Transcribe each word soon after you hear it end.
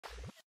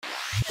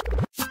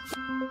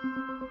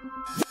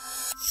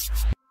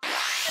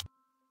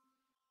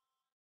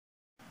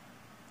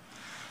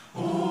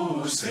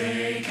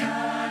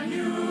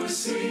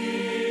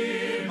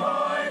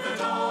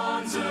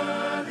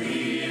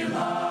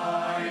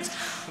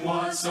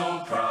what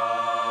so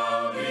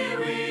proudly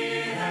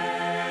we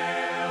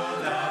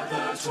hailed at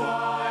the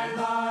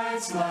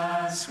twilight's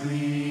last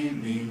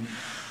gleaming,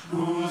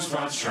 whose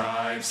broad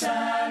stripes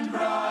and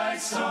bright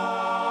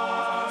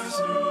stars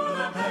through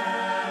the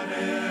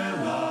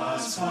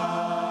perilous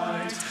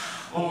fight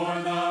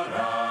o'er the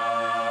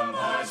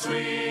ramparts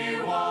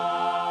we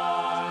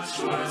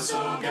watched were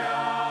so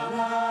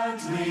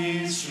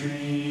gallantly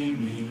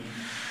streaming,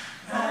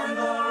 and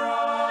the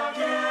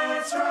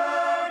rockets'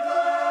 red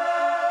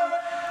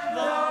glare,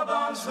 the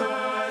bombs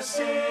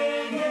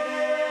bursting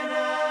in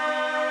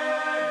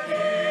air,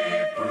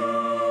 gave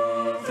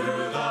proof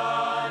through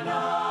the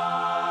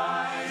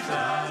night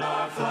that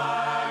our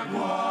flag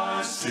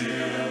was still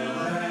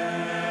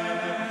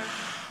there.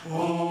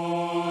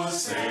 Oh,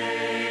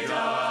 say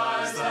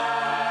does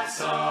that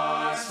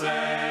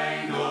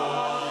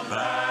star-spangled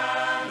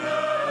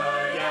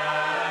banner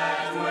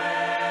yet wave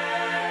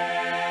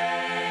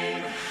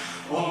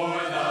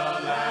o'er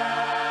the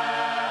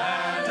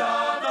land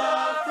of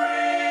the free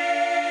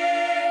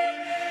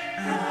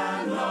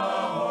and the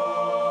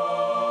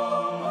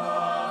home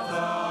of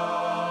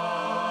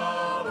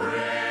the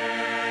brave?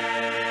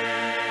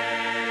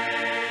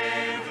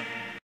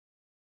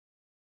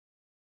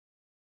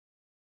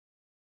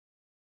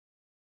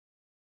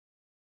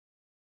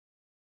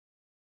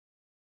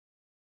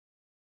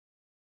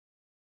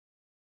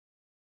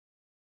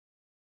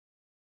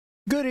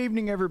 Good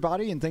evening,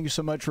 everybody, and thank you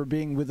so much for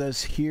being with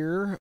us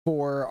here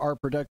for our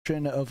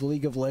production of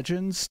League of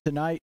Legends.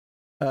 Tonight,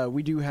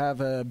 we do have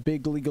a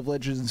big League of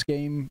Legends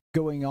game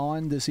going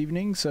on this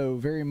evening, so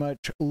very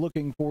much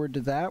looking forward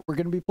to that. We're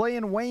going to be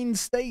playing Wayne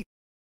State,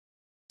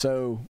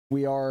 so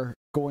we are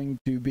going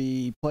to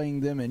be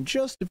playing them in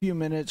just a few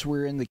minutes.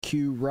 We're in the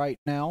queue right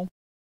now,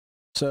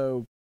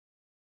 so,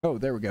 oh,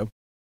 there we go.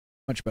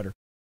 Much better.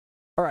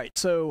 All right,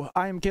 so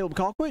I am Caleb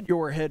Colquitt,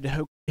 your head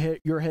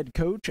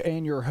coach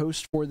and your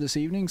host for this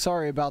evening.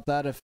 Sorry about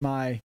that if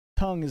my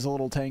tongue is a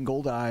little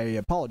tangled. I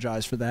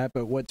apologize for that,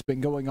 but what's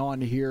been going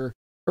on here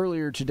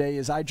earlier today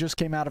is I just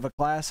came out of a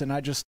class and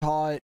I just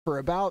taught for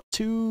about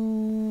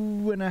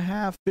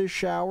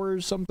 2.5-ish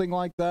hours, something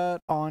like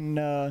that, on,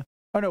 oh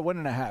no,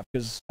 1.5,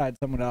 because I had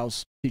someone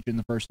else teaching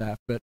the first half.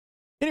 But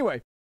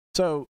anyway,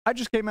 so I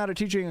just came out of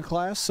teaching a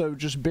class, so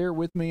just bear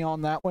with me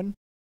on that one.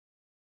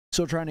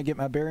 Still trying to get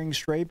my bearings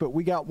straight, but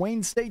we got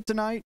Wayne State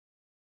tonight,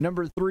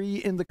 number 3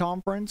 in the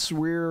conference.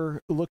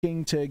 We're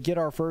looking to get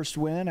our first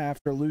win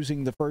after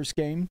losing the first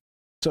game.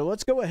 So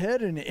let's go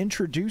ahead and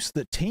introduce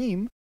the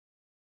team.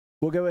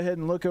 We'll go ahead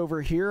and look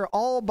over here.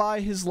 All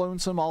by his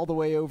lonesome, all the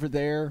way over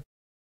there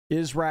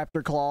is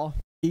RapterKlaw,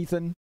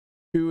 Ethan,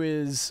 who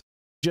is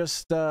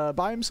just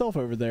by himself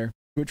over there,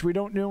 which we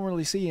don't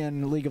normally see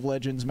in League of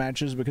Legends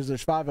matches because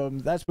there's 5 of them.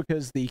 That's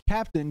because the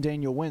captain,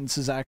 Daniel Wentz,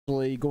 is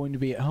actually going to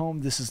be at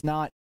home. This is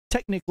not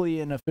technically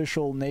an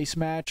official NACE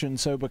match, and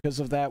so because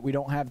of that, we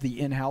don't have the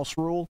in-house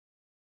rule,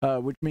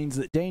 which means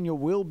that Daniel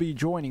will be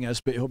joining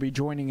us, but he'll be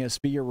joining us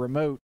via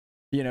remote.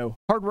 You know,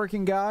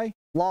 hardworking guy,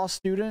 law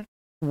student,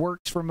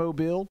 works for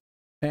Mobile,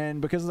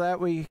 and because of that,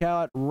 we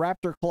got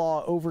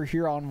RapterKlaw over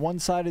here on one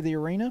side of the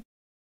arena,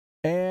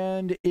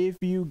 and if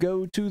you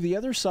go to the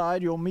other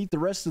side, you'll meet the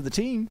rest of the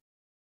team.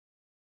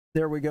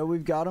 There we go.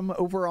 We've got him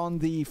over on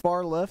the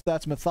far left.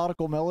 That's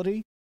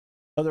MethodicalMelody,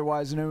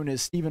 otherwise known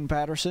as Stephen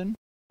Patterson.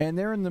 And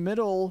they're in the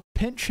middle,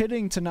 pinch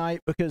hitting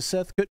tonight because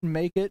Seth couldn't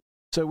make it.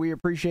 So we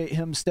appreciate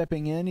him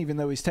stepping in, even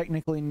though he's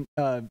technically,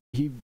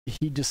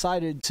 he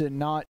decided to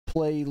not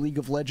play League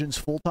of Legends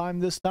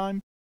full-time this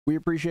time. We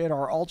appreciate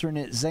our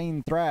alternate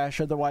Zane Thrash,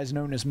 otherwise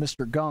known as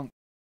MrGunk,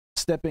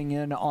 stepping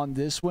in on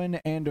this one.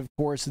 And of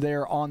course,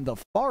 there on the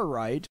far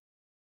right,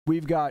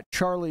 we've got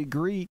Charlie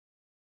Grete,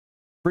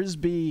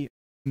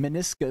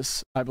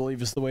 FrisbeeMeniscus, I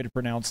believe is the way to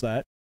pronounce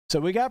that. So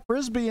we got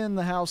Frisbee in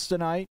the house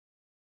tonight.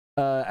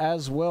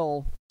 As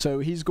well, so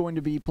he's going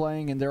to be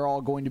playing, and they're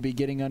all going to be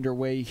getting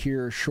underway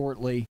here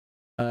shortly.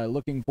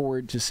 Looking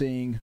forward to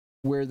seeing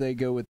where they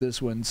go with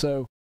this one.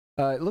 So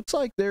it looks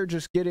like they're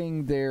just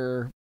getting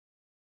their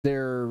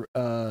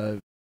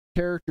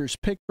characters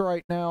picked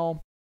right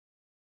now,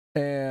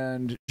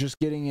 and just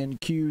getting in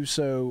queue.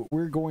 So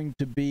we're going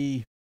to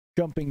be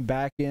jumping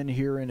back in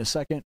here in a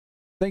second.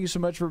 Thank you so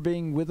much for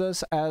being with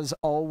us. As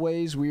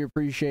always, we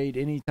appreciate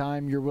any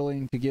time you're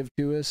willing to give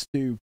to us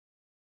to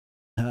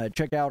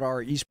check out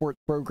our esports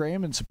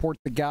program and support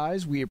the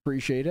guys. We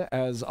appreciate it,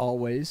 as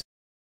always.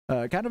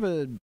 Kind of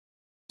a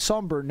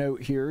somber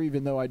note here,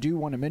 even though I do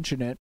want to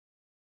mention it.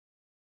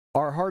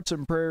 Our hearts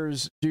and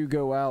prayers do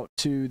go out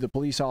to the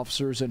police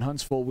officers in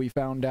Huntsville. We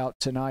found out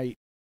tonight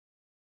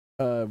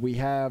we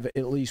have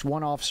at least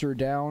 1 officer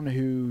down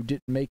who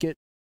didn't make it,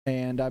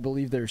 and I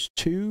believe there's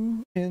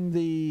 2 in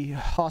the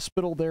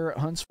hospital there at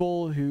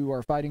Huntsville who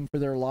are fighting for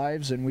their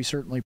lives, and we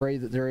certainly pray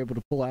that they're able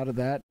to pull out of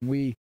that. And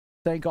we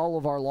thank all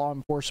of our law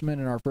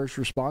enforcement and our first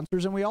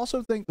responders, and we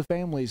also thank the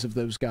families of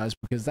those guys,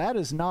 because that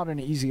is not an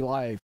easy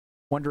life,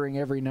 wondering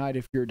every night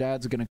if your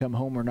dad's going to come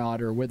home or not,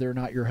 or whether or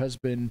not your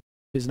husband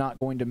is not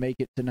going to make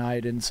it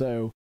tonight. And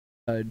so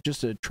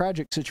just a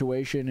tragic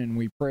situation, and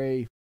we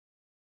pray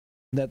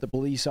that the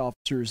police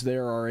officers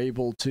there are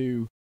able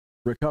to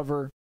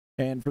recover.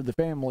 And for the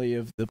family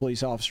of the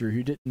police officer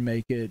who didn't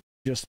make it,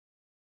 just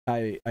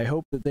I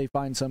hope that they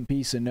find some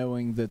peace in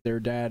knowing that their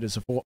dad is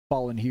a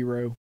fallen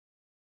hero.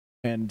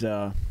 And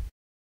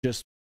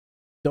just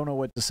don't know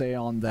what to say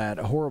on that.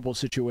 A horrible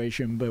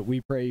situation, but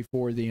we pray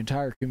for the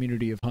entire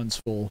community of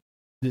Huntsville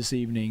this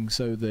evening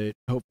so that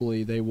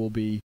hopefully they will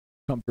be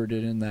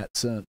comforted in that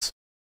sense.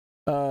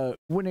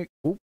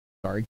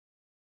 Sorry.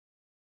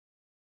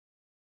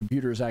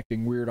 Computer's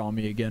acting weird on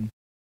me again.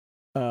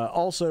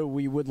 Also,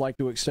 we would like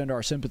to extend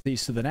our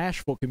sympathies to the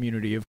Nashville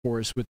community, of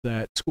course, with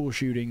that school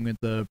shooting at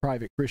the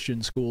private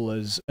Christian school.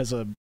 As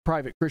a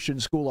private Christian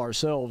school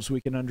ourselves,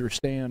 we can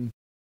understand,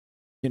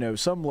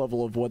 some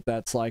level of what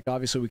that's like.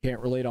 Obviously, we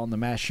can't relate on the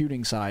mass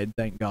shooting side,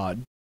 thank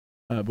God.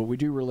 But we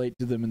do relate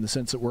to them in the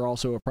sense that we're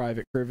also a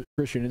private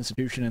Christian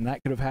institution, and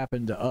that could have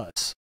happened to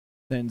us.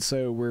 And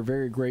so we're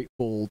very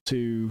grateful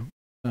to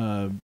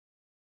the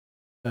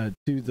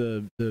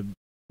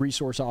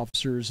resource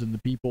officers and the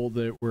people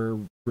that were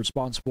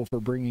responsible for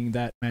bringing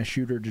that mass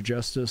shooter to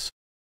justice.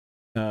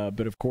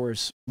 But of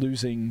course,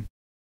 losing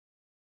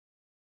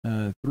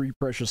 3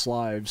 precious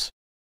lives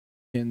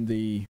in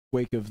the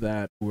wake of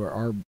that, where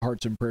our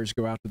hearts and prayers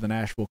go out to the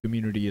Nashville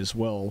community as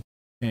well.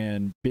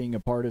 And being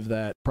a part of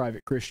that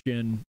private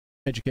Christian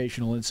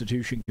educational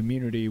institution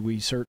community, we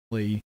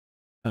certainly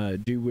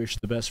do wish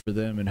the best for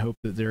them and hope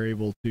that they're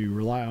able to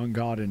rely on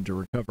God and to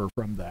recover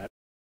from that.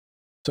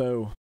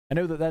 So I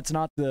know that that's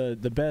not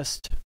the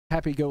best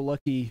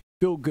happy-go-lucky,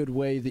 feel-good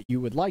way that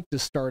you would like to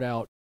start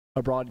out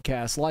a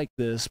broadcast like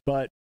this,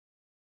 but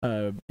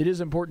it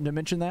is important to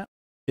mention that.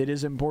 It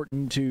is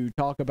important to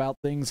talk about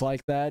things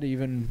like that,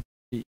 even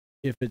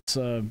if it's,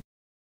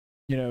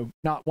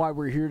 not why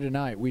we're here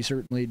tonight. We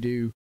certainly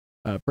do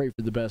pray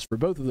for the best for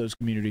both of those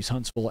communities,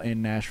 Huntsville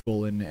and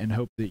Nashville, and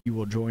hope that you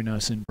will join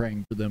us in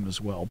praying for them as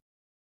well.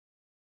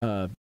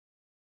 You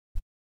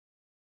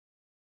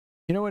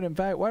know what, in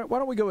fact, why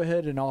don't we go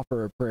ahead and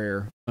offer a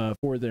prayer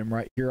for them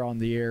right here on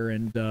the air,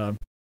 and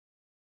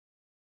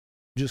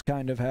just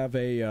kind of have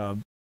a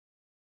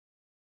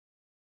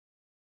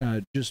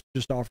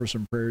just offer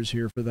some prayers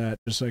here for that.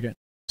 Just a second.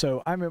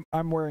 So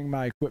I'm wearing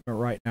my equipment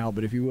right now,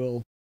 but if you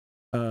will,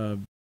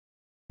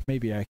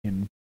 maybe I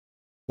can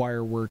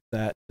wire work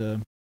that.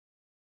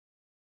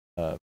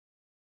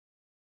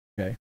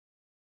 Okay.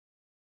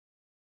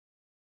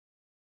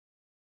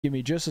 Give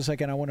me just a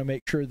second. I want to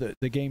make sure that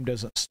the game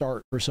doesn't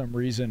start for some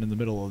reason in the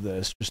middle of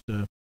this,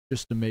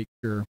 just to make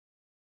sure.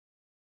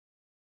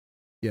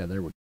 Yeah,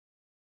 there we go.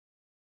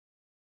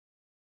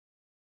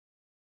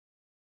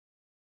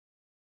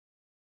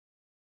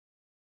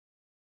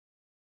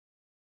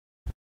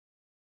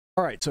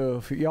 All right, so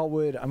if y'all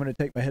would, I'm going to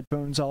take my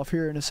headphones off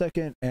here in a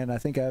second, and I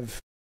think I've,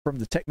 from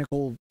the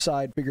technical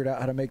side, figured out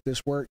how to make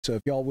this work. So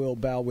if y'all will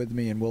bow with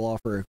me, and we'll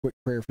offer a quick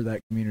prayer for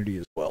that community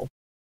as well.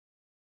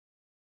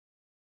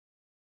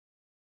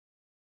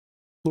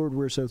 Lord,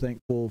 we're so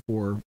thankful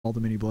for all the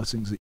many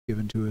blessings that you've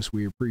given to us.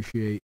 We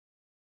appreciate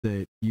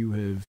that you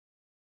have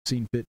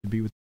seen fit to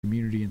be with the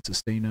community and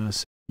sustain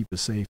us, keep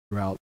us safe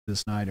throughout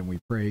this night. And we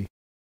pray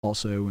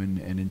also and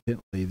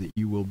intently that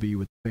you will be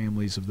with the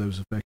families of those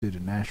affected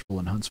in Nashville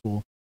and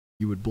Huntsville.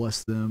 You would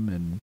bless them,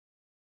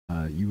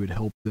 and you would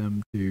help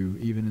them to,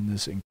 even in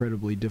this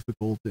incredibly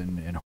difficult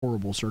and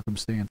horrible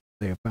circumstance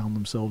they have found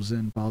themselves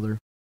in, Father.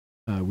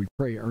 We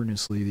pray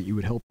earnestly that you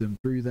would help them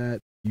through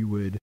that. You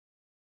would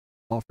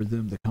offer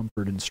them the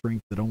comfort and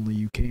strength that only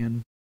you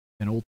can,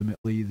 and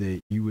ultimately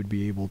that you would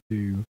be able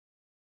to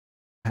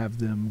have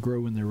them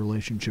grow in their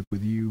relationship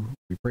with you.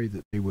 We pray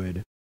that they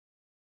would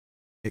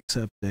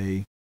accept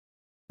a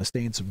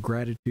stance of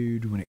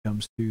gratitude when it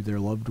comes to their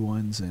loved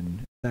ones,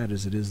 and sad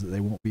as it is that they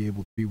won't be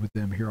able to be with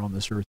them here on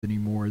this earth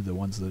anymore, the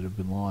ones that have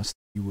been lost,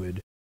 you would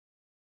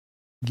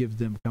give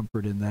them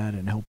comfort in that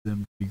and help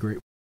them to be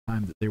grateful for the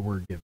time that they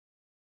were given.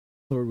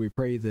 Lord, we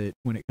pray that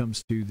when it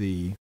comes to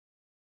the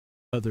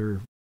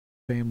other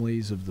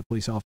families of the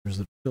police officers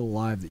that are still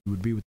alive, that you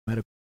would be with the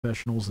medical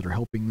professionals that are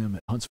helping them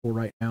at Huntsville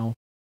right now,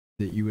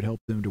 that you would help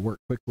them to work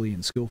quickly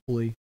and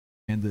skillfully,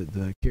 and that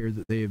the care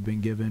that they have been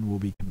given will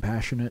be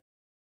compassionate,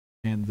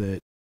 and that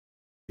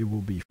it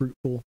will be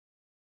fruitful,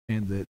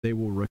 and that they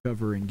will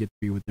recover and get to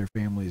be with their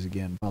families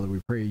again. Father,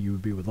 we pray you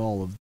would be with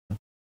all of the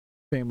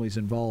families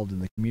involved in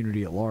the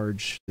community at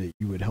large, that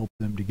you would help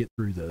them to get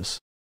through this.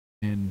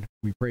 And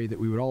we pray that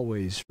we would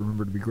always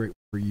remember to be grateful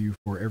for you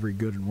for every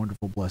good and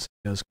wonderful blessing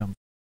that does come.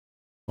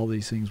 All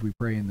these things we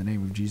pray in the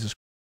name of Jesus.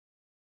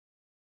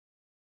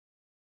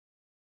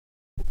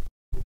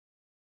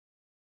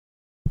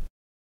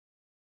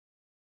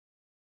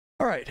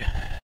 All right.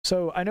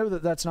 So I know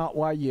that that's not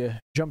why you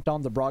jumped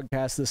on the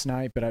broadcast this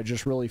night, but I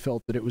just really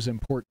felt that it was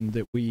important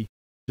that we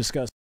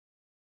discuss.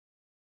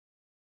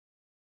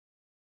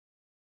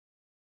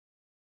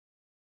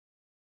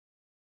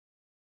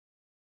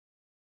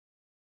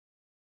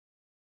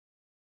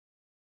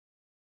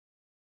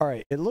 All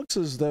right, it looks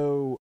as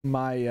though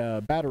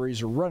my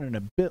batteries are running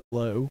a bit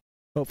low.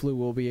 Hopefully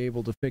we'll be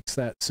able to fix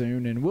that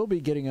soon, and we'll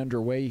be getting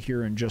underway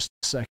here in just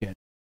a second.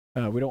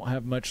 We don't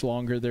have much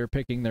longer. They're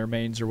picking their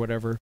mains or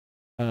whatever.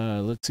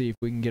 Let's see if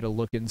we can get a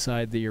look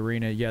inside the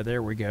arena. Yeah,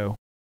 there we go.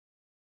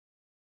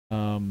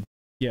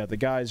 Yeah, the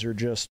guys are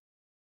just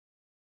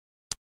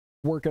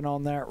working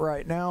on that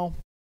right now.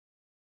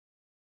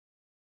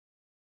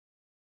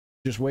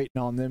 Just waiting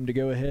on them to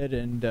go ahead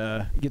and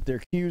get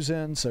their cues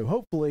in. So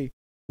hopefully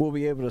we'll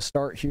be able to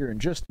start here in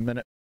just a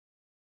minute.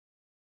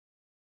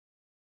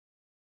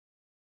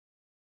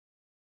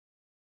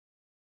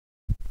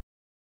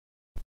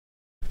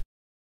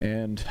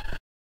 And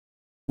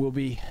we'll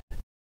be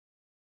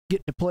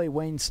getting to play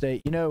Wayne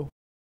State. You know,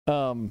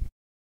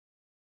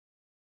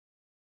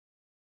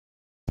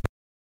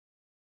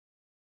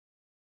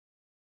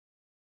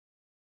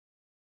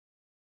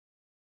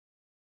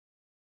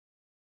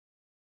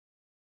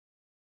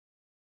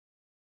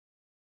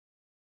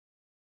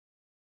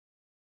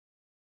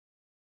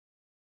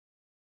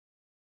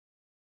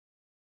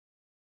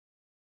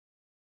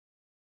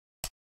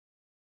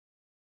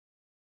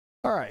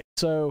 all right,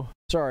 so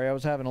sorry, I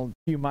was having a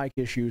few mic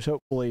issues.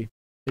 Hopefully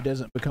it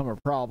doesn't become a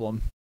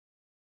problem.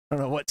 I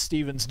don't know what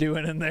Steven's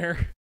doing in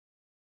there.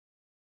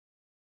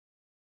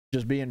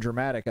 Just being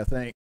dramatic, I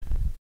think.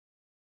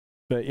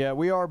 But yeah,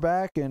 we are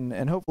back,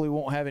 and hopefully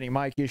won't have any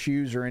mic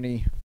issues or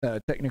any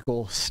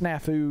technical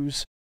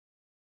snafus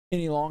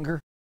any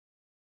longer.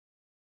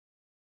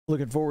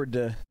 Looking forward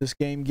to this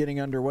game getting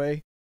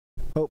underway.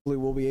 Hopefully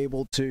we'll be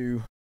able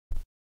to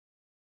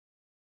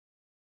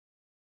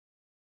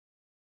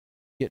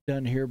get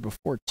done here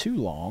before too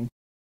long.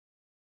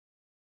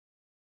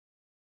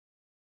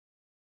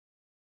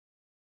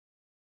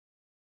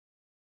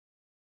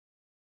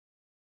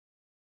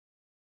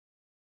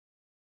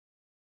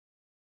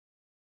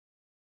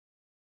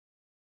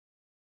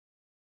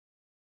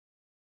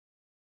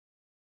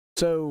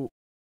 So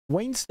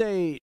Wayne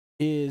State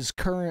is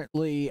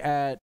currently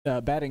at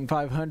batting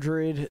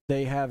 500.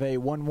 They have a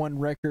 1-1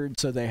 record,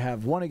 so they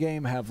have won a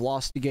game, have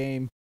lost a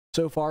game.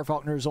 So far,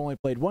 Faulkner's only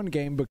played one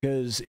game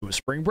because it was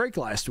spring break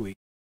last week,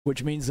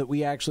 which means that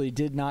we actually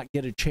did not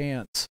get a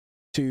chance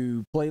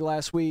to play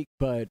last week,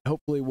 but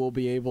hopefully we'll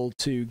be able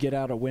to get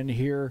out a win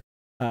here.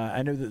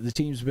 I know that the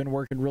team's been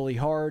working really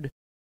hard,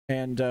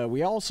 and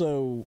we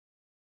also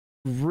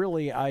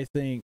really, I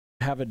think,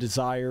 have a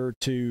desire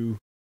to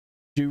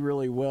do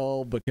really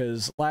well,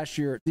 because last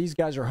year, these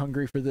guys are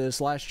hungry for this.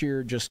 Last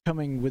year, just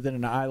coming within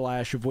an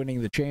eyelash of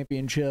winning the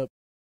championship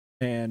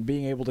and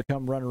being able to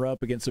come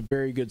runner-up against a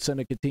very good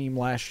Seneca team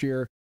last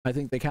year, I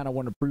think they kind of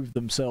want to prove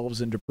themselves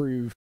and to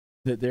prove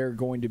that they're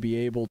going to be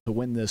able to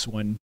win this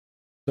one.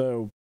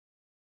 So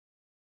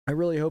I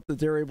really hope that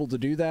they're able to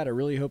do that. I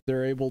really hope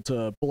they're able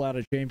to pull out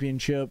a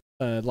championship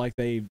like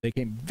they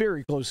came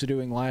very close to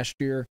doing last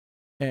year.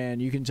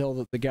 And you can tell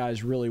that the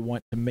guys really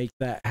want to make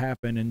that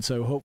happen. And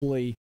so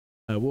hopefully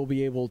we'll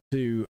be able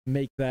to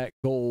make that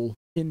goal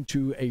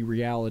into a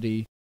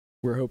reality.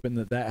 We're hoping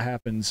that that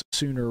happens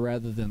sooner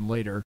rather than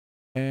later.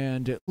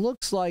 And it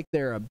looks like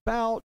they're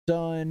about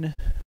done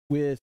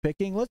with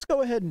picking. Let's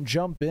go ahead and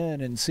jump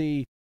in and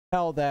see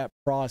how that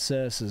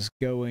process is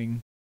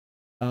going.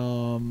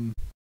 Can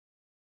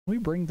we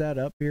bring that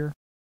up here?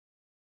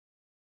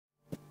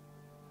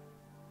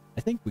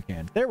 I think we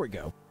can. There we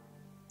go.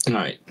 All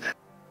right.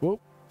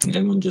 Whoop.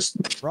 Everyone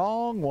just...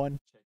 Wrong one.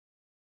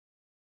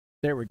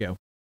 There we go.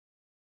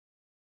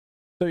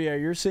 So yeah,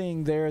 you're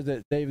seeing there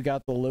that they've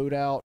got the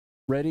loadout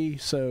ready.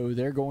 So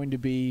they're going to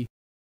be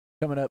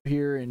coming up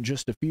here in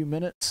just a few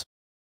minutes.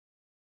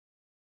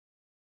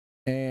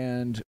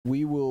 And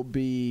we will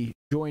be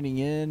joining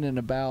in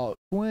about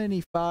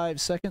 25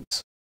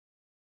 seconds.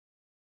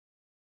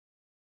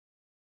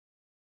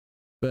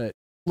 But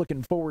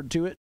looking forward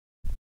to it.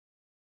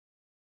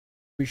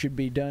 We should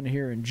be done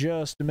here in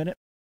just a minute.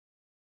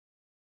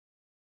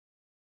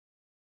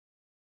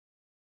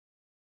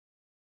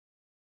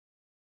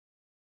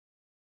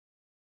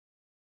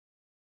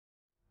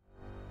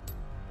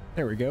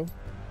 There we go.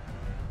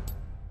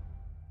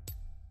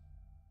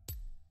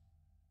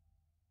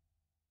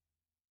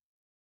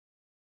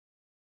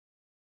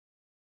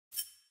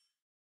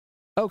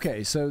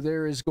 Okay, so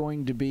there is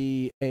going to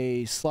be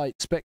a slight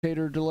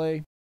spectator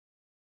delay,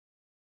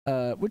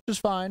 which is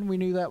fine. We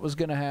knew that was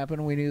going to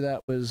happen. We knew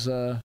that was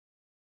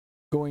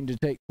going to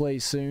take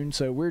place soon.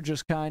 So we're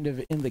just kind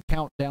of in the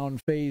countdown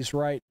phase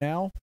right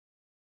now.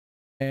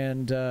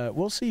 And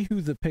we'll see who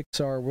the picks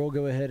are. We'll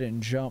go ahead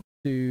and jump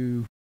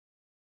to...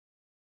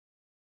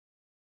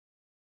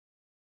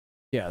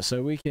 Yeah,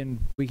 so we can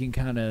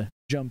kind of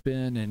jump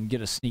in and get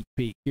a sneak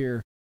peek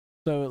here.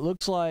 So it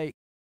looks like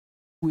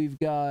we've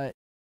got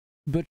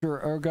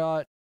Butcher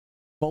Ergot,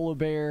 Bolo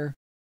Bear,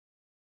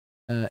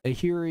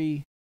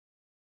 Ahiri,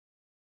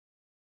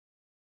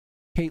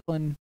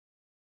 Caitlin.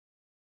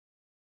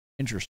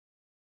 Interesting.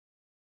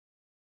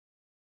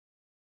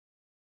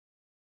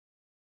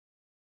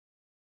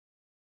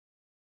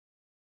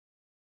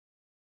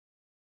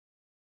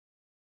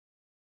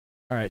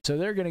 All right, so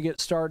they're going to get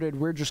started.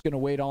 We're just going to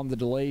wait on the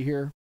delay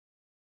here.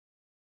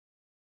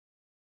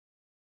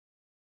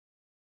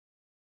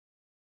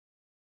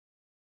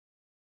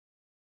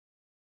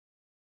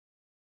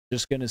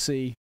 Just going to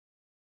see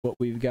what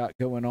we've got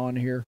going on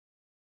here.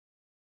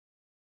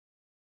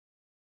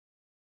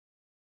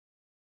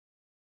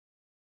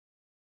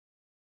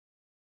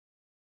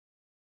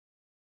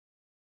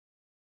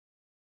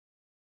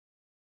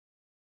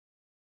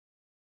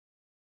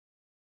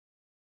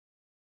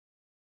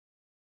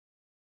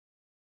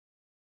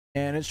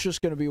 And it's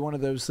just going to be one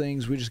of those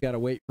things. We just got to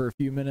wait for a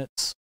few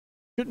minutes.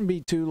 Shouldn't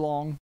be too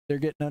long. They're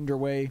getting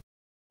underway.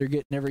 They're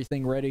getting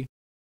everything ready.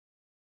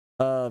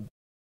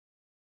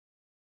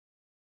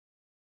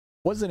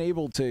 Wasn't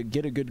able to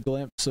get a good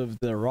glimpse of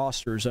the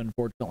rosters,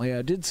 unfortunately.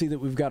 I did see that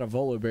we've got a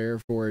Volibear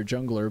for a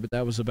jungler, but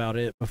that was about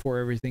it before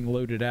everything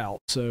loaded out.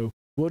 So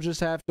we'll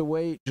just have to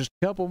wait just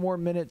a couple more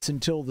minutes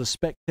until the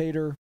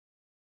spectator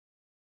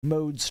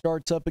mode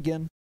starts up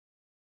again.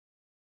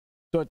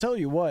 So I tell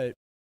you what,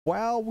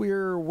 while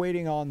we're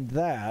waiting on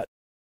that,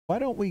 why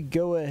don't we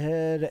go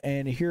ahead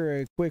and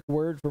hear a quick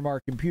word from our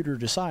computer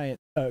science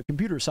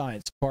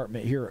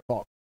department here at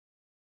Faulkner.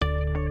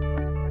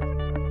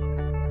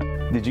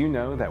 Did you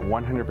know that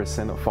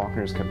 100% of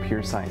Faulkner's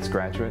computer science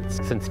graduates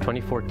since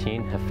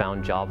 2014 have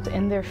found jobs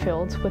in their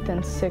fields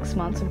within 6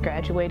 months of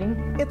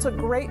graduating? It's a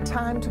great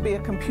time to be a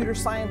computer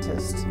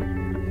scientist.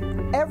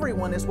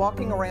 Everyone is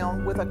walking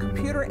around with a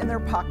computer in their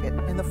pocket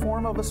in the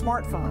form of a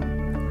smartphone.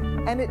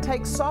 And it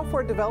takes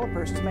software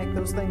developers to make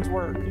those things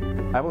work.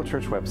 I built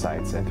church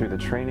websites, and through the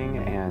training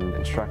and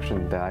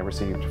instruction that I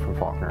received from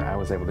Faulkner, I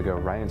was able to go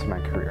right into my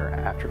career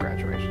after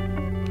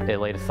graduation. It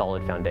laid a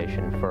solid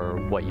foundation for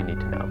what you need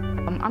to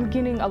know. I'm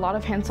getting a lot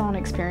of hands-on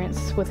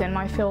experience within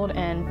my field,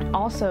 and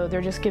also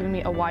they're just giving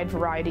me a wide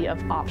variety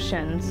of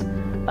options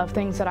of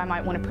things that I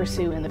might want to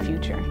pursue in the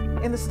future.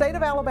 In the state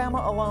of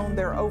Alabama alone,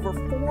 there are over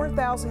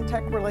 4,000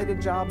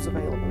 tech-related jobs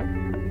available.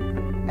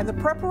 And the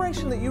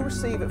preparation that you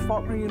receive at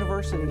Faulkner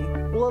University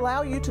will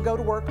allow you to go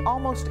to work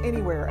almost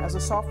anywhere as a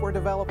software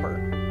developer.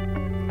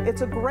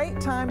 It's a great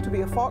time to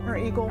be a Faulkner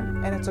Eagle,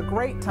 and it's a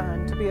great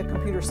time to be a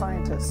computer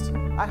scientist.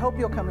 I hope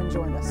you'll come and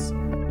join us.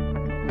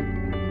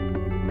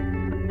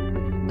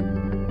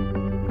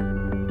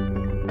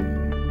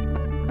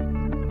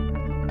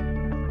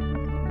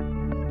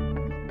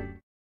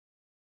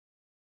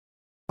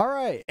 All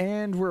right,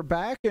 and we're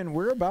back, and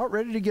we're about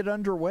ready to get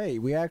underway.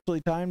 We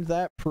actually timed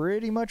that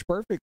pretty much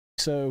perfect.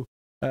 So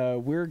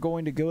we're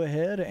going to go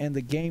ahead, and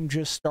the game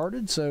just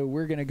started, so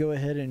we're going to go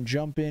ahead and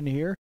jump in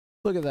here.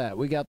 Look at that.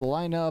 We got the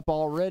lineup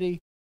already.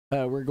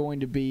 We're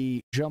going to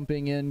be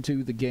jumping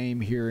into the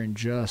game here in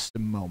just a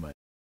moment.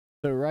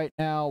 So right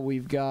now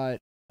we've got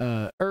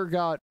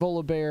Urgot,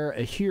 Volibear,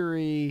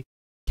 Ahiri,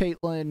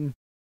 Caitlyn.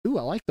 Ooh,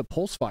 I like the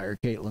Pulsefire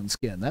Caitlyn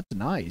skin. That's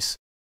nice.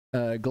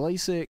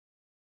 Glacic.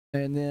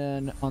 And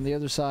then on the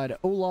other side,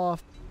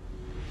 Olaf.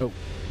 Oh,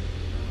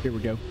 here we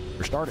go.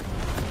 We're starting.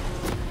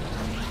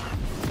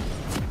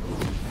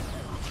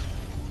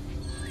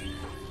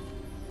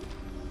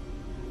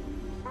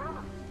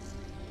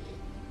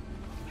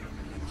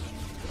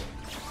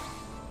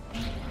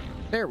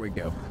 There we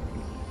go.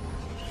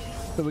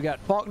 So we got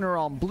Faulkner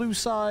on blue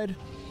side.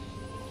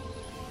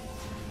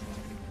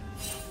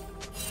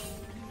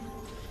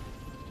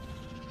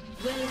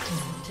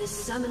 Welcome to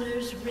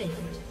Summoner's Rift.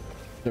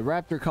 The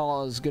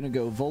RapterKlaw is going to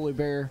go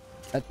Volibear.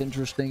 That's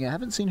interesting. I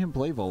haven't seen him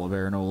play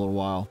Volibear in a little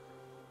while.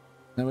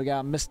 Then we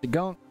got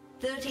MrGunk.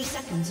 30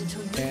 seconds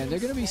until... And they're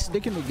going to be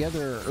sticking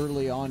together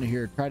early on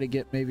here. Try to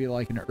get maybe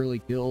like an early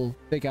kill.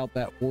 Take out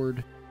that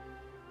ward.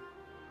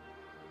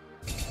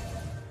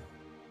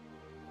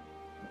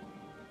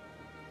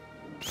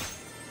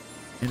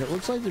 And it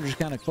looks like they're just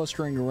kind of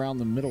clustering around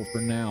the middle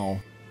for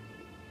now.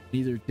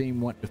 Neither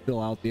team want to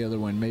fill out the other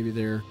one. Maybe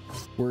they're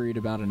worried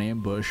about an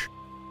ambush.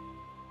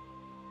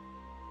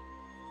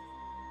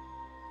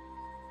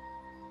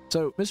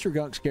 So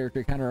MrGunk's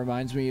character kind of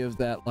reminds me of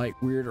that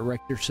like weird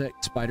erector set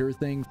spider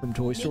thing from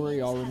Toy Story.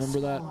 Y'all remember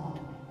that?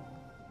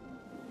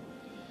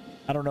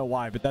 I don't know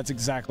why, but that's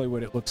exactly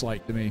what it looks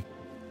like to me.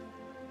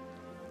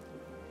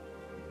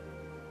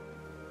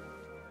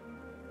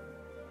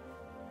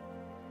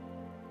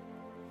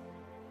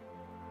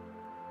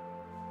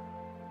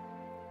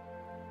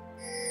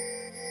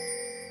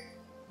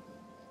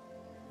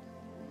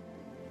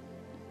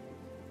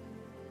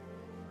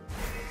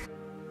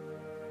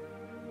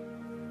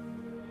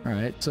 All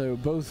right, so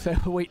both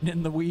waiting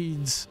in the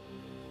weeds,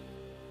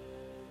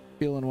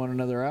 feeling one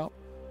another out.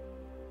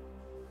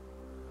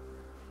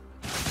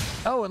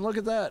 Oh, and look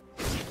at that.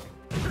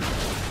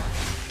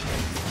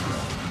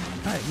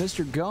 All right,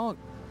 MrGunk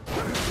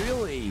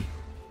really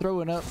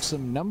throwing up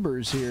some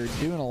numbers here,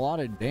 doing a lot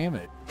of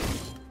damage.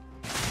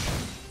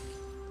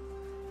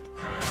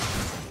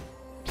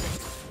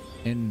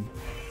 And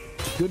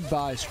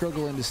Goodbye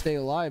struggling to stay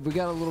alive. We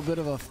got a little bit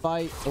of a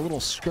fight, a little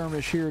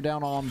skirmish here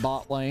down on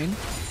bot lane.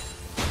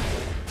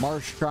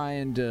 Marsh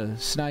trying to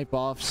snipe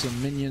off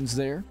some minions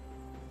there.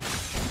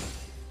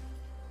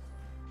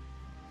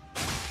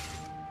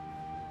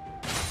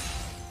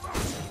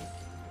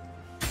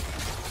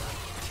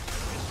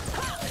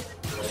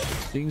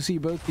 So you can see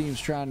both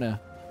teams trying to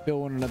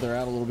fill one another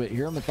out a little bit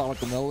here.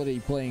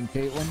 MethodicalMelody playing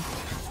Caitlyn.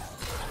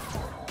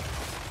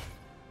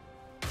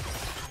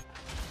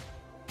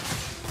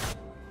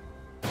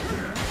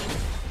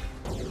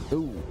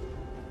 Ooh.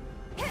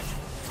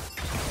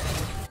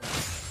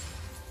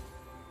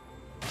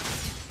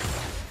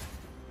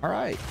 All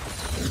right.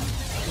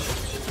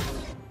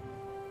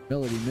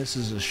 Melody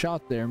misses a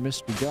shot there.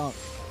 MrGunk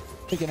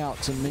picking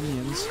out some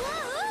minions.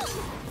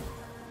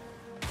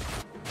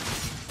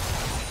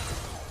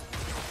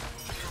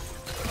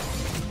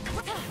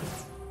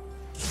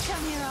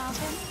 Come here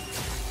often.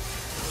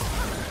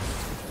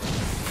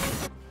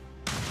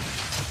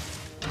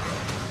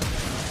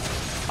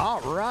 All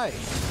right.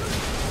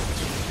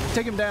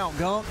 Take him down,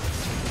 Gunk.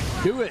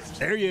 Do it.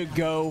 There you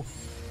go.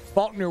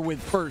 Faulkner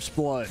with first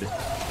blood.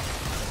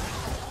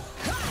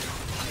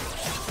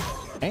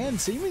 And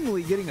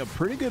seemingly getting a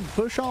pretty good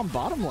push on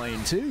bottom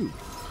lane, too.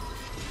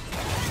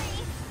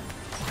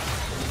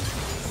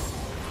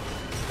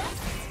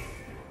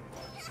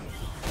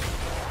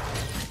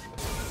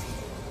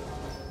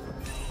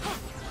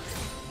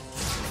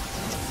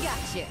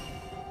 Gotcha.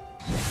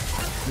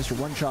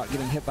 MrOneShot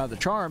getting hit by the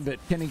charm, but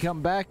can he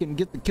come back and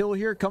get the kill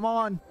here? Come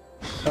on.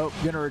 Oh,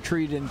 gonna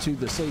retreat into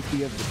the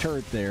safety of the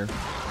turret there.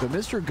 But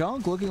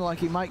MrGunk looking like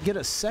he might get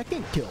a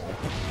second kill.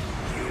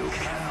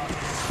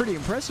 Pretty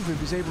impressive if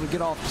he's able to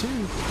get off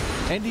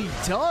two. And he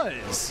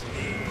does.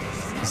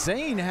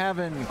 Zane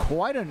having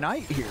quite a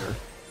night here.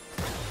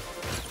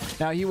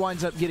 Now he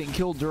winds up getting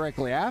killed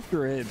directly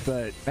after it,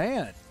 but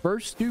man,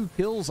 first 2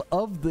 kills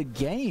of the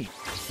game.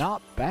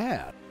 Not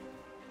bad.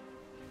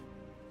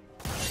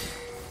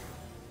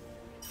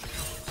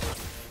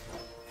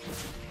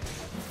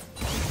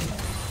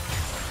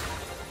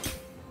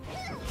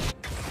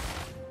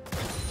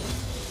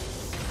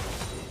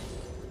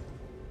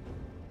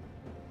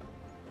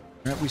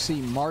 We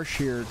see Marsh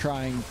here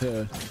trying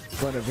to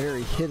run a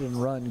very hit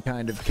and run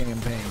kind of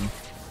campaign.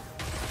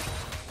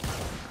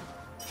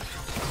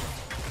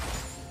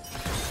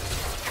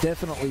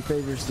 Definitely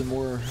favors the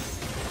more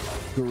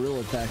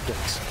guerrilla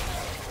tactics.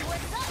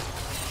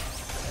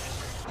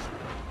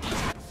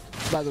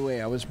 By the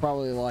way, I was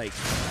probably like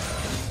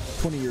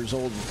 20 years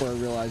old before I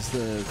realized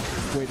the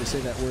way to say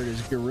that word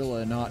is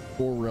guerrilla, not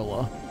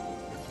gorilla.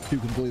 Two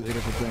completely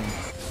different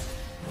things.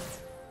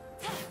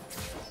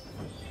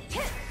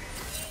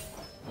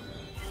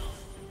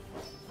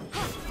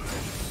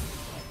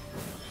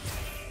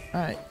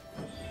 Alright,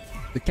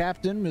 the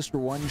captain,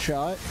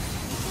 MrOneShot,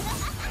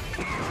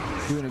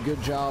 doing a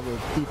good job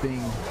of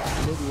keeping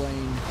mid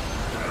lane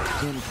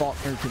in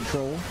Faulkner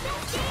control.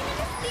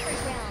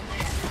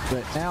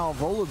 But now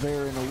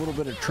Volibear in a little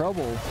bit of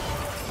trouble,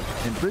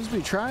 and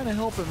Frisbee trying to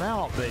help him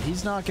out, but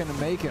he's not going to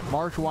make it.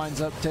 Marsh winds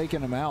up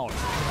taking him out.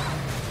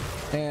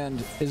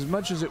 And as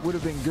much as it would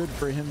have been good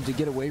for him to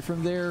get away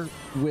from there,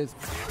 with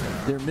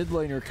their mid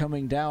laner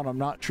coming down, I'm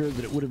not sure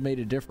that it would have made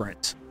a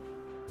difference.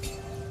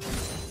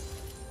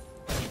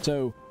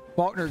 So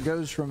Faulkner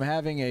goes from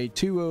having a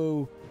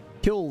 2-0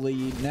 kill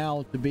lead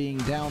now to being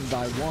down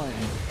by 1.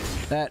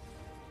 That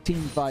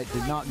team fight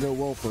did not go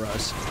well for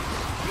us.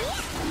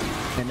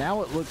 And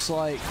now it looks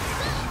like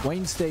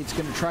Wayne State's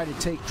going to try to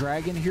take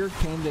Dragon here.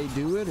 Can they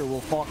do it, or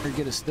will Faulkner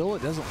get a still?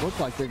 It doesn't look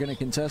like they're going to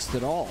contest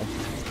at all.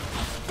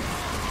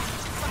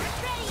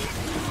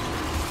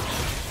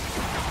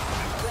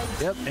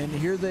 Yep, and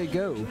here they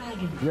go.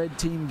 Red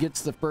team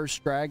gets the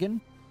first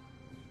Dragon.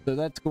 So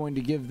that's going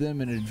to give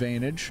them an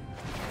advantage.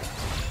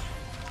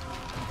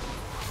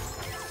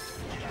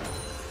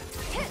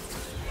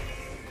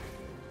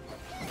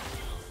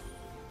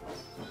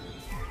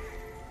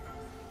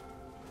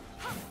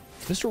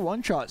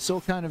 MrOneShot still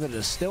kind of at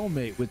a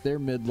stalemate with their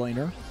mid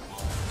laner.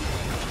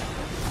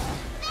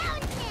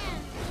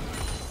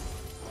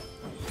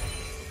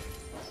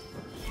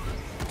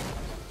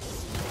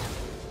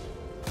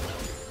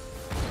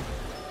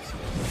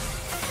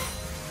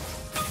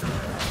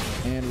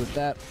 And with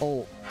that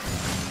ult,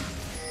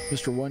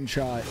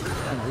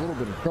 MrOneShot in a little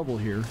bit of trouble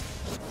here.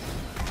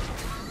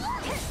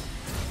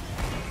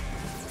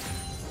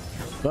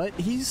 But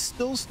he's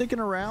still sticking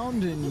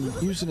around and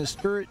using his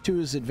turret to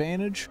his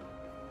advantage.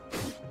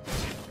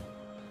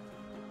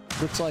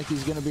 Looks like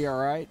he's going to be all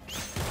right.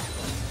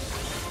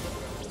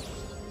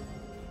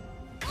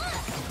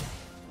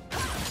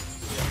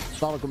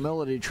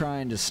 MethodicalMelody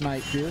trying to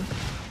snipe here.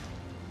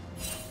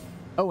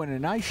 Oh, and a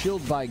nice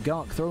shield by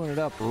Gunk, throwing it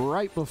up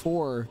right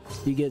before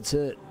he gets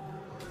hit.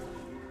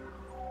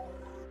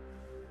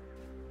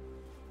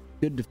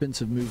 Good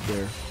defensive move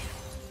there.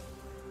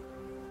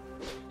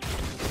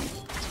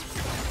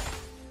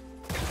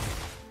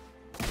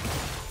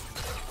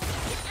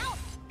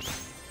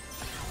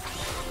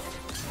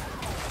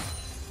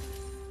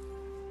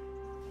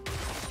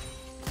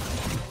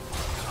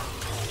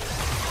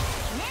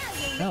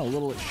 Now a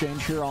little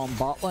exchange here on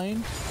bot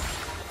lane.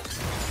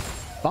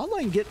 Bot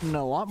lane getting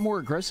a lot more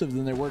aggressive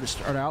than they were to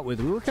start out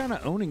with. We were kind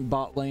of owning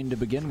bot lane to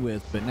begin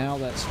with, but now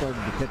that's started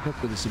to pick up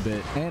with us a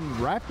bit. And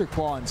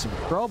RapterKlaw in some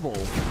trouble.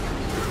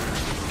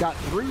 Got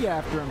 3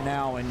 after him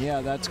now, and yeah,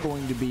 that's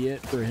going to be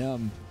it for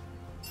him.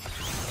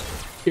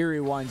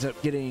 Erie winds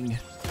up getting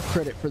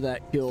credit for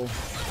that kill.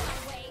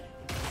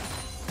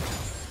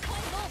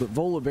 But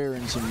Volibear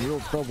in some real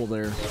trouble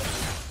there.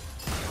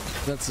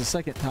 That's the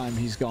second time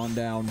he's gone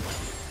down.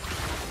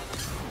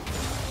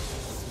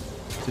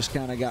 just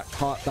kind of got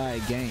caught by a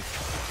gank.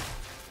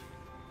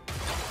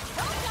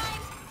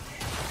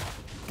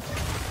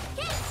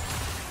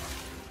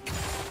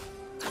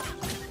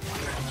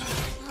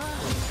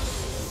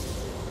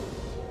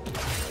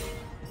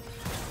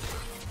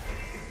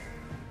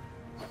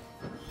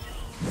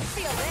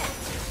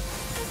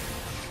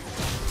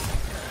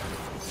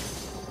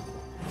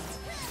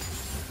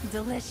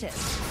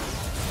 Delicious.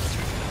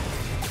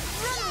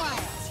 Run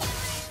wild.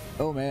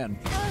 Oh man.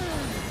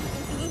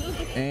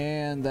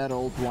 And that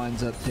ult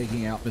winds up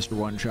taking out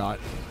MrOneShot.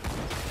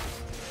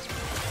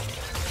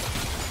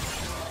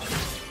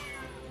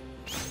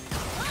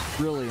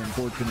 Really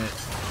unfortunate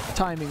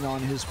timing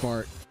on his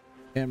part.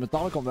 And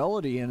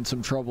MethodicalMelody in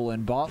some trouble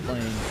in bot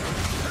lane.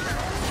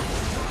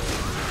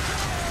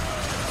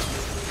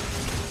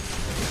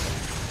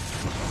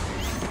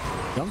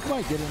 Gunk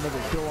might get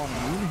another kill on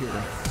Moon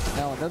here.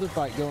 Now another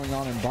fight going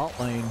on in bot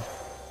lane,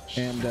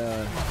 and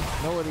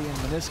Melody and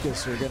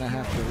Meniscus are going to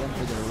have to run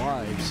for their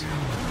lives.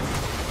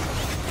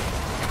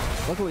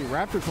 Luckily,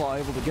 RapterKlaw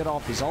able to get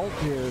off his ult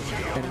here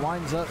and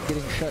winds up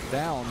getting shut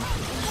down.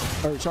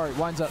 Or sorry,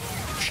 winds up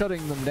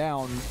shutting them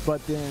down,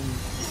 but then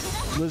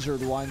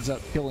Lizard winds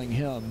up killing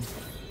him.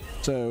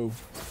 So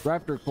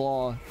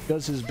RapterKlaw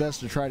does his best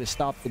to try to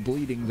stop the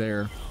bleeding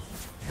there.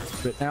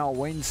 But now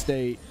Wayne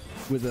State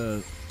with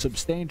a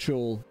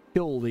substantial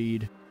kill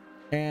lead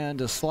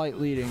and a slight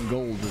lead in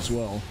gold as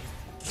well.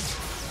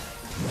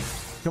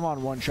 Come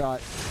on, OneShot.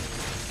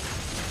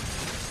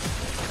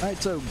 Alright,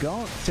 so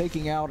Gunk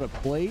taking out a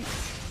plate.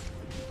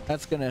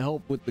 That's going to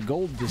help with the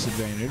gold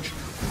disadvantage.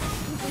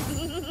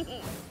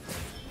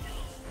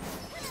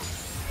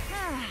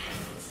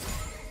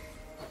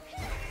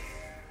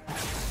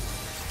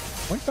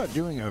 OneShot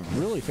doing a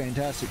really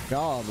fantastic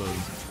job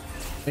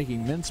of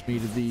making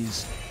mincemeat of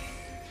these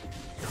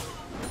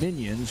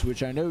minions,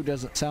 which I know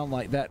doesn't sound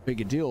like that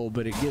big a deal,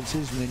 but it gives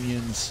his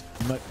minions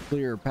a much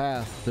clearer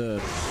path to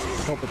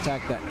help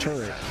attack that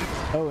turret.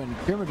 Oh, and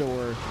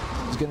Kimador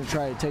is going to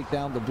try to take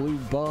down the blue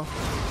buff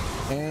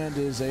and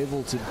is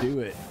able to do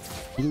it.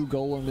 Blue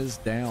Golem is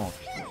down.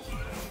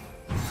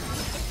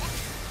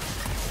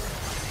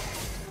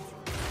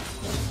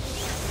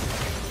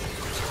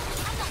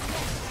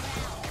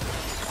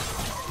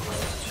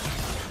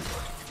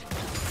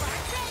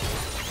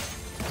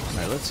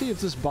 Let's see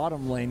if this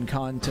bottom lane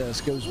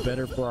contest goes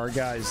better for our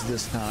guys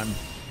this time.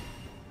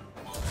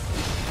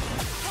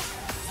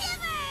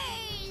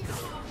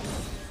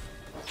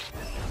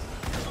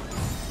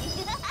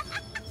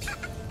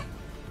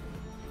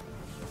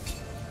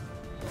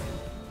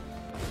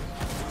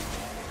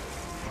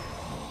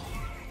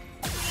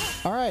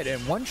 All right, and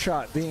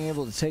OneShot being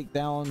able to take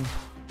down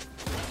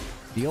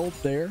the ult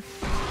there.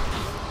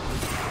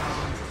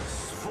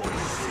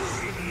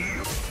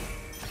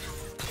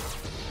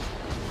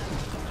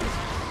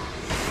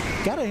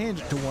 Gotta hand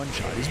it to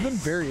OneShot. He's been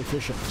very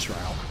efficient this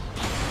round.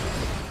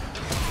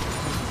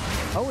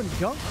 Oh, and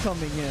Gunk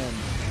coming in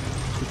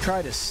to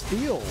try to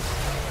steal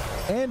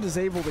and is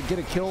able to get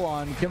a kill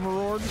on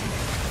Kimarord.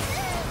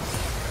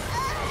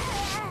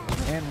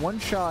 And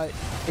OneShot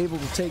able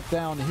to take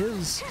down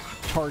his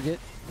target,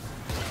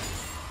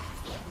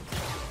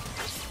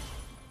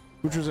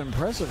 which was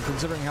impressive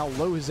considering how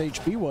low his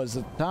HP was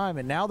at the time.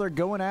 And now they're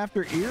going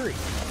after Eerie.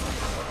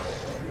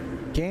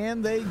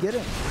 Can they get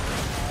him?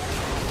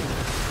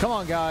 Come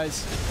on,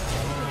 guys.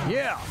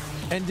 Yeah.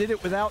 And did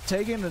it without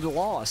taking a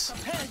loss.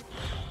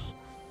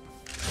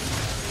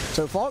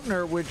 So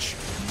Faulkner, which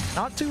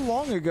not too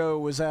long ago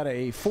was at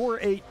a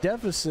 4-8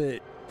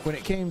 deficit when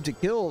it came to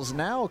kills,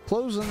 now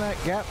closing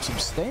that gap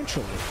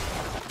substantially.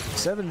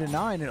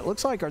 7-9, and it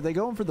looks like, are they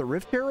going for the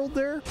Rift Herald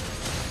there?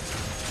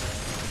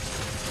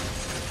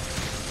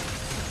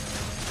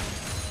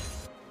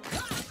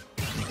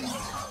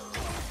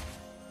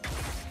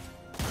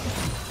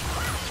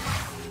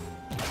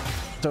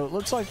 So it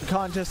looks like the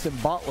contest in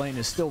bot lane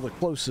is still the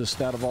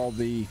closest out of all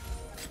the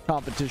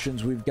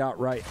competitions we've got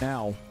right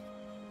now.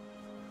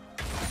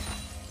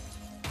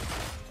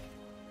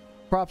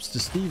 Props to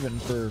Steven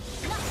for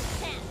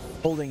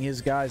holding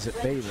his guys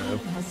at bay, though.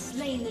 Has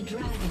slain the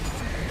dragon.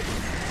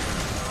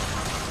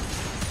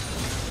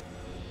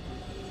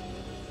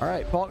 All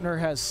right, Faulkner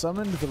has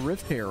summoned the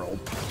Rift Herald.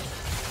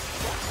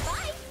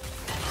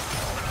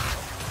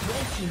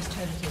 Red team's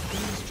turret has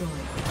been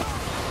destroyed.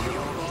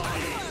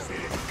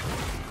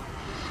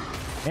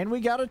 And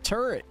we got a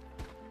turret.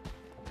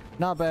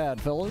 Not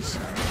bad, fellas.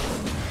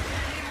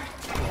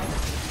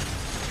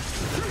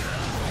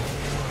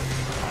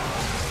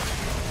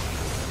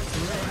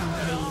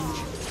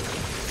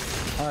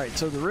 All right,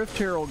 so the Rift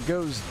Herald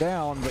goes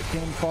down, but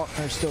can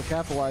Faulkner still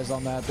capitalize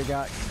on that? They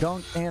got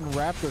Gunk and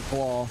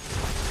RapterKlaw.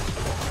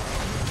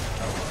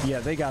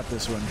 Yeah, they got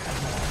this one.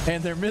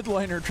 And their mid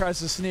laner tries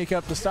to sneak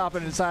up to stop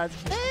it inside.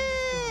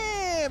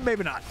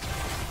 Maybe not.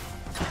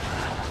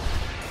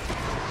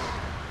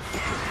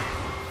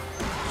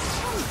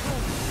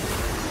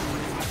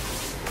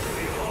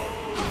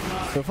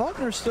 So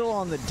Faulkner's still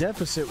on the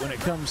deficit when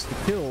it comes to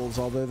kills,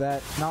 although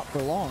that not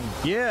for long.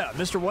 Yeah,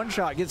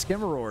 MrOneShot gets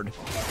Kimarord.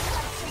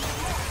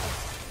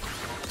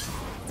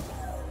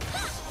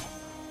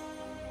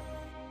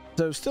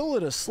 So still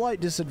at a slight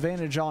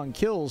disadvantage on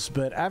kills,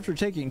 but after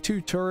taking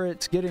 2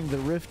 turrets, getting the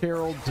Rift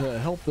Herald to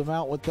help them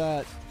out with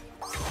that,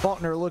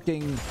 Faulkner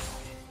looking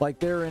like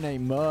they're in a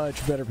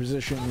much better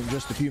position than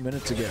just a few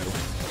minutes ago.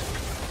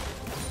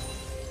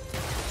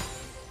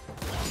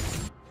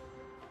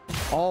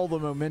 All the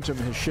momentum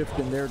has shifted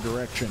in their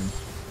direction.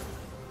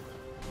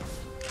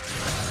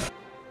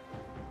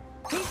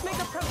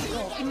 Peacemaker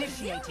protocol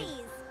initiated.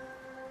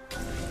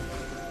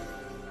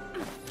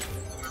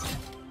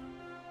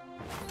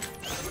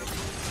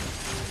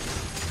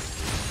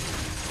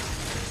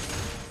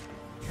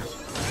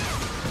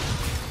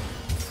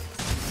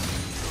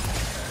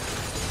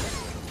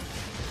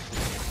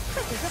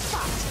 This is a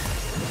fight.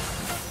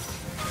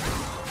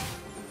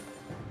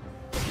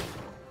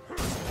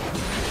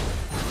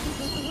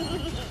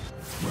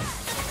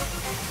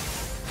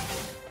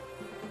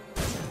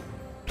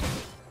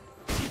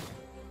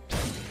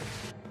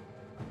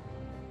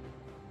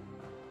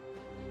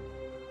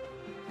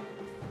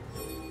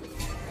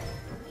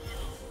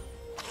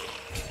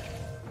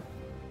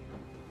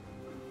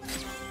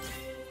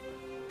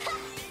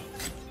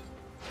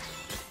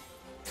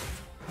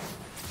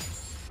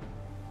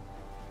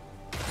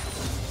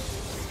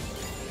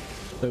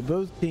 So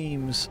both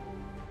teams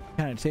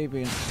kind of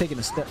taking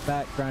a step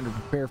back, trying to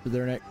prepare for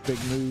their next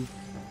big move.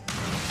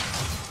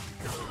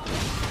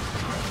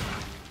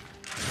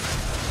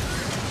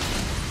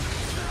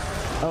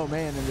 Oh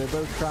man, and they're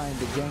both trying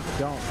to gank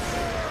Gunk.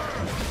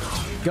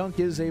 Gunk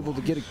is able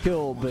to get a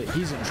kill, but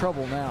he's in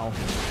trouble now.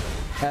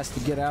 Has to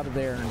get out of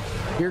there. And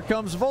here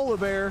comes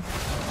Volibear.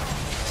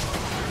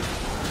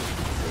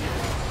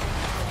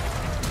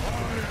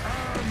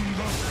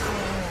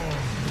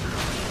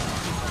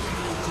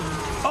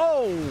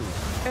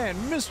 And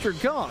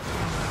MrGunk.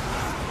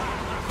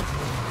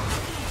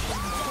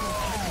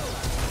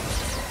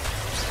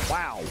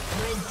 Wow.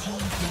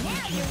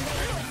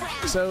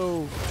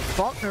 So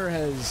Faulkner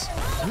has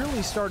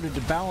really started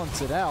to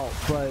balance it out,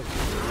 but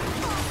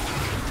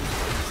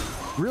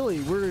really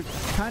we're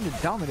kind of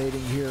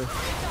dominating here.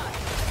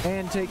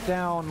 And take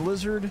down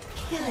Lizard.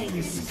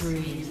 Killing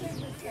spree.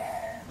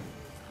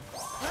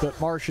 But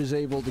Marsh is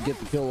able to get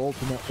the kill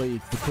ultimately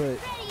to put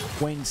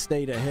Wayne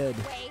State ahead.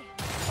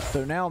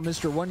 So now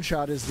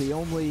MrOneShot is the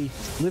only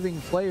living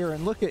player,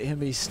 and look at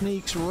him, he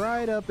sneaks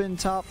right up in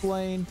top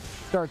lane,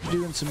 starts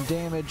doing some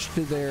damage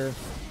to their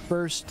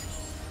first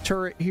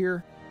turret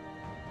here.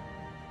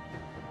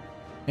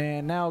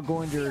 And now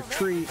going to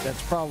retreat,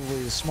 that's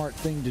probably the smart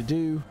thing to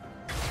do.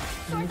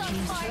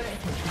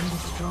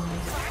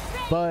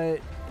 But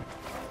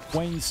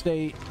Wayne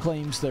State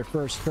claims their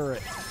first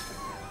turret.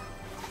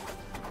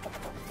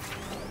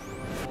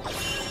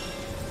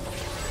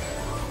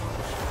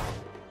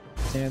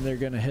 And they're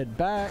going to head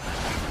back.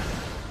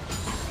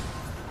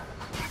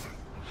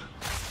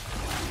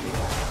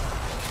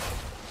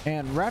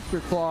 And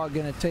RapterKlaw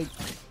going to take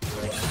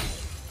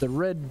the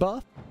red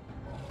buff.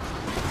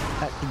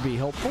 That could be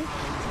helpful.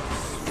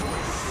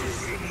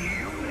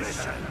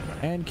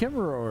 And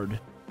Kimmerord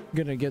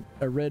going to get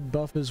a red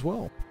buff as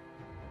well.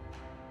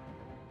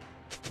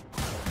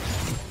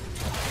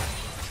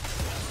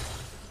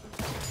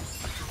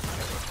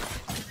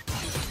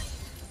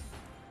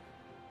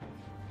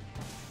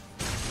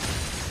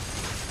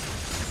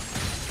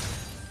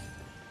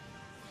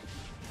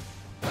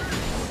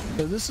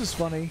 So this is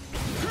funny.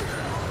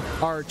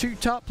 Our 2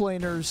 top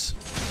laners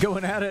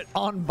going at it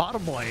on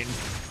bottom lane.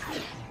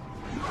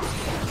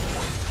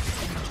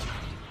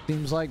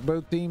 Seems like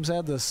both teams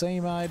had the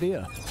same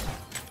idea.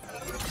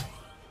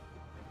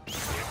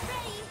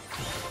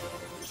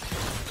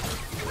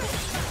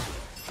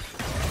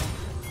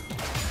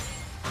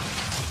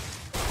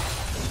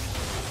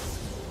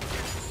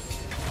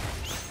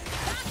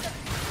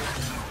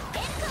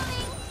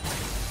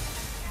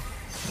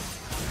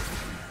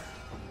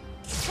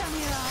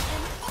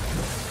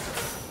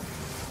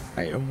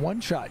 And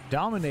OneShot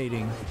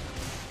dominating,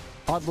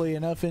 oddly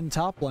enough, in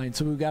top lane.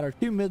 So we've got our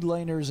 2 mid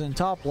laners in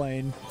top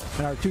lane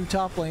and our 2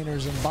 top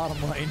laners in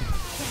bottom lane.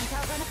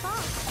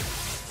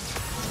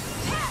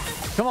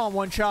 Come on,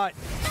 OneShot.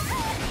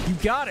 You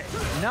got it.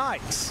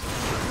 Nice.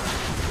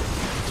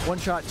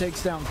 OneShot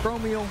takes down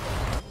Chromiel.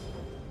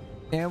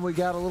 And we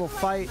got a little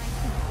fight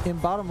in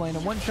bottom lane.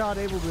 And OneShot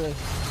able to,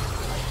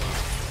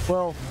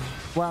 well,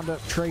 wound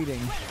up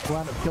trading,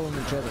 wound up killing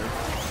each other.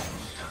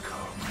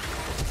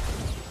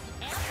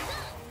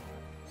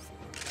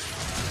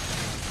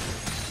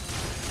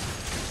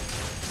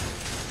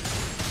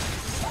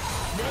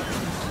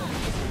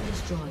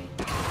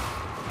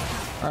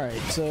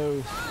 Alright,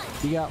 so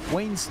you got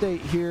Wayne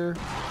State here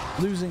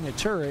losing a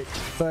turret,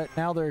 but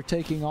now they're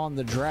taking on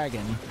the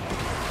dragon.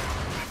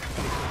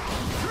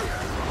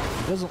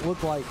 Doesn't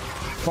look like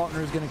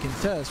Faulkner is going to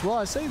contest. Well,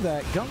 I say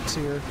that. Gunk's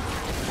here.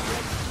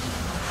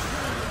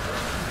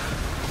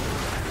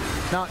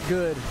 Not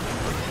good.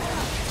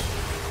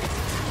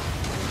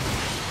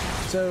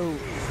 So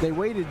they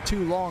waited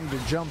too long to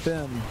jump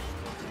in.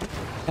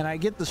 And I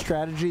get the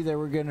strategy they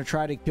were going to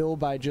try to kill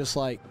by just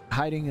like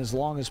hiding as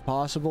long as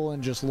possible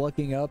and just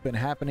looking up and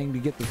happening to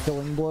get the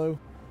killing blow.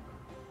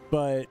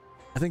 But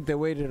I think they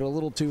waited a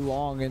little too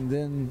long, and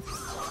then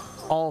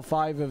all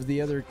 5 of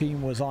the other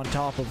team was on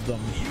top of them.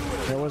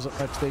 There wasn't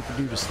much they could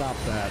do to stop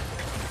that.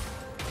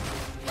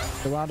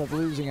 They wound up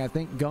losing, I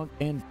think, Gunk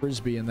and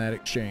Frisbee in that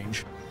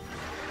exchange.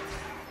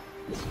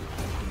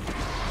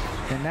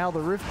 And now the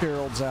Rift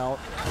Herald's out.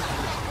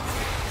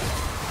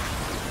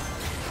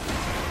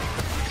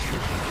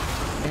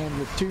 And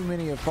with too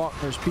many of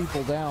Faulkner's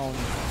people down,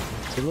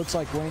 it looks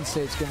like Wayne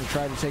State's going to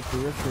try to take the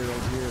Rift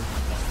Herald here.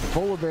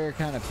 Polar Bear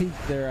kind of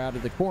peeked there out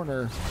of the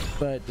corner,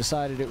 but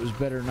decided it was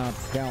better not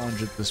to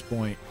challenge at this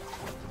point.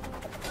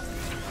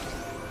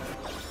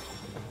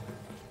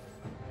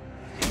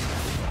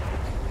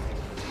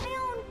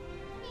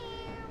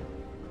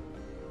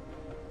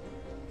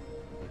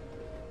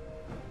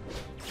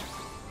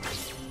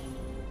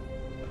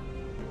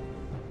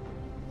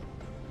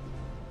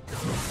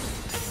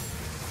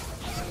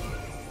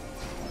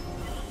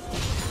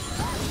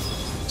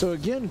 So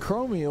again,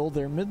 Chromiel,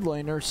 their mid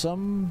laner,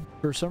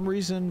 for some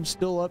reason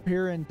still up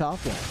here in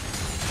top lane.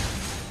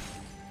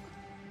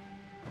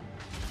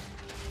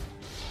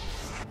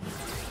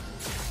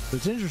 So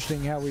it's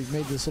interesting how we've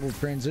made this little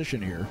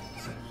transition here.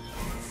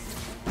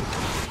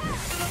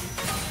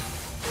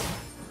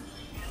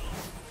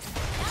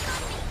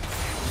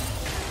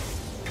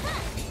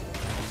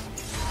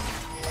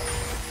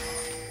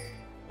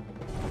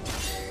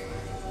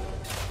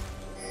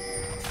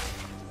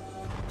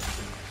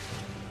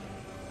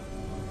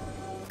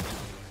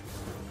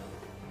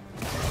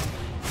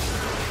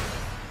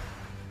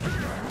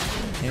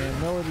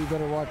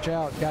 Better watch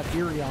out. Got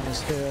Eerie on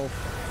his tail,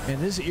 and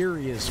this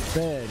Eerie is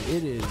fed.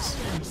 It is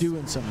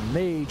doing some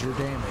major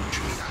damage.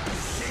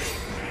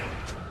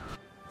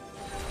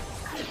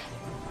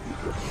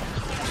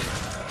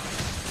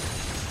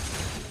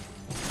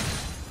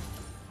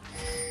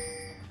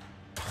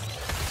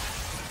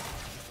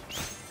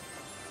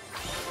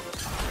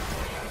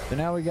 So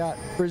now we got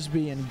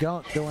Frisbee and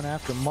Gunk going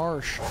after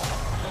Marsh,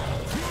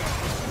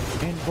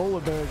 and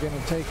Volibear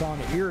going to take on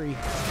Eerie.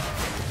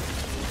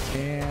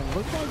 And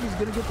looks like he's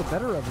going to get the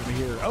better of him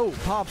here. Oh,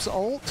 pops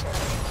ult.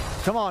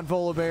 Come on,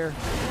 Volibear.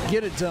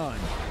 Get it done.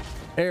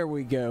 There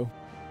we go.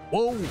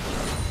 Whoa.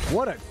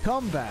 What a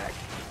comeback.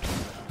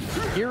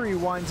 Eerie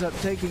winds up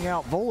taking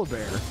out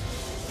Volibear.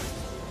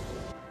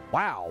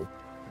 Wow.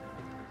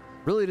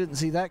 Really didn't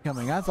see that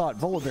coming. I thought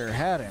Volibear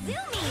had him.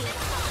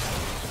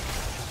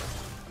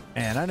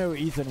 And I know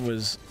Ethan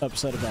was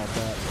upset about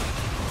that.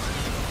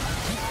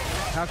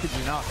 How could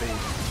you not be?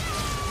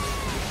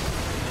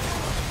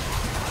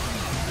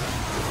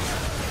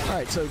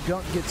 Alright, so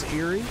Gunk gets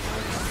Eerie,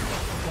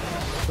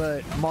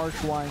 but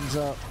Marsh winds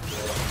up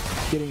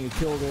getting a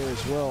kill there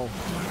as well,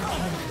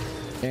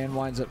 and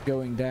winds up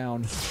going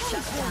down.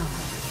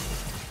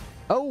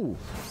 Oh!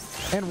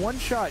 And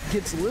OneShot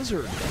gets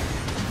Lizard.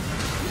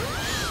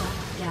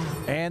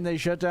 And they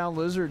shut down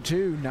Lizard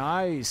too.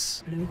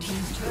 Nice! Blue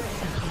team's turret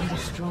has been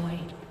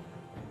destroyed.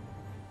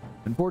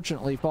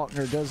 Unfortunately,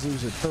 Faulkner does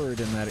lose a turret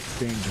in that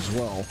exchange as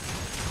well.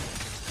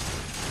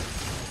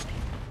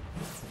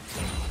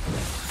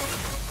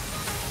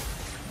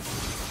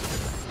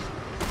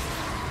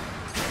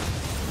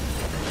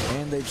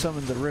 They've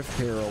summoned the Rift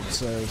Herald,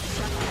 so...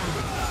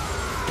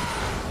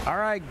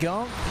 Alright,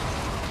 Gunk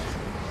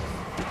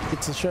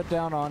gets a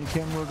shutdown on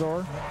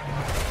Kimregor.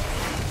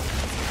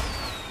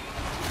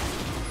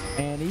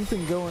 And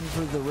Ethan going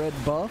for the red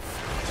buff.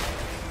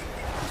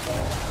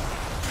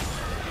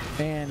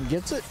 And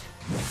gets it.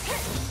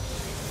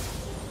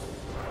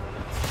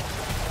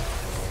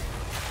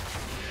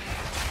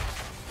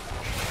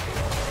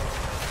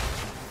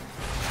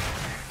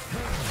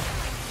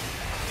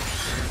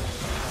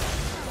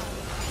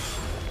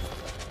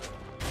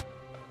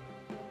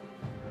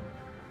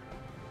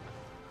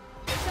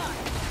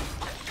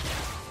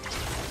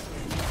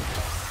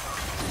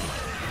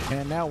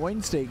 And now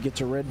Wayne State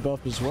gets a red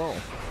buff as well.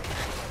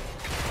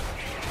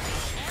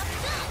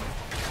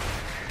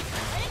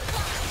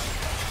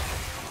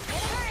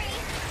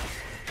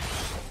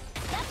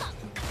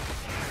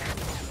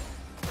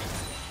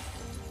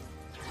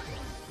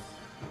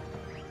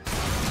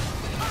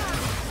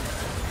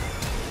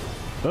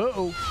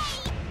 Uh-oh.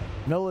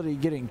 Melody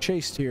getting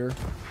chased here.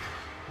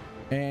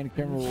 And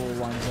Kimberly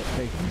winds up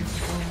taking him.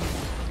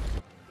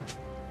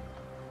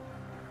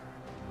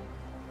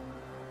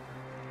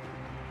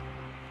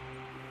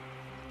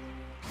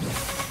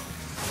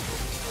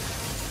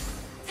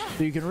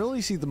 So you can really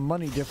see the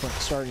money difference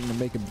starting to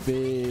make a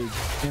big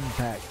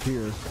impact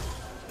here.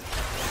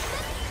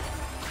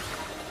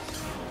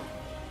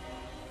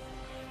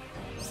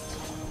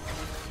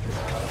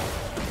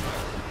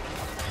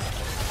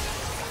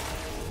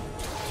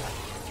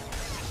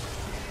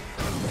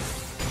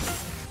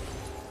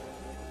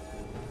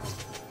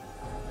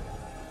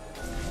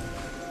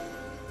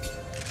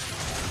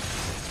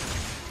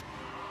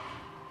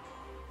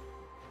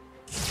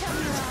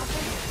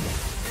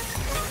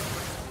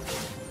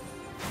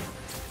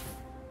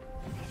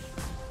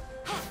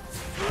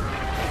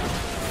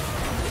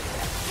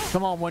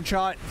 Come on,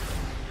 OneShot.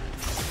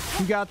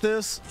 You got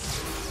this.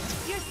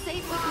 You're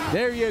safe with me.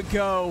 There you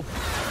go.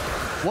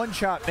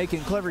 OneShot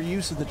making clever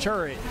use of the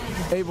turret,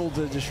 able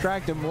to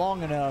distract him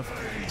long enough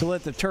to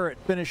let the turret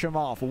finish him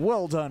off.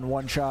 Well done,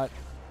 OneShot.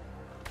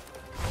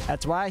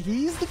 That's why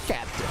he's the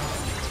captain.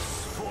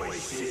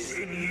 Voices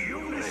in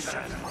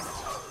unison.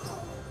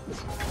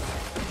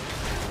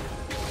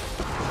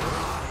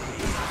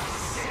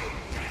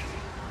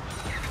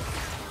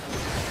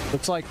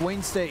 Looks like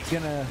Wayne State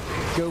gonna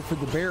go for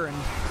the Baron.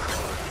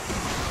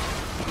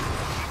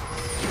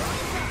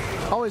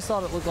 Always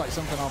thought it looked like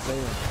something off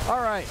there.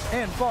 All right,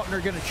 and Faulkner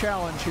gonna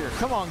challenge here.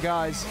 Come on,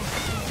 guys,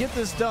 get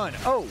this done.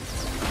 Oh.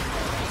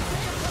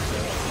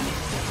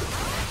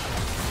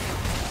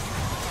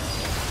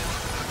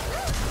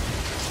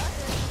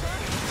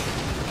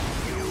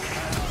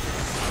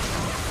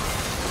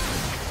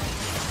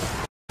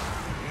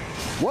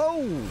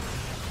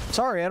 Whoa!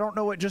 Sorry, I don't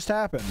know what just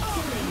happened.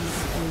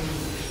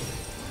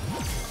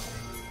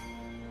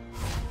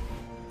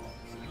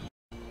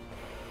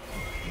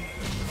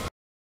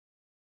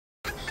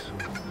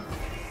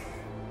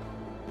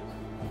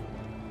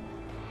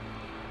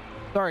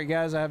 Sorry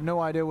guys, I have no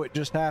idea what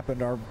just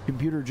happened. Our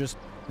computer just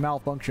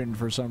malfunctioned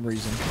for some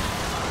reason.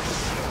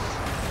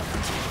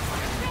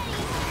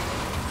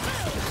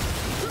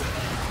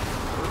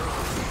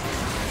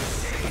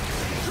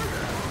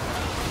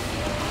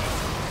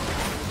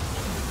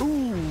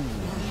 Ooh.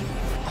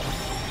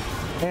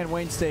 And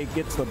Wayne State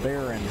gets the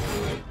Baron.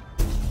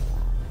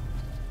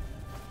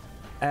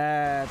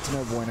 That's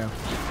no bueno.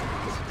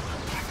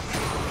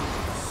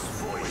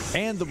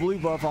 And the blue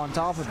buff on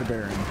top of the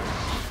Baron.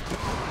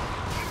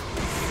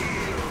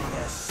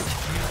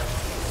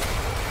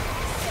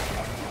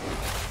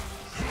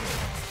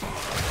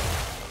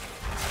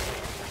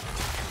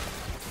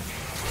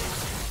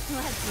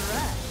 Let's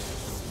rush.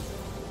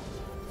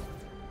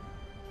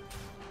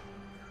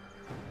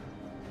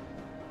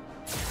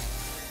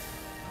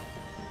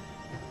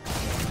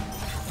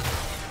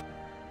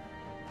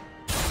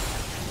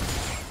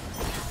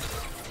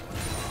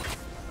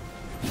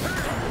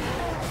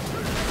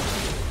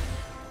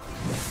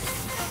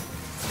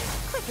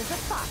 Quick as a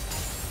fox.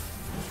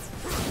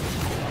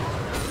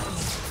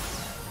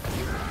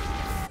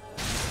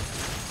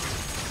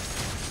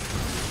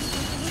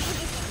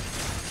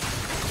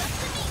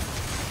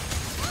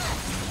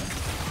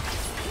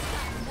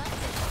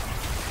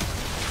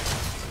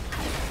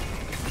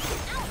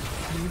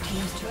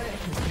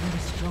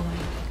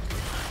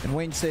 And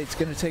Wayne State's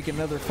going to take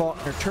another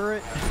Faulkner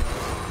turret.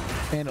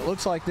 And it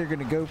looks like they're going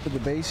to go for the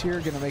base here,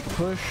 going to make a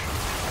push.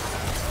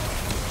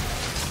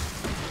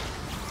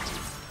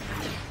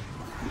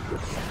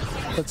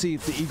 Let's see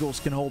if the Eagles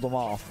can hold them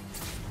off.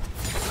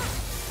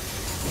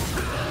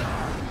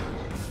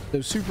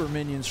 Those super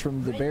minions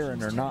from the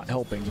Baron are not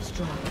helping.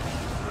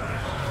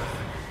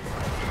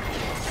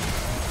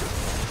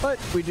 But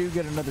we do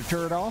get another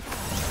turret off.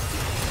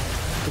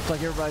 Looks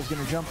like everybody's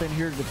going to jump in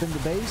here to defend the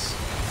base.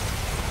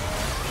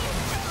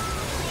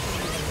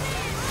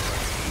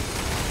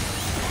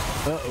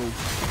 Uh-oh.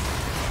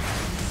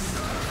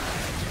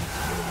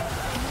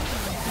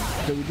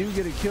 So we do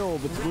get a kill,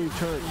 but the blue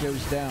turret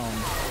goes down.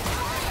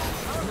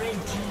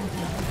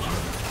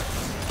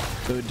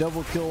 So a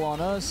double kill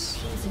on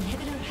us. His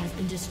inhibitor has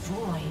been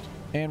destroyed.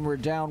 And we're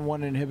down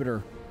one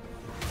inhibitor.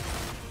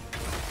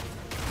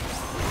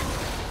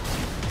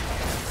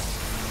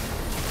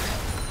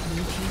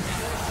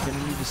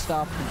 Gonna need to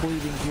stop the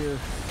bleeding here.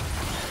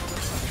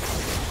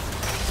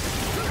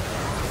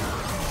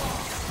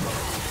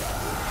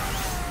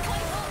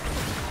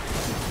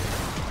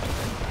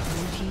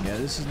 Yeah,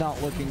 this is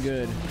not looking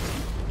good. With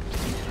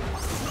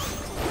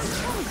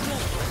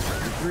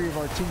 3 of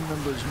our team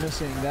members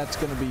missing, that's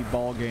gonna be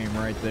ball game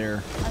right there.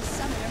 A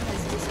summoner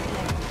has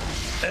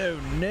disconnected. Oh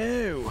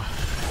no!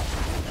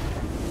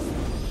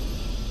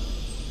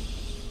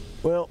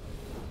 Well,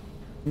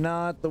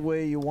 not the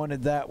way you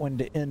wanted that one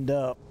to end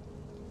up.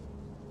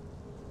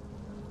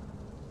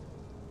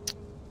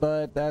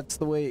 But that's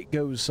the way it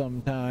goes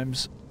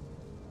sometimes.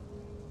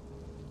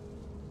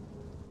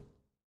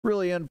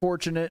 Really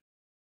unfortunate.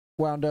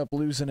 Wound up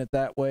losing it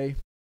that way.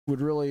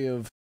 Would really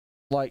have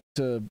liked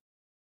to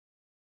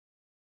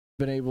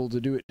been able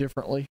to do it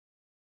differently.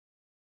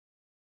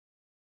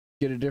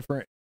 Get a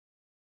different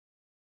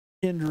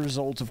end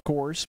result, of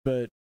course,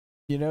 but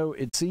you know,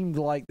 it seemed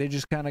like they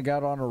just kind of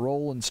got on a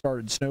roll and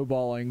started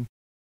snowballing.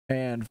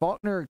 And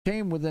Faulkner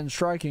came within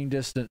striking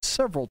distance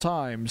several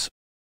times.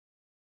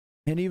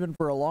 And even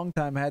for a long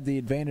time had the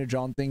advantage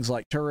on things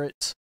like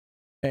turrets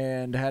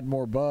and had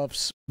more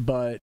buffs,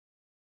 but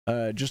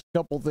just a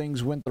couple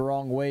things went the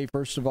wrong way.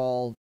 First of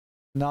all,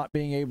 not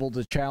being able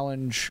to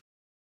challenge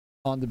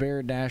on the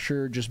Baron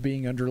Dasher, just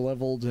being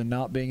underleveled and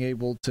not being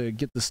able to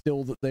get the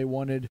still that they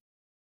wanted,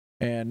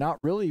 and not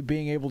really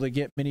being able to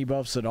get many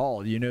buffs at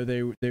all. You know,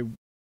 they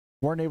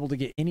weren't able to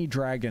get any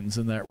dragons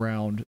in that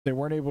round. They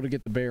weren't able to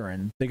get the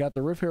Baron. They got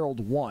the Rift Herald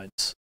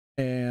once.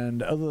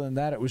 And other than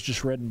that, it was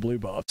just red and blue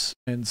buffs.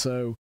 And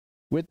so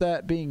with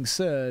that being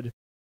said,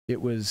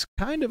 it was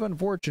kind of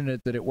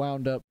unfortunate that it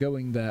wound up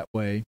going that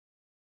way.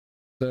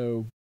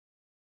 So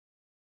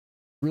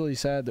really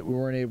sad that we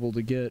weren't able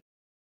to get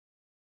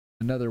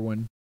another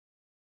one.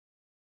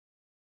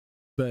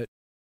 But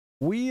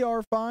we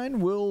are fine.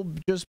 We'll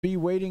just be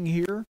waiting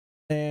here,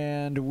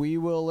 and we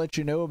will let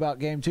you know about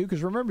game 2.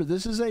 Because remember,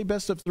 this is a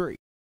best of 3,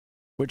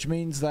 which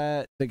means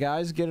that the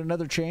guys get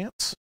another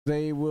chance.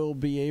 They will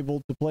be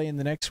able to play in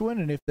the next one,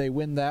 and if they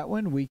win that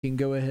one, we can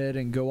go ahead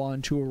and go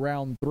on to a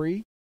round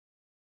 3.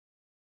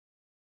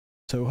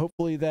 So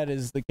hopefully that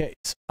is the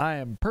case. I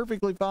am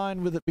perfectly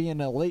fine with it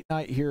being a late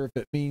night here if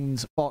it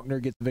means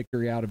Faulkner gets the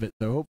victory out of it.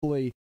 So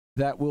hopefully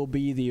that will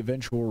be the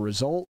eventual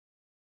result.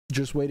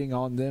 Just waiting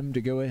on them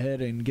to go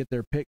ahead and get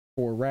their pick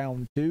for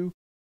round 2.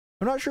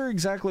 I'm not sure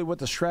exactly what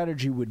the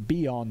strategy would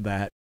be on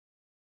that.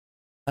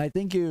 I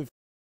think if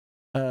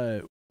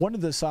one of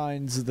the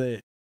signs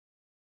that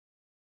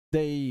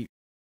I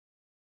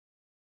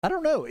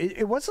don't know.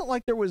 It wasn't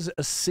like there was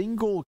a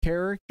single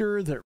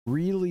character that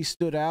really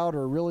stood out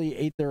or really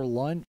ate their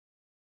lunch.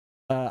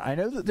 I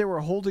know that they were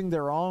holding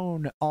their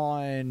own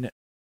on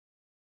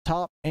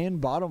top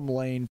and bottom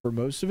lane for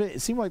most of it.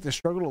 It seemed like they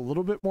struggled a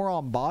little bit more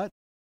on bot.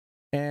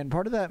 And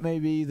part of that may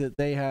be that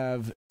they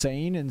have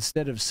Zane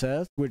instead of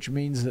Seth, which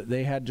means that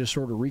they had to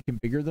sort of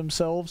reconfigure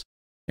themselves.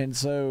 And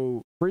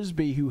so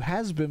Frisbee, who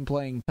has been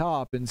playing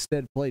top,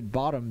 instead played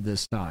bottom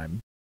this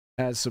time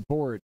as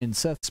support in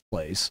Seth's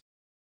place.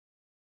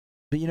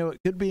 But, you know, it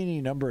could be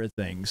any number of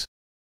things,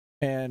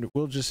 and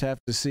we'll just have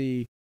to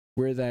see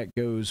where that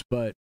goes.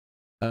 But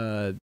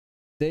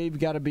they've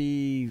got to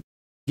be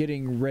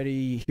getting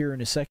ready here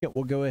in a second.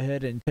 We'll go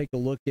ahead and take a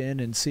look in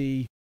and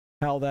see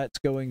how that's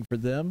going for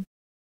them.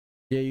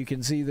 Yeah, you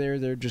can see there,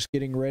 they're just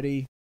getting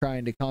ready,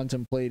 trying to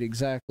contemplate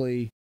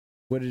exactly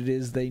what it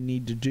is they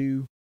need to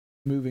do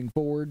moving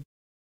forward,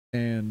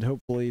 and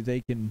hopefully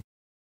they can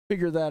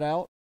figure that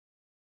out.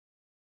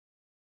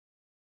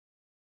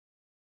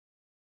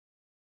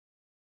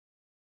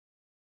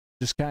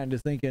 Just kind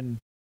of thinking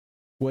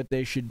what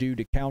they should do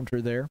to counter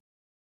there.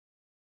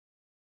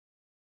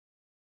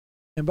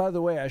 And by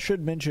the way, I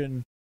should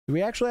mention,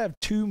 we actually have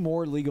 2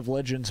 more League of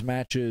Legends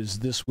matches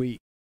this week.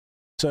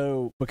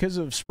 So because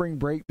of spring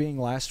break being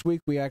last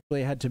week, we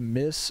actually had to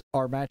miss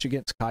our match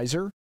against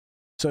Kaiser.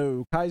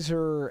 So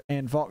Kaiser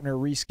and Faulkner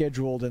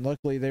rescheduled, and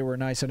luckily they were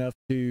nice enough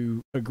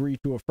to agree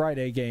to a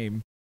Friday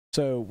game.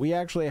 So we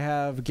actually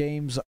have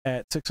games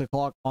at 6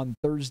 o'clock on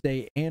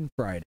Thursday and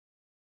Friday.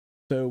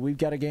 So we've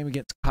got a game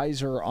against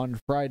Kaiser on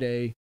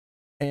Friday,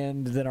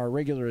 and then our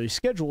regularly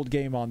scheduled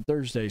game on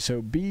Thursday.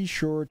 So be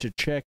sure to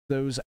check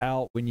those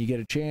out when you get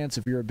a chance.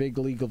 If you're a big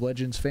League of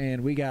Legends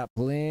fan, we got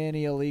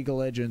plenty of League of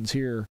Legends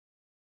here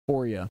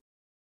for you.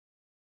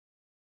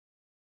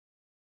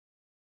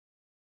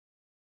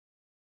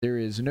 There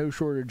is no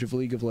shortage of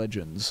League of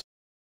Legends.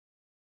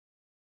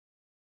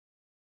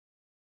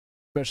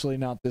 Especially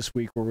not this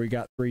week where we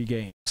got 3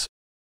 games.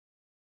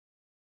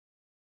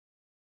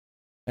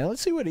 And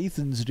let's see what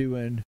Ethan's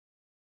doing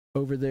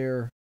over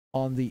there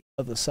on the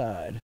other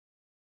side.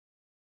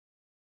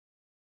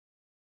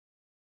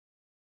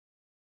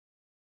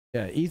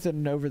 Yeah,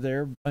 Ethan over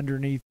there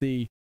underneath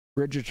the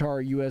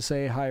Regitar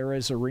USA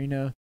High-Res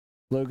Arena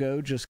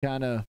logo, just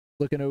kind of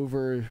looking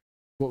over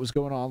what was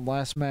going on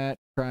last match,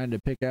 trying to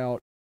pick out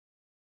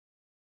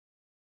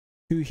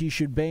who he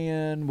should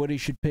ban, what he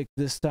should pick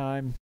this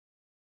time.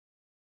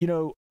 You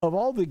know, of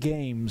all the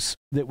games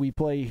that we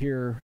play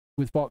here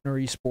with Faulkner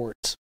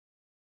Esports,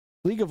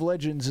 League of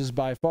Legends is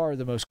by far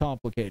the most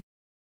complicated.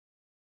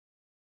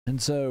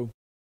 And so,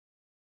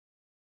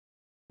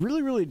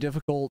 really, really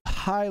difficult,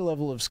 high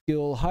level of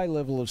skill, high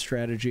level of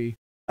strategy.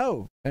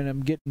 Oh, and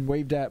I'm getting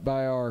waved at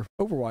by our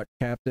Overwatch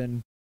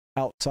captain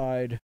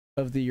outside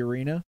of the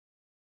arena.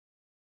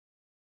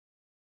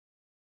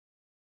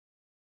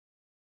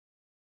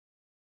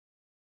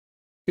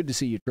 Good to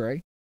see you,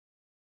 Trey.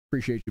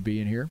 Appreciate you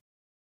being here.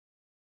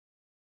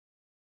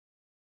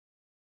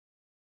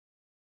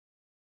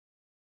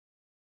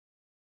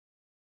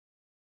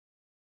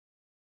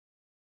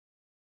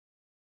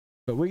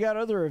 But we got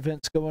other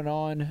events going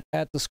on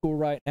at the school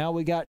right now.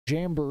 We got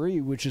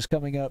Jamboree, which is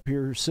coming up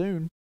here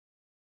soon.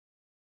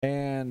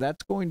 And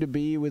that's going to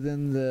be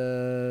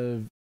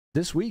within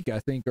this week, I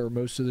think, are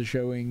most of the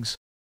showings.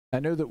 I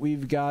know that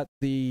we've got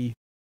the,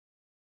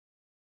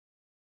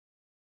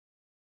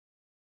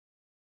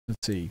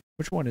 let's see,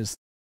 which one is,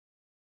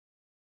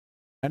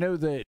 I know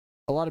that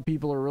a lot of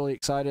people are really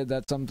excited.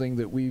 That's something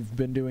that we've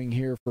been doing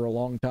here for a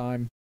long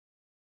time.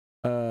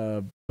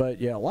 But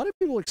yeah, a lot of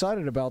people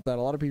excited about that.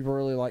 A lot of people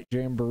really like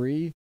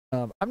Jamboree.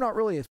 I'm not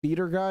really a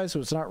theater guy, so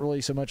it's not really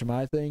so much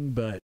my thing,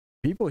 but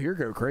people here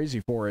go crazy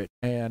for it.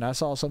 And I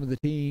saw some of the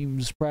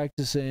teams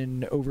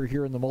practicing over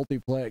here in the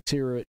multiplex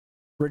here at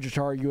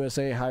Regitar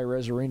USA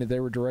High-Res Arena. They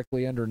were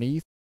directly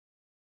underneath,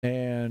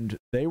 and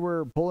they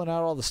were pulling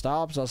out all the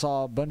stops. I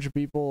saw a bunch of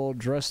people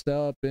dressed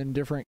up in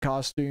different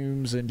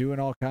costumes and doing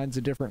all kinds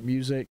of different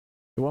music.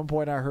 At one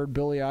point, I heard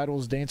Billy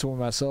Idol's Dancing with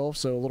Myself,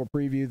 so a little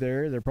preview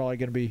there. They're probably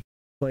going to be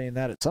playing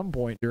that at some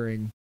point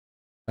during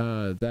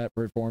that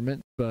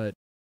performance, but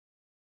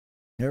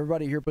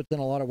everybody here puts in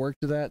a lot of work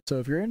to that. So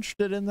if you're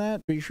interested in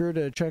that, be sure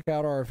to check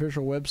out our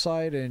official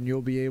website, and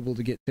you'll be able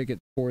to get tickets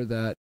for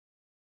that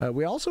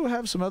We also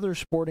have some other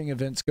sporting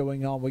events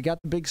going on. We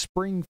got the big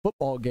spring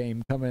football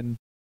game coming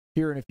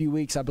here in a few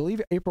weeks. I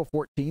believe April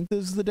 14th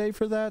is the day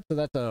for that. So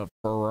that's a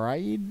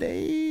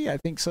Friday, I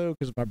think so,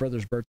 because my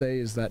brother's birthday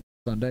is that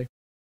Sunday.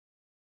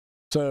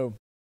 So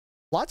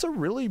lots of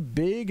really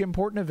big,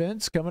 important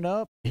events coming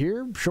up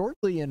here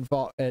shortly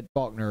at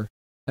Faulkner.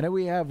 I know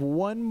we have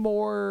one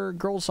more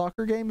girls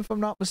soccer game, if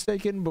I'm not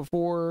mistaken,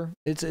 before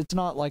it's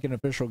not like an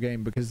official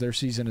game because their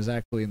season is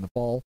actually in the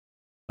fall.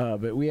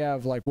 But we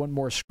have like one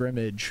more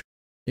scrimmage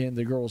in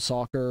the girls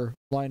soccer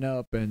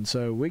lineup. And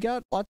so we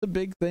got lots of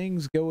big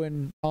things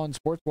going on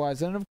sports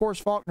wise. And of course,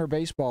 Faulkner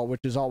baseball, which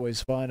is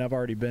always fun. I've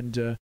already been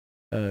to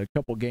a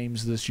couple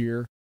games this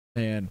year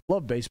and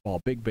love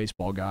baseball, big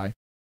baseball guy.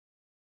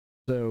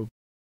 So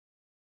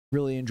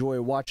really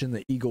enjoy watching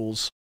the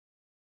Eagles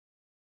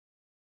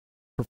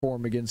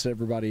perform against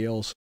everybody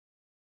else.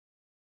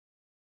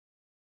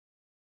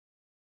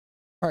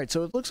 All right,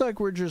 so it looks like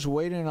we're just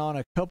waiting on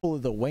a couple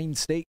of the Wayne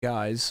State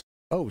guys.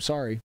 Oh,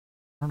 sorry.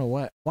 I don't know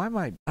what.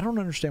 I don't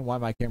understand why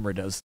my camera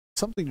does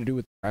something to do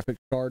with the graphics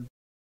card.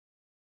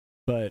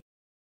 But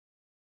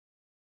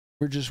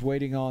we're just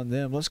waiting on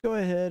them. Let's go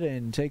ahead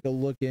and take a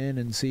look in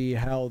and see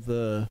how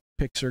the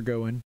picks are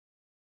going.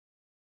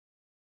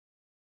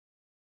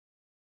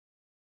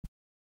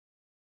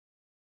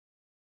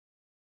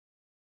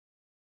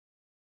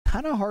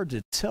 Kind of hard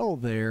to tell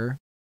there.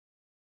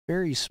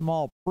 Very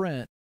small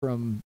print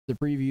from the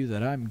preview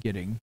that I'm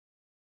getting.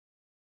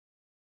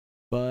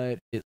 But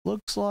it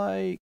looks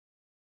like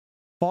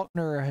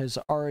Faulkner has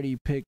already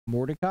picked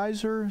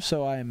Mordekaiser,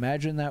 so I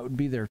imagine that would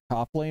be their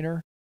top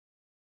laner.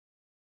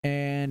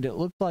 And it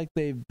looks like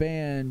they've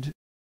banned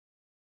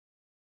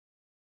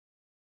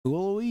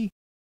Ului.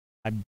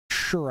 I'm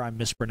sure I'm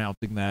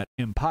mispronouncing that,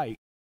 in Pike.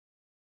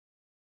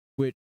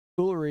 Which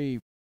Uluri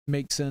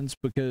makes sense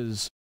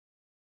because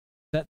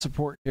that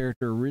support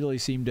character really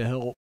seemed to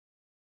help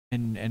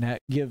and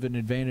give an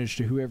advantage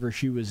to whoever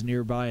she was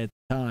nearby at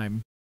the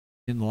time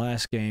in the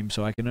last game,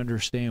 so I can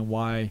understand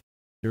why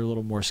they're a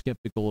little more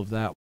skeptical of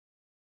that.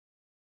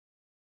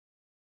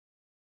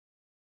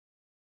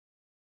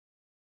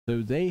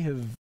 So they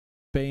have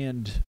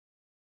banned, is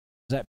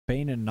that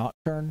Bane and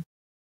Nocturne?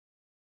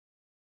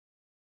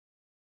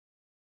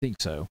 I think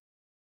so.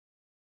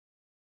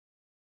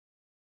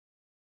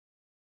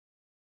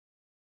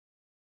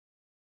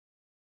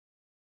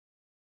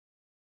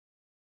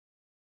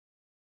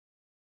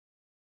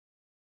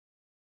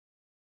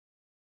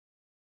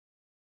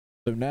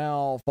 So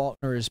now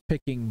Faulkner is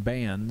picking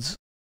bans.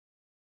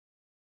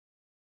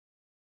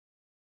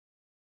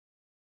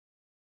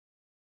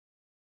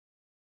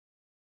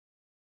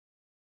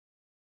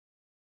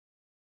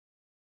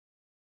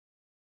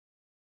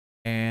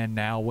 And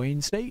now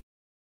Wayne State.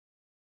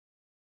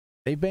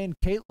 They banned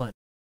Caitlyn,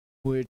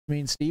 which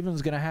means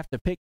Steven's going to have to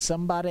pick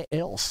somebody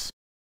else.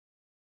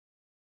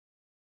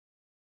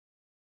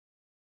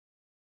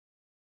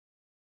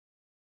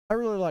 I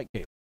really like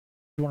Caitlyn.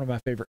 She's one of my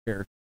favorite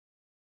characters.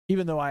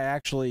 Even though I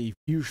actually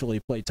usually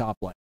play top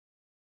lane.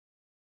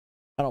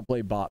 I don't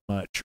play bot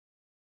much.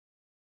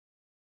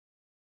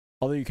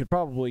 Although you could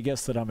probably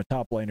guess that I'm a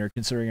top laner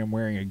considering I'm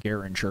wearing a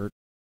Garen shirt.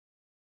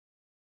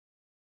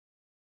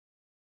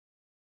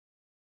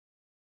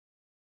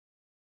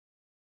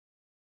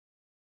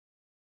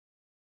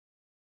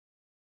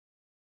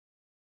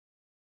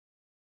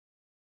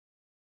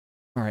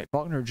 Alright,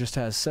 Faulkner just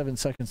has 7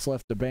 seconds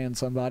left to ban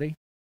somebody.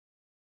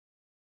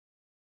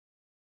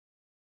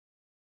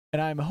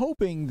 And I'm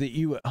hoping that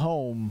you at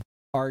home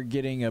are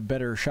getting a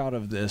better shot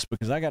of this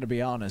because I got to be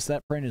honest,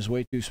 that print is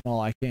way too small.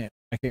 I can't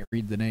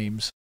read the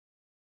names.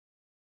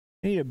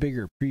 I need a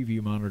bigger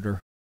preview monitor.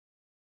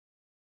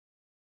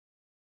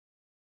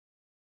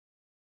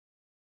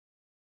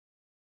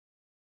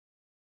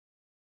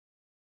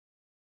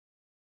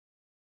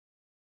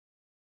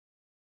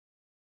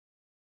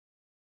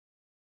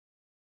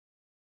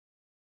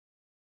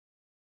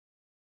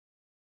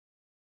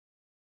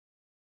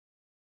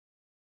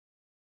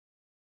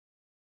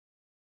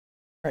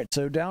 All right,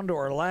 so down to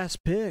our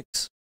last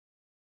picks.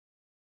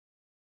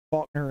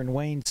 Faulkner and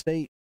Wayne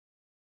State.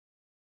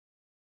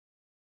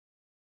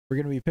 We're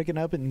going to be picking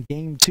up in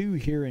game 2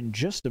 here in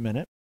just a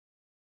minute.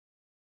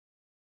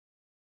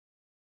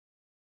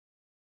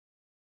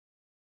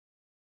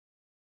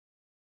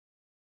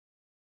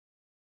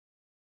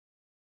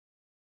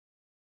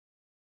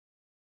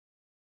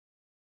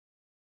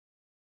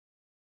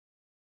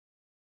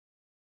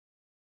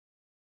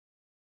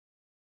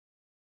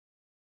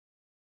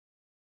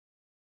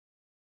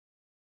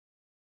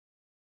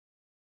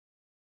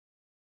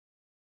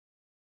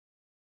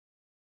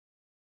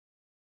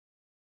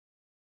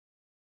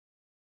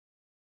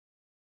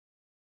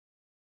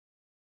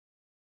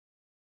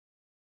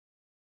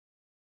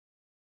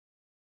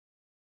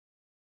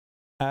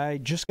 I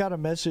just got a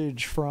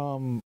message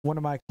from one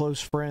of my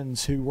close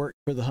friends who worked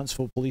for the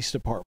Huntsville Police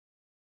Department.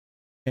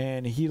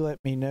 And he let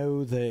me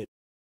know that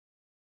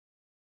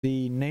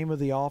the name of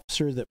the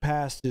officer that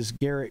passed is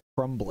Garrett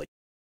Crumbly.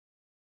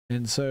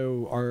 And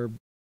so our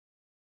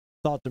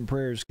thoughts and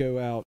prayers go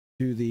out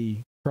to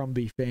the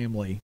Crumby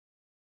family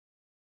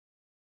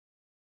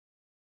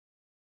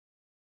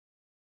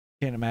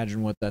can't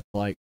imagine what that's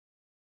like.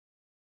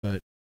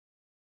 But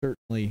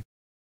certainly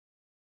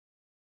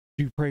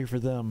do pray for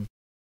them.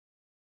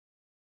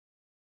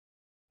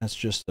 That's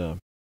just a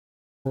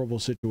horrible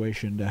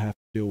situation to have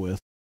to deal with.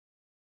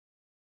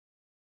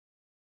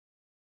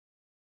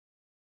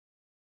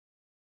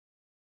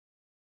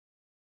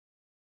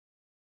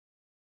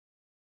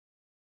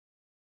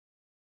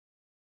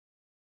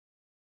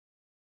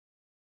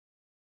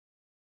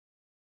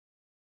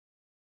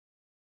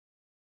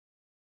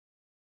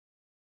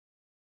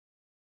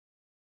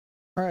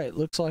 All right,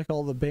 looks like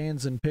all the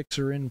bands and picks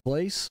are in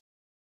place.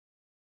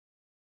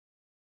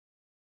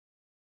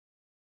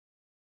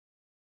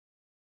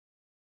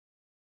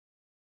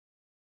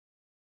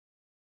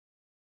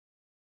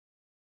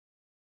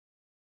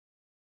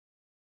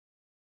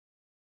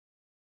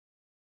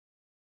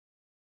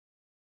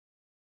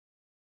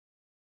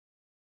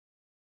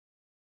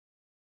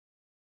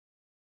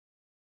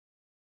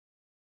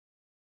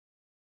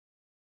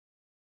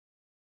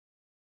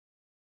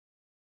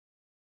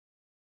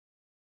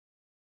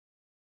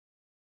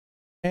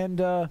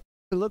 And it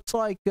looks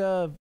like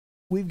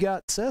we've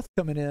got Seth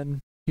coming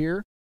in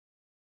here.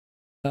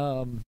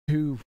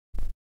 The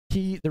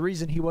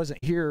reason he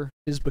wasn't here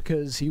is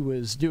because he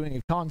was doing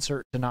a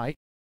concert tonight.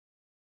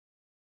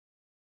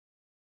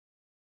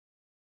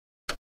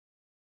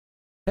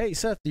 Hey,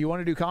 Seth, do you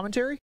want to do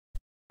commentary?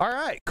 All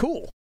right,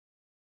 cool.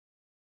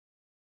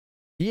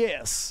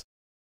 Yes.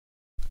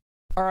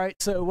 All right,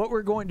 so what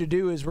we're going to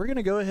do is we're going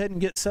to go ahead and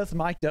get Seth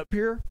mic'd up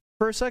here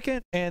for a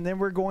second, and then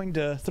we're going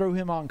to throw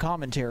him on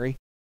commentary.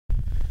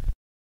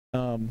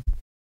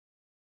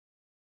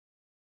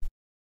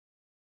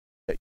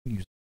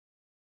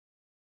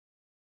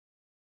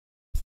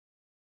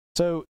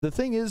 So the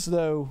thing is,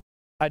 though,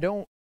 I've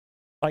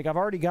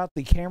already got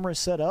the camera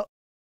set up,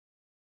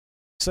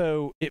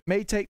 so it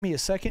may take me a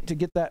second to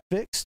get that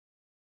fixed.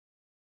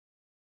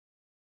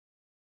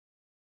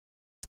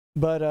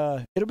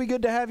 But it'll be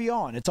good to have you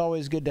on. It's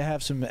always good to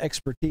have some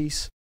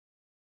expertise,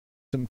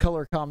 some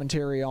color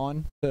commentary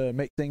on to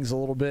make things a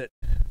little bit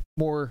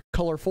more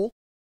colorful,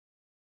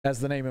 as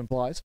the name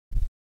implies.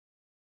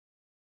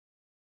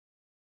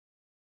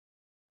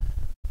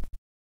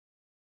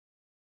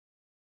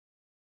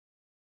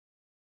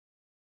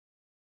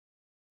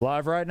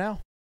 Live right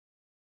now.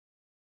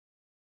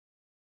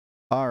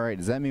 All right,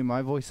 does that mean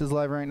my voice is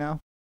live right now?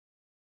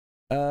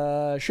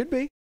 Should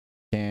be.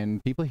 Can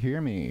people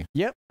hear me?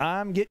 Yep,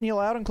 I'm getting you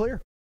loud and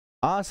clear.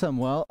 Awesome.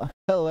 Well,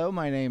 hello,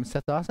 my name's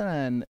Seth Dawson,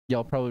 and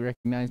y'all probably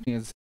recognize me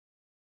as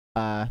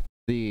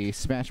the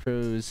Smash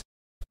Bros.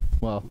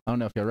 Well, I don't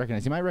know if y'all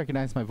recognize. You might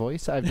recognize my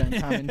voice. I've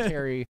done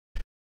commentary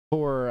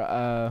for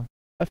a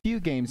few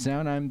games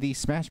now, and I'm the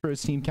Smash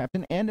Bros. Team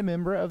captain and a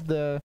member of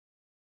the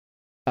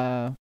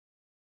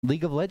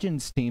League of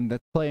Legends team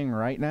that's playing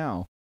right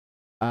now.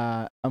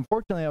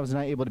 Unfortunately, I was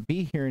not able to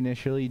be here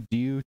initially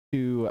due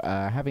to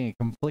having a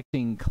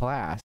conflicting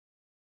class.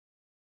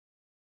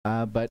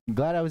 But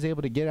glad I was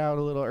able to get out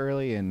a little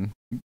early and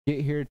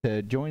get here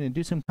to join and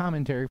do some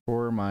commentary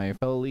for my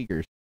fellow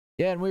leaguers.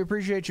 Yeah, and we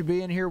appreciate you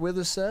being here with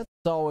us, Seth.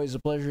 It's always a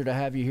pleasure to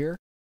have you here.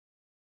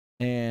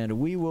 And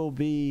we will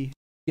be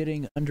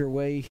getting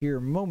underway here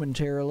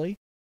momentarily.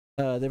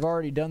 They've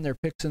already done their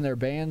picks and their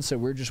bans, so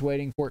we're just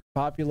waiting for it to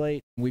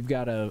populate. We've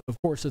got, of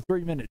course, a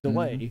 3-minute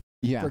delay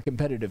for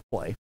competitive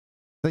play.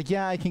 Like,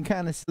 yeah, I can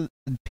kind of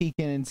peek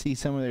in and see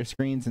some of their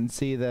screens and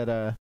see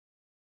that,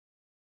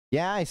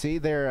 yeah, I see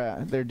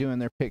they're doing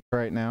their pick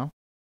right now.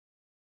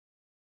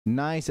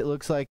 Nice. It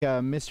looks like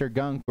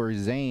MrGunk, or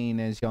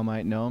Zane, as y'all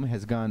might know him,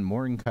 has gone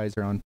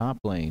Morgenkaiser on top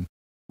lane.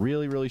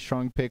 Really, really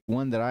strong pick.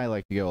 One that I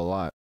like to go a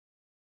lot.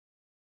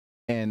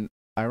 And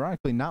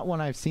ironically, not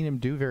one I've seen him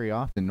do very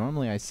often.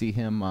 Normally, I see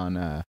him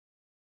on.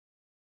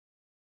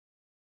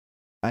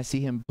 I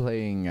see him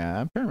playing.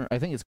 I'm trying to remember, I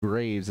think it's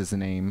Graves is the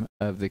name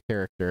of the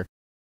character.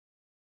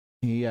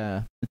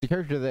 It's a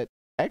character that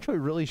actually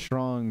really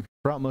strong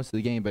throughout most of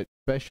the game, but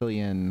especially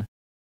in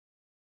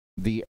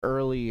the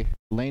early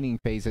laning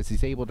phase, as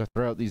he's able to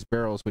throw out these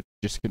barrels which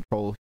just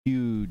control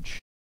huge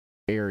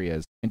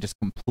areas and just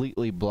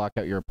completely block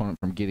out your opponent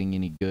from getting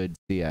any good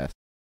CS.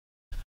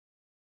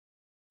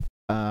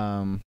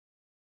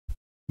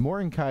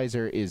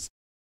 Morgenkaiser is,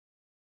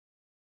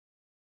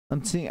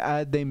 I'm seeing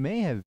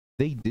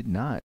they did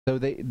not. So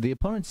the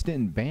opponents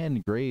didn't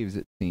ban Graves,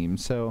 it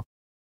seems. So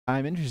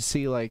I'm interested to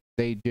see, like,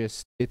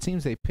 it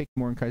seems they picked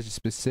Morgenkaiser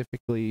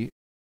specifically.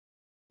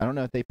 I don't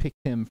know if they picked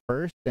him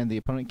first and the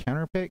opponent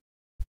counterpicked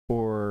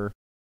or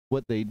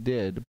what they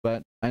did,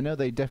 but I know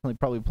they definitely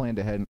probably planned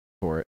ahead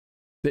for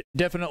it.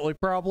 Definitely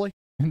probably?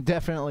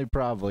 Definitely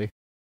probably.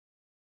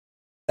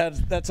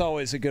 That's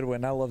always a good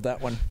one. I love that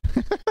one.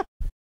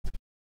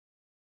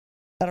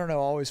 I don't know,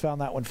 I always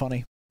found that one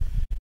funny.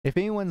 If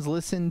anyone's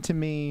listened to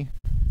me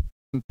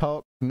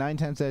talk 9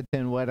 times out of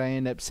 10, what I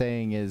end up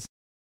saying is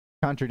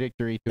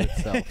contradictory to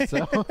itself.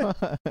 So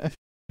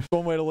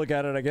one way to look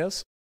at it, I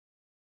guess.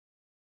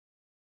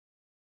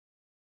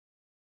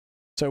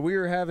 So we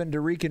are having to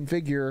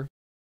reconfigure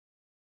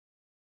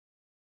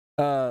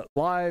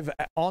live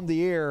on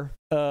the air,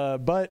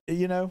 but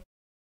you know,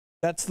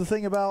 that's the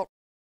thing about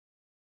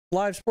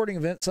live sporting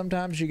events.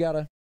 Sometimes you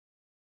gotta,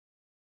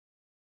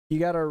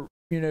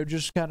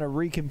 just kind of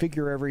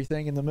reconfigure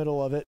everything in the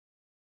middle of it.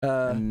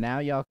 And now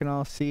y'all can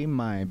all see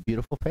my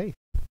beautiful face.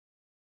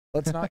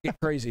 Let's not get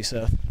crazy,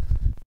 Seth.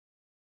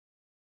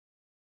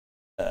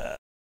 So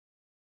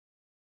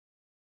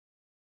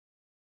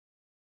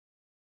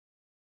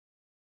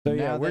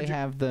yeah, now they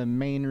have the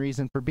main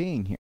reason for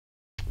being here.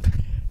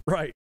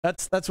 Right.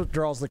 That's what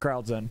draws the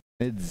crowds in.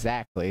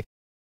 Exactly.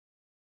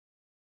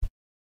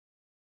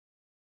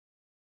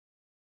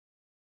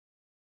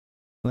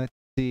 Let's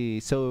see.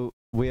 So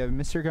we have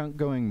MrGunk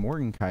going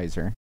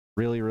Morgenkaiser.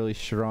 Really, really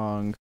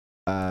strong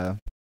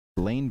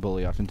lane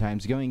bully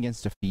oftentimes, going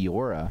against a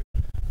Fiora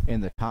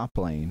in the top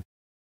lane.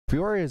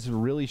 Fiora is a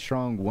really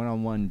strong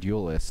one-on-one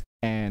duelist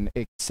and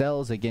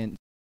excels against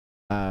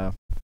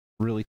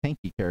really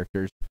tanky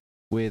characters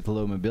with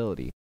low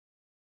mobility.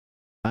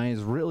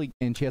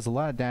 And she has a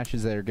lot of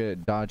dashes that are good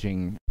at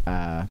dodging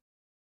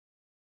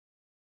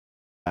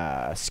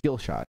skill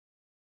shot,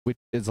 which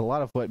is a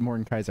lot of what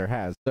Morgenkaiser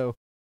has. So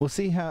we'll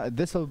see how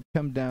this will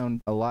come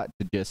down a lot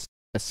to just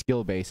a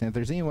skill base. And if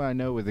there's anyone I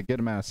know with a good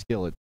amount of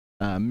skill, it's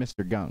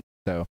MrGunk.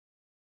 So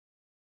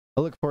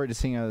I look forward to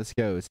seeing how this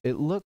goes. It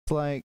looks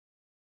like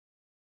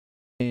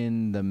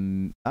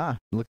it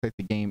looks like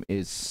the game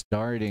is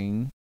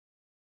starting.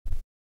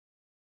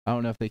 I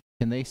don't know if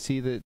can they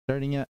see that it's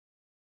starting yet?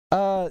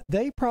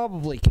 They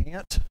probably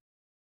can't.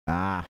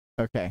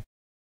 Okay.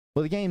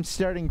 Well, the game's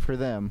starting for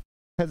them.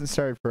 It hasn't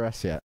started for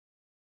us yet.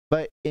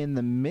 But in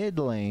the mid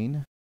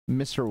lane,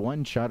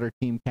 MrOneShot, our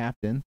team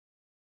captain,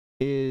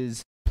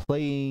 is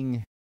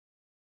playing.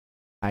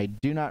 I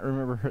do not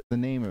remember the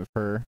name of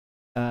her.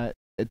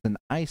 It's an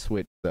Ice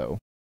Witch, though.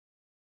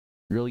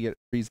 Really good at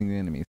freezing the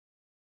enemies.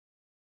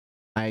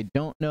 I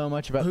don't know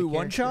much about who. The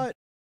One Shot?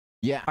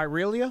 Yeah.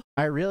 Irelia?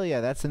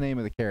 Irelia, that's the name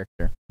of the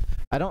character.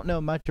 I don't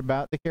know much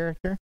about the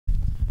character,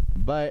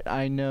 but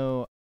I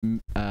know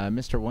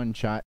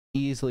MrOneShot,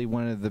 easily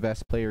one of the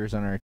best players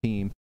on our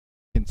team,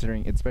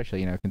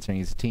 especially considering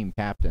he's a team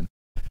captain.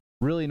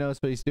 Really knows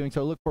what he's doing,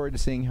 so I look forward to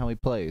seeing how he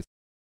plays.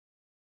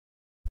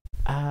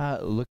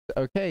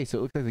 Okay, so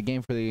it looks like the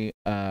game for the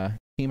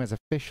team has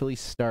officially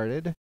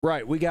started.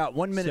 Right, we got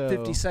 1 minute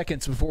 50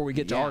 seconds before we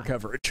get to our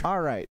coverage.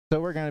 All right, so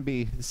we're going to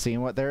be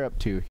seeing what they're up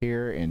to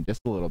here in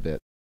just a little bit.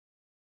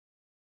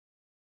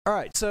 All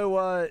right, so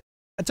I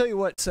tell you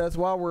what, Seth,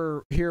 while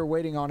we're here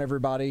waiting on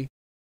everybody,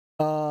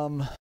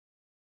 who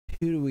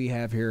do we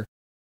have here?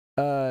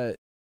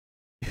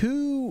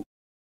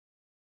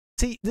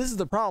 See, this is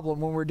the problem.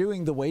 When we're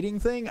doing the waiting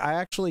thing, I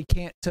actually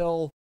can't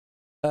tell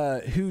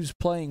who's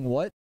playing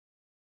what.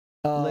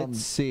 Let's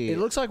see. It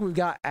looks like we've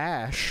got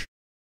Ash.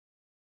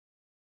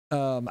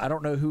 I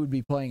don't know who would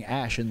be playing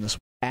Ash in this one.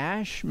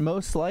 Ash,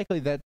 most likely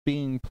that's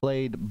being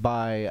played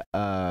by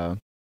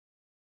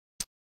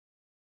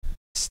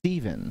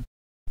Steven.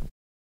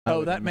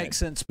 Oh, that makes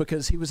sense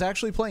because he was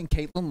actually playing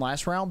Caitlyn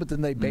last round, but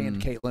then they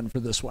banned Caitlyn for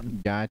this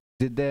one.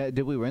 Did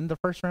we win the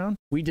first round?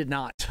 We did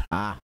not.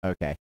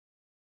 Okay.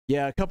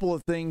 Yeah, a couple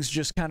of things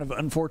just kind of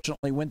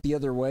unfortunately went the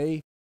other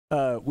way.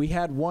 We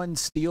had one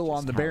steal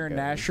on the Baron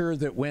Nashor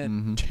that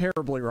went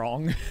terribly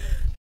wrong.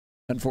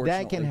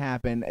 Unfortunately. That can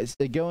happen.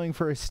 Going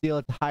for a steal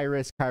at high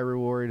risk, high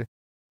reward.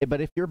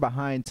 But if you're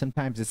behind,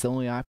 sometimes it's the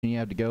only option you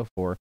have to go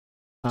for.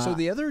 So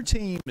the other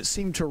team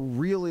seemed to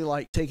really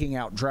like taking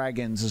out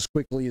dragons as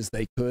quickly as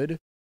they could.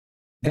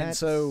 And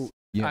so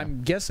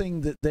I'm guessing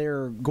that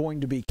they're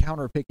going to be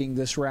counterpicking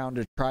this round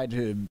to try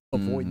to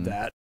avoid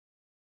that.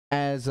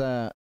 As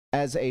a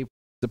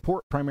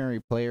support primary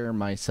player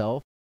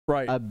myself,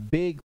 right, a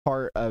big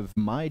part of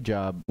my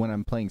job when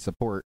I'm playing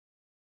support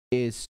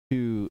is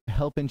to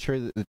help ensure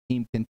that the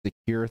team can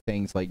secure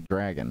things like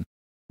dragon.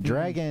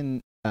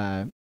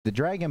 The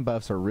dragon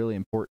buffs are really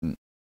important.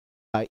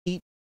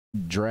 Each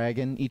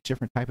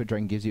different type of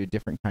dragon gives you a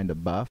different kind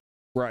of buff.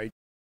 Right.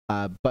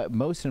 But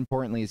most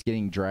importantly is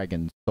getting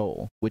dragon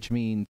soul, which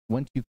means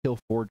once you kill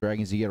 4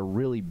 dragons, you get a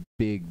really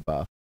big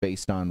buff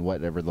based on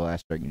whatever the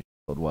last dragon you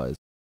killed was.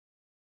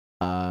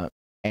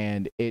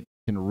 And it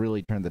can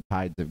really turn the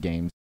tides of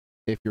games.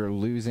 If you're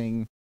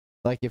losing,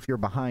 like if you're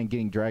behind,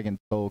 getting dragon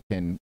soul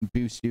can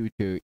boost you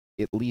to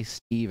at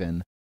least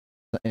even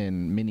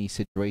in many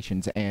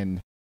situations, and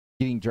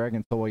getting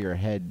dragon soul while you're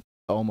ahead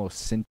almost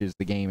cinches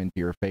the game into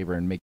your favor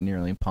and makes it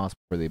nearly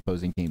impossible for the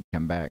opposing team to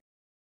come back.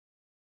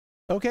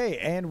 Okay,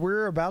 and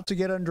we're about to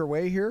get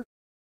underway here.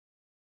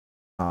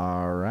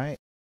 All right.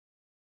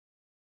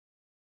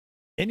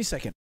 Any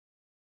second.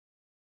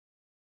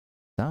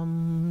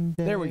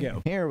 Someday. There we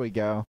go. Here we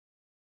go.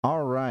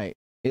 All right.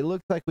 It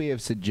looks like we have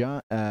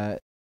Sejuani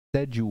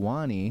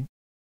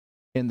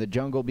in the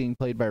jungle being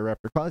played by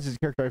RapterKlaw. This is a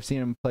character I've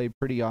seen him play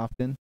pretty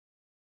often.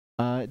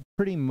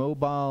 Pretty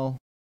mobile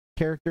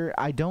character.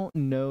 I don't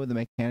know the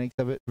mechanics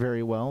of it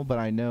very well, but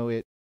I know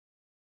it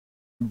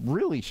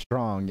really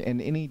strong.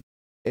 And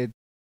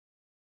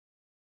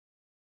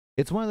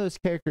it's one of those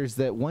characters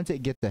that once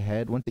it gets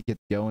ahead, once it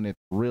gets going, it's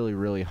really,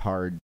 really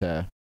hard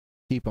to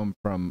keep them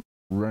from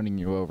running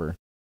you over.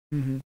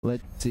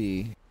 Let's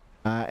see.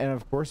 And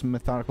of course,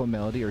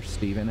 MethodicalMelody, or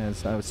Steven,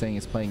 as I was saying,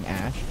 is playing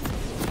Ash.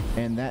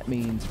 And that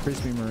means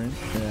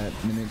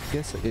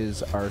FrisbeeMeniscus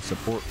is our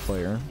support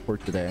player for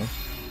today.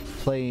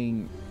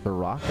 Playing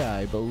Baraka,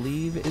 I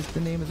believe is the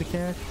name of the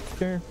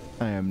character.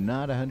 I am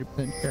not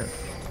 100% sure.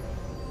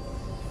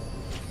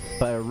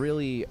 But a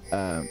really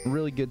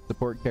good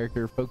support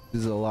character,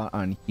 focuses a lot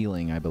on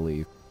healing, I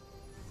believe.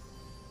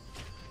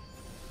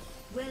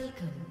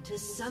 Welcome to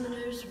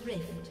Summoner's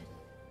Rift.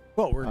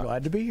 Well, we're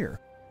glad to be here.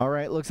 All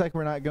right, looks like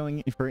we're not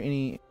going for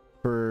any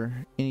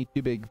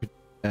too big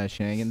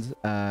shenanigans.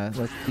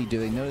 Let's see. Do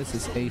they notice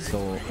this A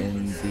soul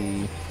in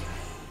the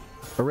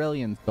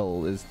Aurelian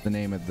Soul is the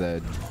name of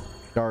the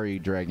starry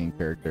dragon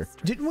character?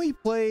 Didn't we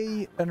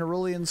play an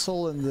Aurelian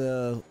Soul in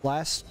the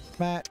last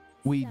match?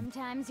 We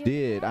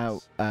did.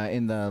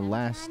 In the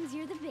last.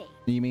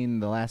 You mean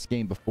the last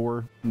game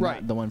before?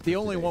 Right. Not the one. The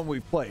only one we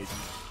played.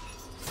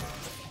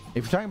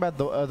 If you're talking about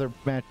the other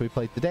match we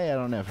played today, I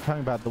don't know. If you're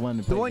talking about the one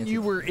we played, the one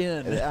you were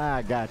in.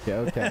 Gotcha.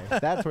 Okay,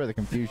 that's where the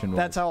confusion was.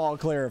 That's how I'll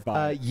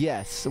clarify.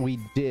 Yes, we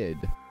did.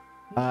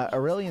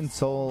 Aurelian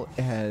Soul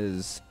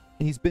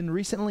he's been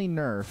recently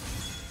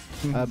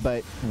nerfed,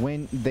 but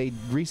when they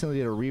recently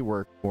did a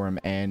rework for him,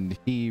 and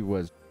he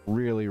was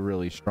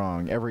really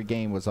strong. Every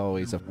game was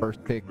always a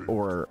first pick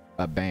or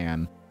a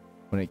ban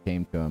when it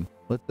came to him.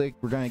 Looks like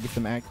we're gonna get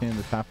some action in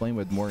the top lane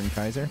with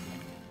Mordekaiser.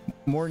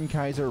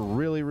 Mordekaiser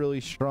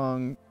really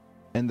strong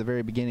in the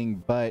very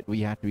beginning, but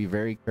we have to be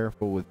very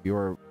careful with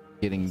your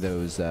getting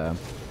those I'm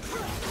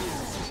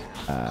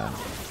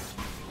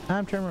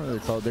trying to remember what they're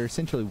called. They're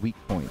essentially weak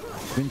points.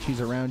 When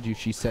she's around you,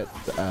 she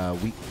sets a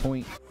weak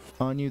point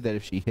on you that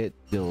if she hits,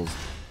 deals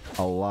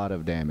a lot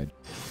of damage.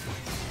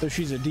 So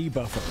she's a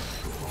debuffer.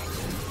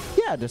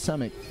 Yeah, to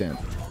some extent.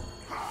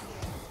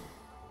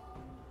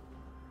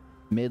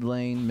 Mid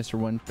lane,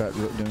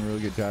 MrOneShot doing a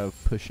really good job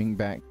of pushing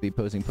back the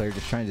opposing player,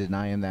 just trying to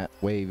deny him that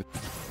wave.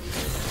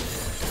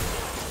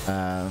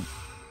 Let's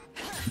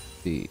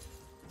see.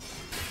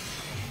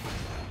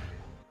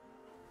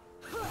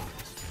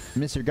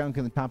 MrGunk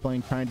in the top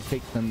lane trying to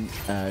take some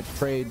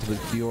trades with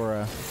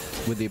Fiora,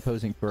 with the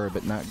opposing Fiora,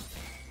 but not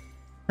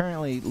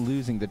currently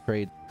losing the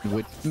trade,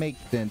 which makes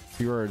sense.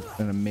 Fiora is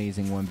an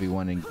amazing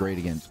 1v1 and great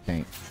against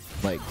tanks,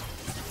 like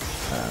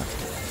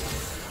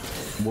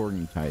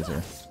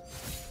Mordekaiser.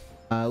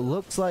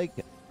 Looks like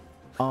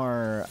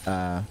our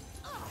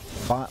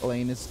bot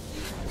lane is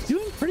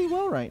doing pretty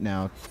well right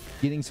now.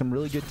 Getting some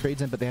really good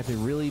trades in, but they have to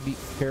really be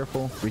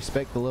careful,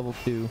 respect the level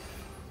 2.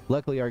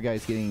 Luckily, our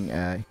guy's getting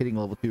hitting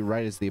level 2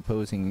 right as the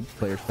opposing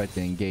players try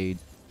to engage.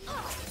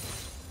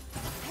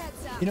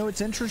 You know,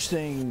 it's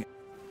interesting.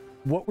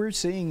 What we're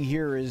seeing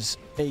here is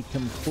a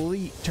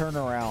complete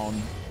turnaround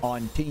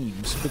on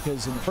teams,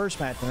 because in the first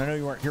match, and I know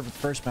you weren't here for the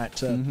first match,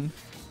 so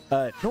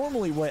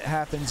normally what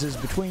happens is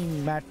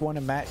between match 1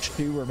 and match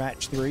 2 or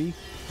match 3,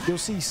 you'll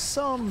see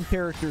some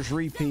characters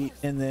repeat,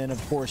 and then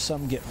of course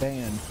some get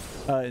banned.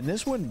 In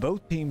this one,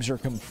 both teams are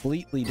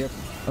completely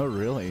different. Oh,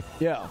 really?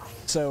 Yeah.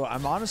 So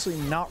I'm honestly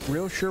not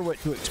real sure what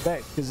to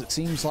expect, because it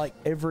seems like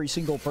every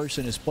single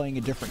person is playing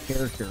a different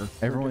character.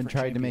 Everyone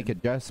tried to make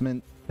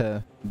adjustments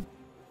to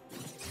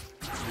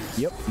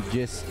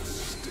just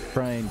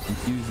try and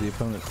confuse the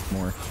opponents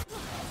more.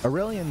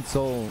 Aurelian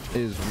Soul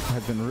has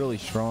been really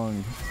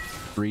strong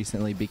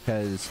recently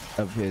because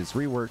of his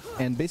rework,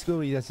 and basically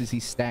what he does is he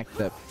stacks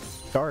up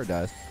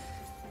Stardust,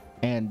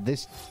 and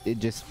it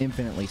just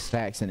infinitely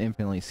stacks and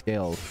infinitely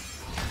scales.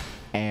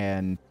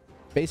 And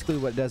basically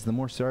what it does, the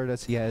more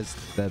Stardust he has,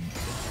 the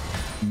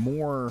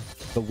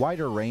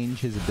wider range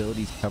his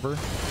abilities cover,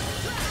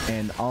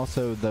 and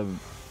also the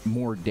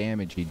more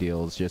damage he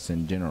deals just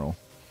in general.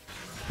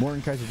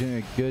 Mordekaiser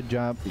doing a good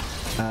job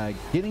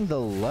getting the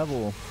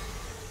level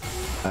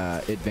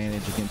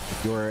advantage against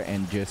the Fiora,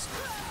 and just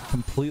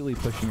completely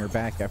pushing her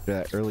back after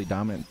that early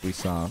dominance we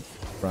saw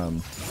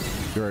from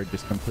Fiora,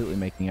 just completely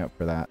making up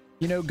for that.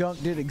 You know,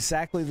 Gunk did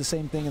exactly the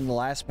same thing in the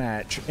last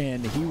match,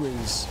 and he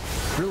was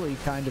really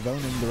kind of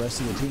owning the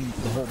rest of the team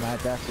for the whole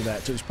match after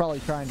that. So he's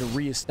probably trying to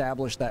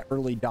reestablish that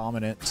early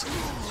dominance.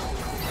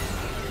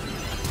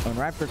 And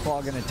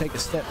RapterKlaw going to take a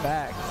step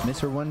back.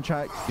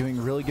 MrOneShot doing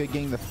really good,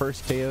 getting the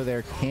first KO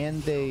there.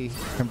 Can they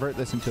convert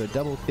this into a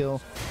double kill?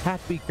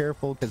 Have to be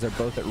careful because they're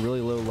both at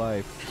really low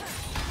life.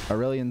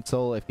 Aurelian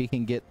Soul, if he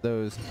can get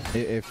those,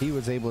 if he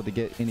was able to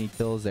get any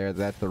kills there,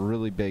 that's a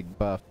really big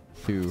buff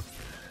to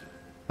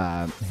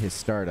his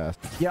Stardust.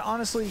 Yeah,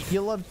 honestly,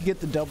 you love to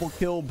get the double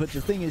kill, but the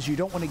thing is, you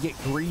don't want to get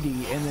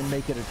greedy and then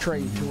make it a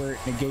trade to where it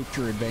negates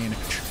your advantage.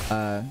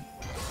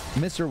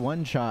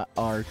 MrOneShot,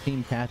 our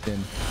team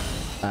captain,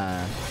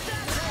 kind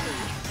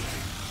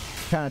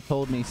of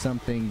told me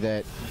something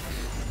that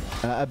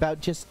about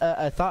just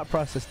a thought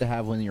process to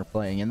have when you're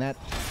playing, and that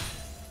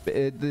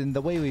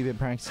the way we've been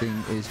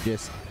practicing is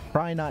just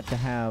try not to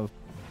have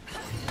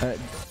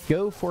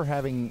go for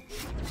having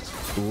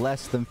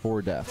less than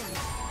 4 deaths.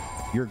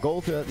 Your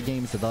goal throughout the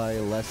game is to die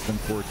less than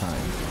 4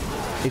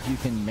 times. If you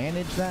can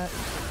manage that,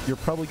 you're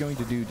probably going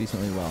to do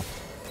decently well.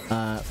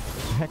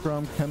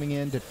 Hecarim coming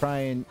in to try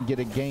and get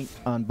a gank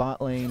on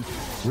bot lane.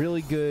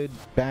 Really good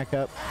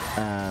backup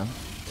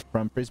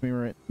from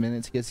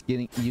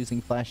FrisbeeMeniscus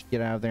using Flash to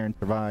get out of there and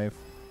survive.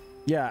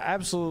 Yeah,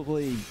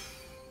 absolutely.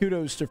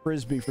 Kudos to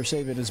Frisbee for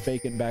saving his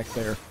bacon back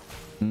there.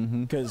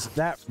 Because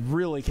that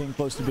really came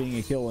close to being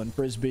a kill, and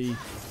Frisbee,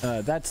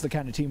 that's the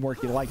kind of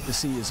teamwork you like to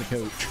see as a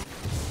coach.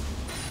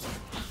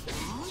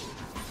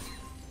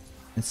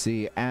 Let's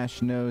see,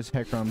 Ash knows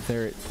Hecarim's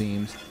there, it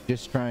seems.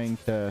 Just trying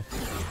to...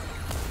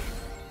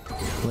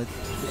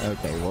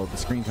 Okay, well, the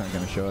screen's not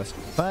going to show us.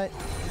 But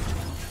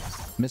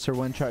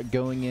MrOneShot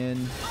going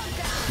in,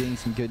 getting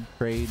some good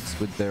trades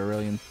with the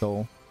Aurelion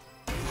Soul.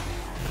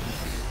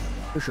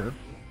 For sure.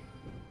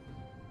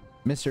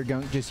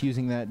 MrGunk just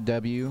using that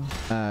W,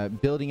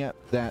 building up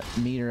that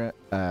meter.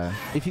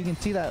 If you can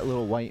see that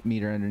little white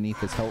meter underneath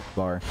his health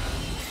bar,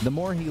 the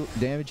more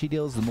damage he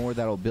deals, the more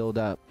that'll build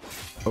up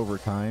over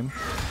time.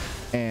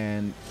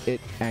 And it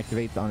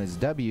activates on his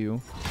W.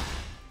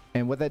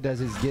 And what that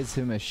does is gives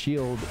him a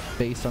shield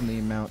based on the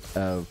amount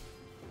of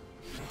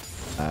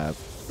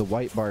the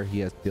white bar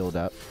he has built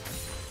up.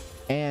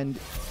 And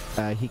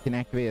he can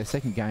activate a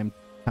second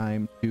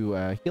time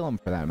to heal him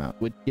for that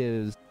amount, which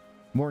gives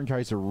Morton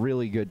tries a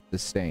really good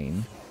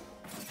sustain.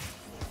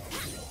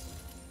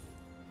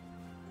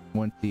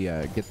 Once he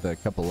gets a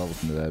couple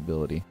levels into that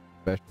ability,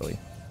 especially.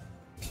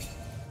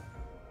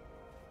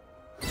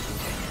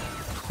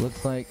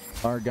 Looks like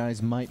our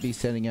guys might be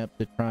setting up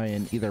to try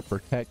and either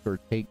protect or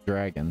take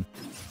Dragon.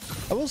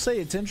 I will say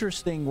it's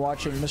interesting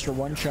watching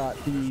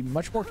MrOneShot be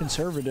much more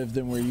conservative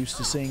than we're used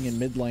to seeing in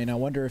mid lane. I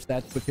wonder if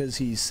that's because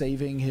he's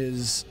saving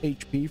his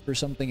HP for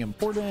something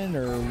important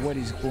or what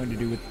he's going to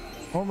do with...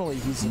 Normally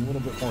he's a little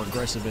bit more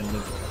aggressive in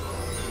mid.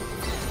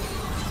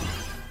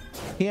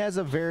 He has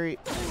a very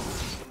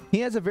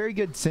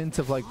good sense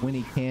of like when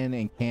he can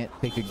and can't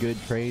take a good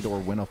trade or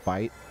win a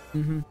fight.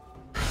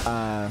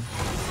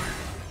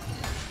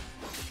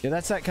 Yeah,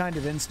 that's that kind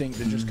of instinct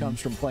that just comes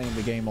from playing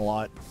the game a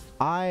lot.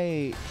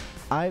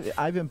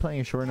 I've been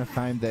playing a short enough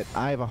time that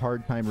I have a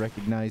hard time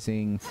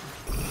recognizing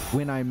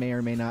when I may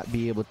or may not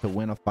be able to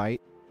win a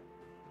fight.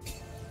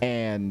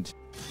 And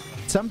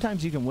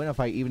sometimes you can win a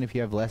fight even if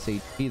you have less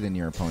HP than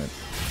your opponent.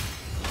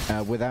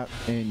 And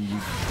you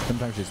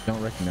sometimes just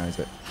don't recognize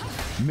it.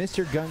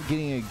 MrGunk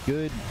getting a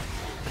good,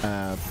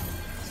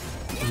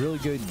 really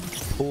good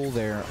pull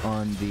there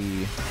on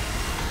the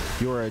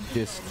Fiora.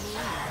 Just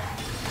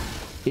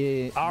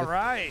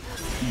right.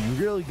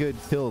 Really good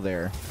kill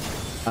there.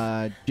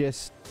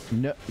 Just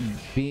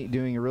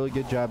doing a really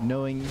good job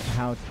knowing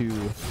how to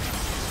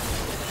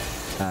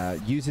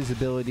use his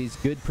abilities,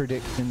 good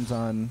predictions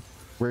on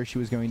where she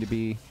was going to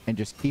be, and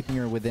just keeping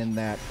her within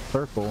that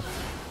circle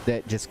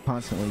that just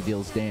constantly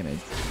deals damage.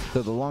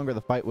 So the longer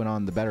the fight went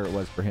on, the better it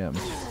was for him.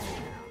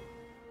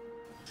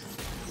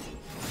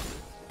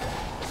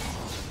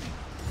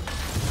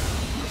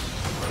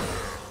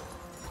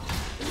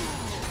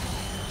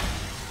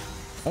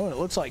 Oh, and it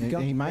looks like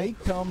Gunk may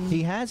come...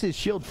 He has his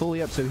shield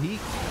fully up, so he's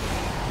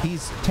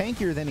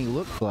tankier than he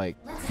looks like.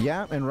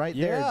 Yeah, and right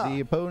there, the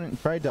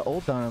opponent tried to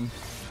ult on him,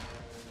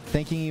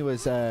 thinking he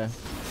was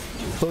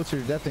closer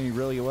to death than he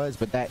really was,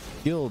 but that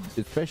shield,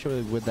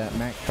 especially with that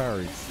max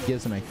power,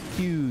 gives him a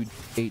huge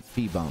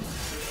HP bump.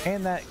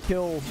 And that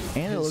kill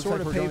and it looks sort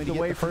like of we're going paved to the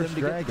get way the for them first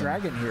to get the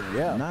dragon here.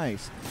 Yeah,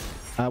 nice.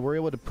 We're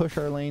able to push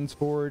our lanes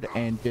forward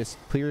and just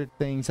clear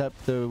things up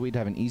so we'd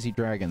have an easy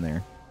dragon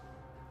there.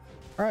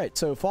 All right,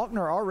 so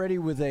Faulkner already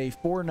with a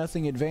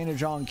 4-0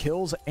 advantage on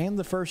kills and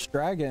the first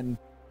dragon.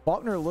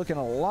 Faulkner looking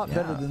a lot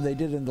better than they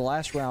did in the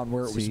last round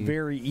where it was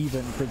very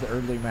even for the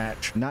early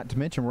match. Not to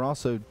mention we're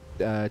also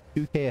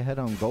 2K ahead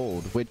on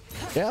gold, which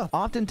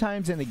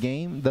oftentimes in a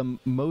game, the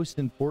most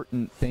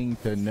important thing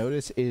to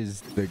notice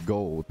is the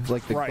gold.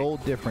 Like the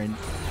gold difference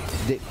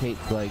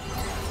dictates, like,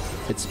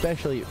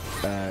 especially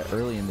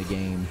early in the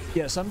game.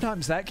 Yeah,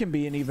 sometimes that can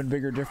be an even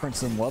bigger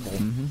difference than level.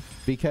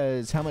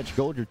 Because how much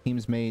gold your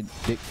team's made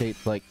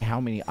dictates like how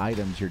many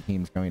items your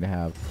team's going to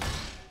have.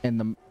 And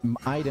the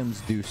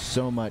items do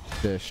so much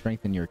to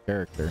strengthen your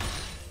character.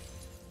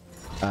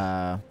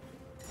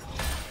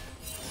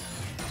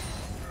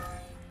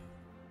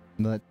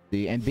 Let's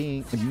see.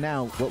 And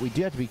now what we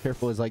do have to be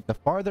careful is like the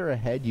farther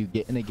ahead you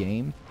get in a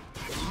game,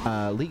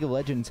 League of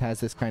Legends has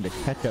this kind of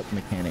catch-up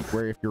mechanic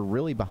where if you're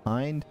really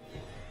behind,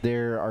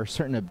 there are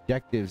certain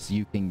objectives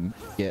you can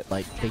get,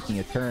 like taking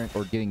a turret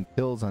or getting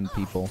kills on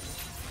people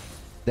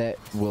that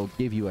will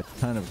give you a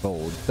ton of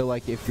gold. So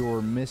like if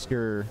you're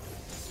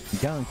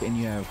MrGunk and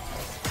you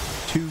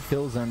have 2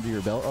 kills under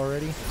your belt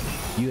already,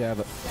 you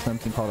have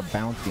something called a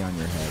bounty on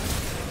your head.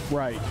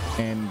 Right.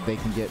 And they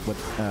can get what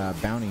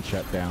bounty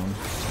shutdown,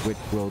 which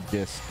will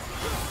just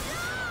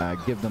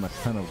give them a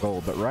ton of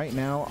gold. But right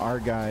now, our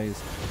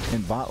guys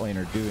in bot lane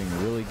are doing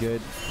really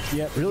good.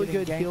 Yep, really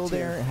good kill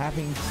there.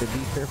 Having to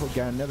be careful.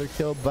 Got another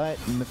kill, but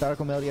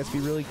MethodicalMelody has to be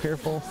really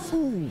careful.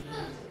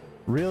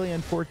 Really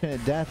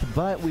unfortunate death,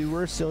 but we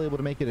were still able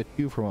to make it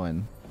a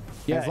 2-for-1.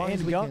 Yeah, as long and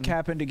as we Gunk can...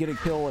 happened to get a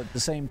kill at the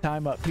same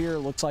time up here.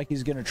 Looks like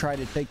he's going to try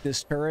to take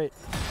this turret.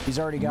 He's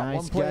already got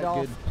one plate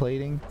off. Good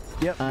plating.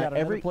 Yep, got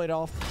another plate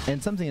off.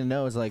 And something to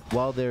know is, like,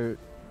 while there's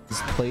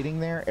plating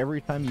there,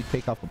 every time you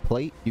take off a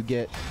plate, you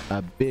get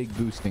a big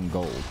boost in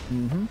gold.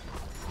 Mm-hmm.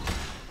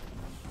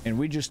 And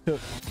we just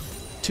took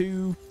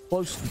 2,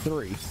 close to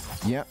 3.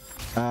 Yep.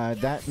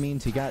 That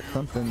means he got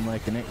something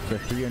like an extra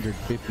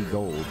 350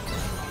 gold,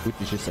 which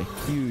is just a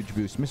huge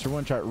boost.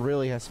 MrOneShot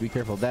really has to be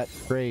careful. That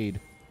trade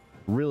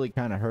really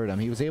kind of hurt him.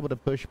 He was able to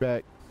push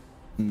back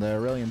the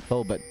Aurelian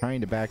Soul, but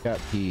trying to back up,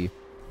 he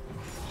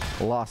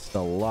lost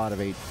a lot of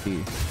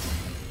HP.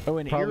 Oh,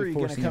 and Eerie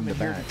going to come in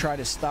here to try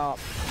to stop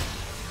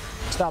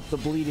the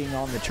bleeding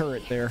on the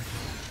turret there.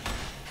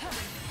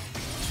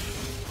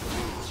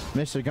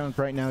 MrGunk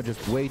right now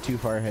just way too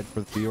far ahead for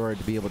the Fiora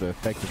to be able to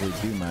effectively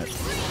do much.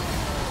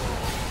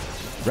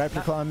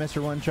 RapterKlaw and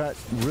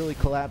MrOneShot really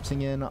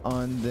collapsing in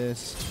on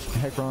this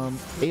Heckrom,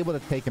 able to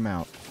take him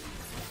out.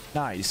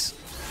 Nice.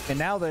 And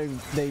now they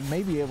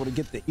may be able to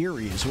get the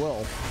Eerie as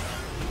well.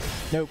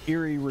 Nope,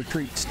 Eerie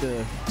retreats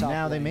to top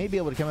Now lane. they may be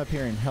able to come up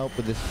here and help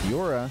with this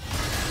Fiora,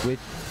 which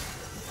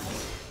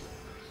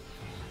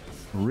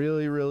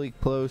really, really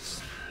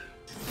close.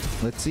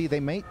 Let's see, they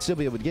might still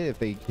be able to get it if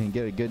they can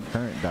get a good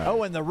current dive.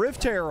 Oh, and the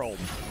Rift Herald.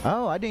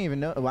 Oh, I didn't even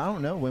know. Well, I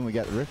don't know when we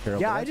got the Rift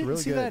Herald. Yeah, but I didn't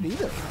really see that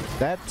either.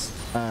 That's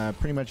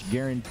pretty much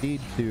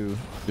guaranteed to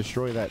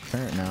destroy that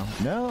turret now.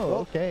 No,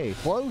 okay.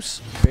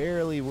 Close.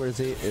 Barely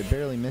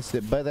barely missed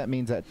it, but that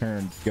means that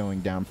turn's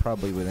going down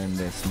probably within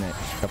this next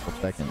couple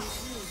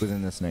seconds,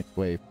 within this next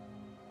wave.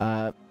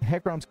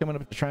 Heckrom's coming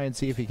up to try and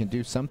see if he can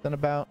do something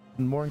about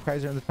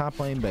Mordekaiser in the top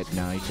lane, but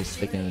no, he's just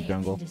sticking in the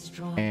jungle.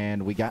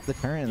 And we got the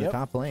turret in the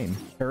top lane.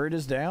 Turret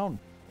is down.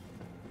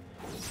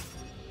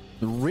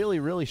 Really,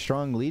 really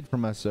strong lead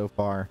from us so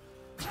far.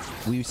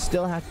 We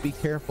still have to be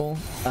careful.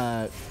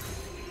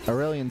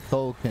 Aurelian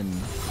Soul can...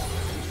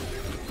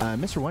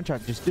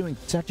 MrOneShot just doing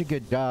such a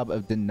good job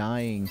of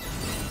denying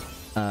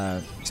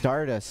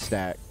Stardust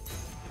stack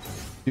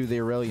through the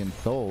Aurelian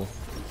Soul.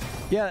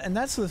 Yeah, and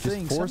that's the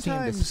thing. Forcing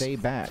him to stay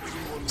back.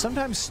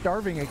 Sometimes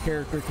starving a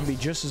character can be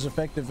just as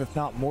effective, if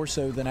not more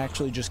so, than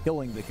actually just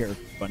killing the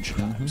character a bunch of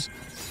times.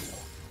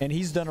 And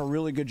he's done a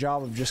really good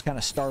job of just kind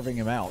of starving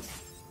him out.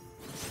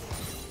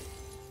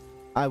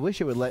 I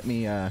wish it would let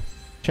me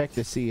check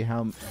to see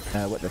how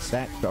what the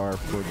stacks are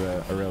for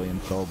the Aurelian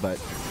Soul, but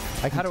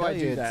I can tell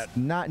you it's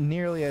not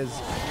nearly as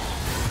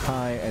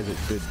high as it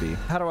should be.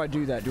 How do I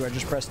do that? Do I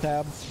just press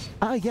tab?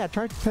 Yeah,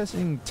 try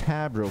pressing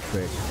tab real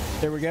quick.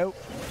 There we go.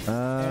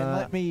 And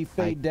let me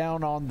fade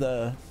down on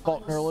the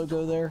Faulkner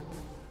logo there.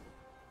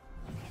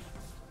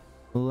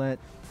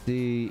 Let's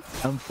see.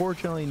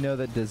 Unfortunately, no,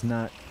 that does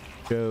not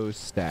show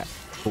stat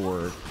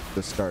for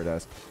the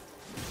Stardust.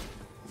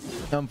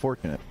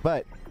 Unfortunate.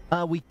 But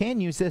we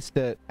can use this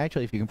to...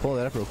 Actually, if you can pull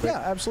that up real quick. Yeah,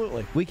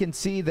 absolutely. We can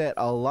see that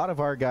a lot of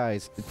our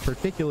guys,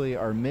 particularly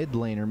our mid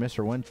laner,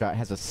 MrOneShot,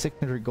 has a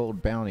 600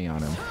 gold bounty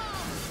on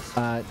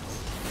him.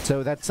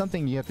 So that's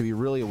something you have to be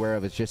really aware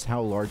of, is just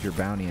how large your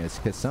bounty is,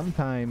 because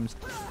sometimes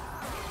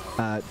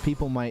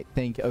people might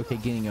think, okay,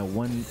 getting a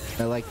one,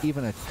 like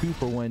even a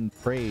 2-for-1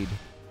 trade,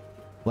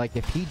 like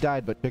if he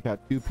died but took out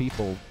 2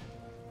 people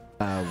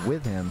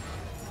with him,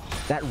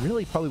 that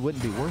really probably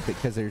wouldn't be worth it,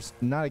 because there's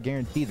not a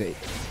guarantee that,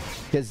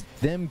 because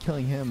them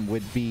killing him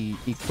would be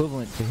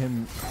equivalent to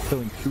him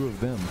killing 2 of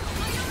them,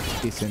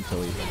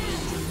 essentially.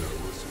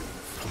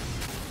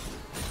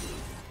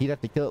 He'd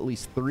have to kill at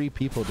least 3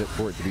 people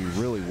for it to be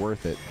really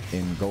worth it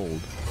in gold.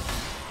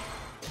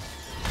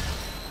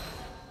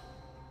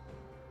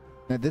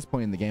 At this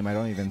point in the game, I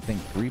don't even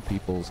think 3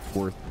 people's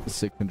worth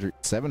 600,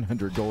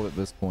 700 gold at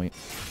this point.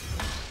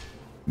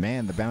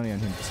 Man, the bounty on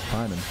him is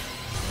climbing.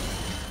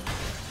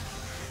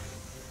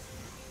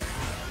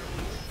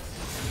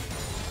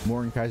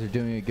 Mordekaiser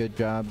doing a good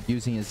job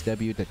using his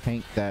W to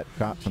tank that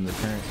shot from the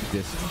turret to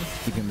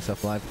just keep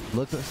himself alive.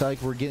 Looks like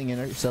we're getting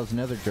ourselves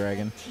another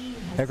dragon.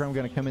 Heckrom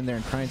going to come in there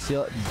and try and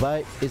steal it,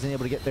 but isn't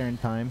able to get there in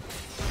time.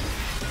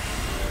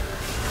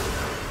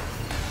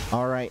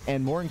 Alright,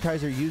 and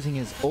Mordekaiser using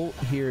his ult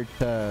here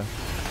to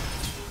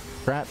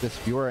trap this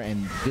Fiora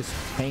and just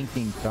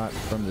tanking shots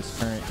from this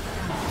turret.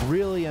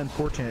 Really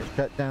unfortunate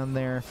shutdown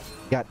there.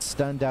 Got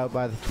stunned out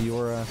by the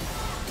Fiora.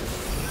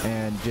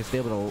 And just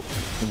able to,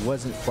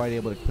 wasn't quite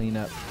able to clean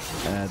up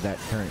that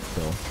turret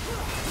kill.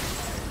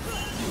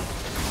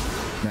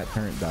 That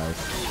turret dive.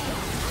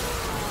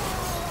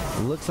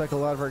 Looks like a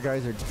lot of our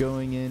guys are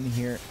going in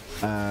here.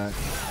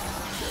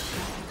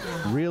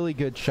 Really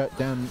good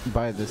shutdown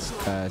by this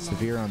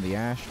Severe on the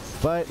Ashe,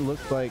 but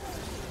looks like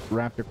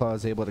RapterKlaw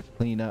is able to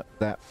clean up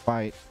that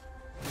fight.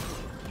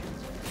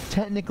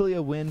 Technically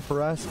a win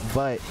for us,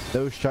 but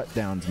those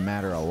shutdowns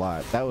matter a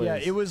lot. That was, yeah,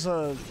 it was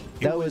a...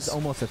 That was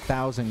almost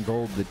 1,000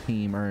 gold the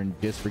team earned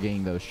just for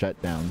getting those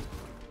shutdowns.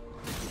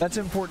 That's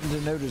important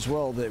to note as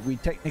well, that we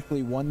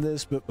technically won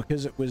this, but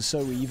because it was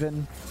so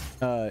even,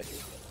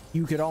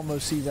 you could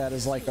almost see that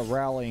as like a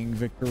rallying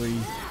victory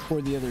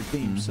for the other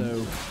team.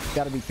 So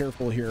got to be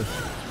careful here.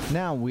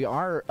 Now we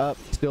are up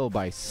still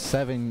by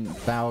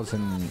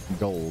 7,000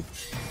 gold.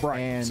 Right.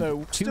 And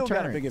so still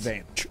got a big turrets.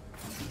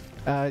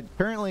 advantage.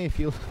 Currently, if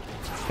you,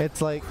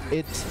 it's like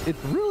it's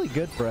really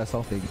good for us,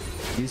 all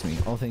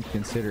things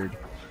considered.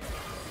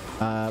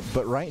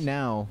 But right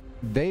now,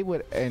 they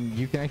would, and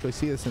you can actually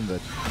see this in the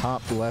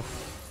top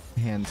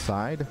left-hand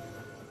side.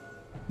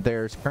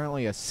 There's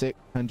currently a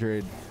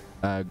 600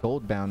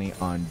 gold bounty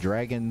on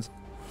Dragons,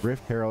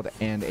 Rift Herald,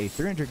 and a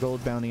 300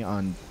 gold bounty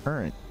on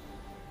Current.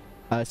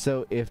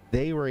 So if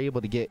they were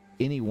able to get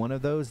any one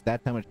of those,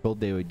 that's how much gold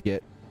they would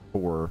get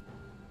for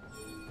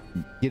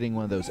getting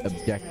one of those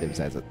objectives,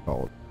 as it's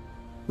called.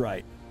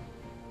 Right.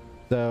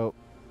 So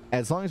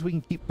as long as we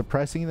can keep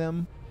suppressing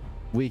them,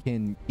 we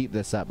can keep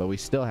this up, but we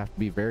still have to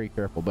be very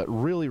careful. But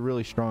really,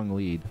 really strong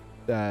lead.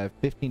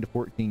 15 to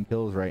 14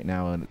 kills right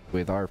now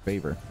with our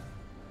favor.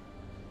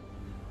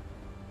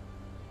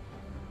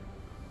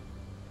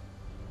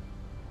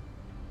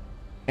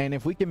 And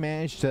if we can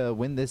manage to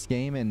win this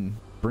game and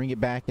bring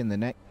it back in the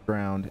next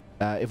round,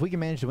 if we can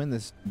manage to win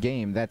this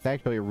game, that's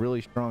actually a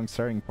really strong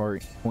starting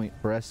point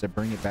for us to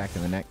bring it back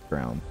in the next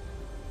round.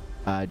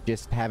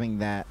 Just having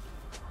that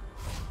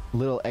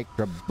little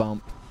extra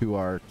bump to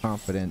our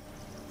confidence,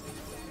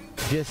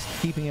 just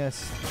keeping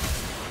us,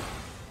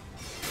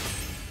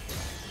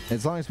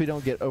 as long as we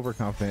don't get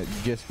overconfident,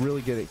 just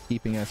really good at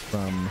keeping us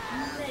from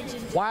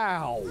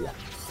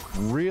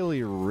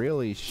really,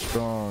 really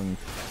strong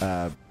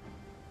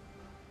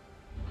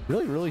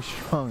really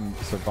strong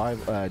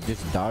survival,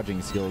 just dodging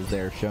skills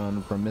there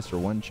shown from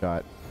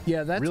MrOneShot.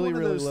 Yeah, that's really,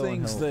 one of really those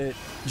things that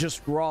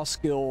just raw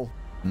skill.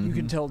 You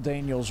can tell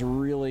Daniel's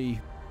really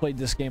played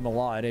this game a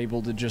lot,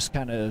 able to just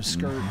kind of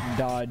skirt and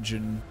dodge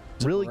and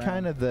really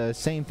kind of the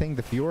same thing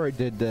the Fiora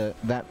did to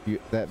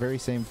that very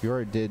same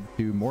Fiora did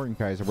to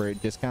Mordenkaiser, where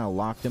it just kind of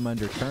locked him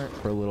under turret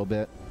for a little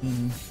bit.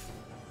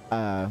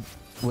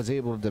 Was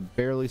able to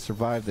barely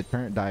survive the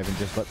turret dive and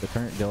just let the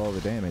turret deal all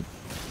the damage.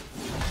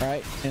 All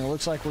right, and it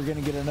looks like we're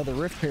going to get another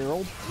Rift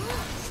Herald.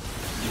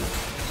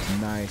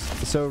 Nice.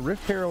 So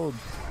Rift Herald,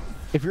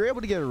 if you're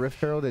able to get a Rift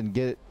Herald and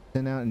get it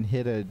sent out and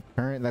hit a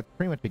turret, that's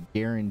pretty much a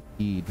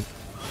guaranteed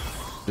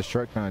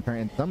destruction on a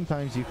turret. And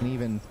sometimes you can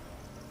even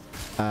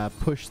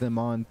push them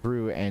on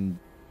through and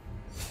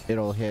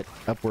it'll hit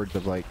upwards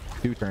of like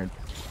 2 turrets.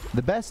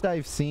 The best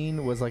I've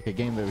seen was like a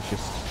game that was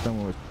just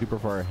someone was super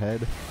far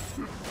ahead.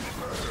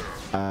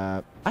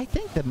 I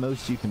think the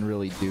most you can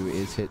really do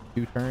is hit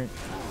 2 turrets.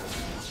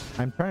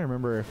 I'm trying to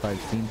remember if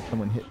I've seen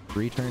someone hit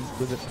 3 turns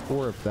with it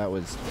before, if that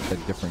was a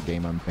different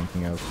game I'm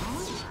thinking of.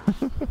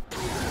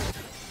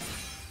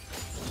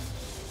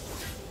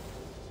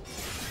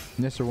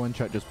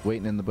 MrOneShot just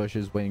waiting in the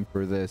bushes, waiting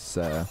for this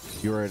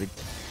Fiora to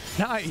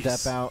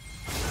step out.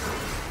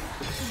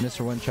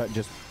 MrOneShot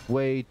just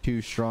way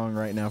too strong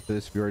right now for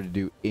this Fiora to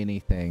do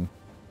anything.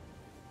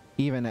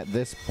 Even at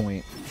this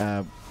point,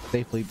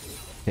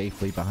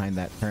 safely behind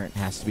that turret,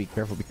 has to be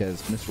careful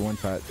because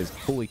MrOneShot is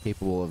fully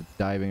capable of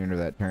diving under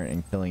that turret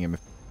and killing him.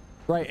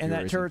 Right, and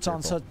that turret's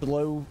on such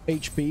low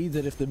HP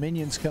that if the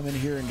minions come in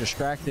here and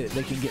distract it,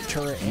 they can get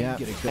turret and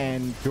get a kill.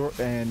 And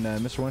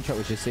MrOneShot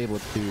was just able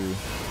to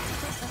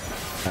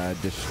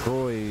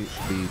destroy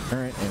the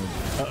turret. And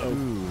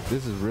ooh,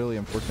 this is really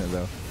unfortunate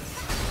though.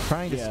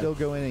 Trying to still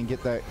go in and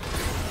get that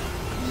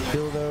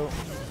kill though.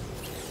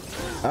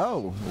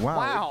 Oh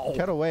wow!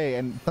 Cut away,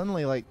 and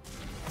suddenly like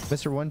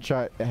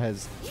MrOneShot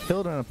has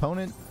killed an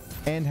opponent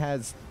and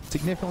has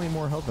significantly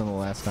more health than the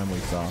last time we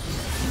saw.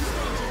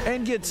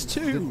 And gets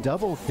 2. The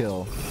double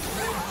kill.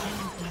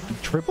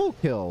 Triple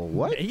kill.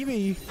 What?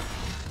 Maybe.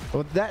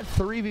 Well, that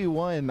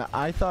 3v1,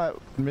 I thought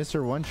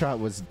MrOneShot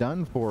was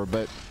done for,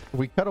 but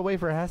we cut away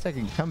for a half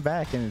second and come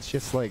back, and it's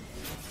just like,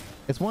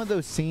 it's one of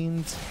those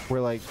scenes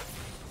where like,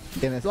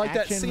 in a like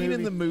that scene movie,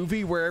 in the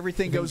movie where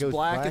everything goes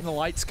black and the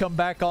lights come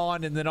back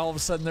on, and then all of a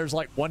sudden there's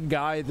like one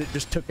guy that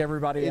just took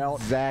everybody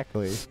out.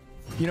 Exactly.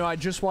 You know, I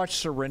just watched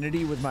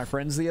Serenity with my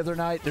friends the other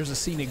night. There's a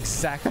scene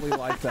exactly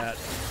like that.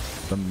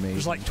 Amazing.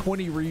 There's like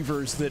 20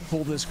 Reavers that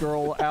pull this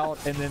girl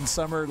out, and then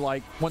Summer,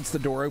 like, once the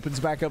door opens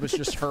back up, it's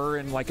just her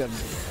and like a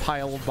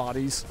pile of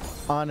bodies.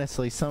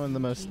 Honestly, one of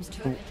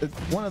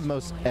the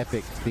most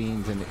epic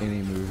scenes in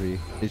any movie.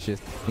 It's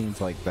just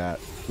scenes like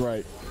that.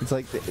 Right. It's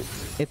like,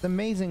 it's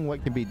amazing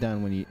what can be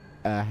done when you,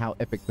 how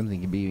epic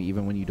something can be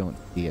even when you don't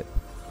see it.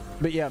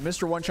 But yeah,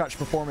 MrOneShot's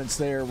performance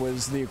there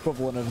was the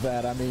equivalent of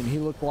that. I mean, he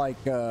looked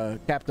like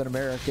Captain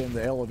America in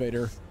the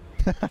elevator.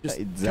 Just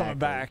coming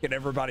back and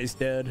everybody's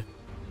dead.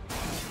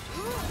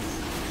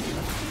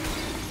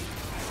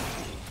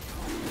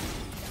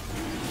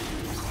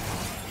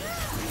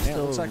 Yeah, it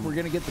looks like we're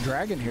going to get the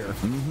dragon here.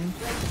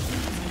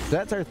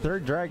 That's our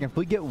 3rd dragon. If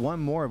we get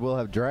one more, we'll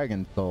have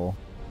Dragon Soul.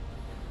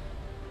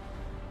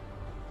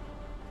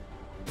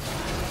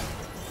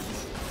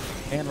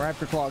 And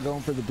RapterKlaw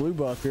going for the blue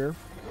buff here.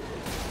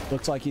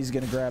 Looks like he's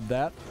going to grab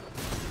that.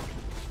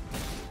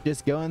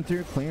 Just going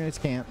through, clearing his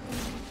camp.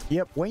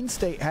 Yep, Wayne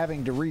State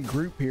having to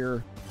regroup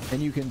here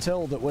And you can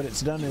tell that what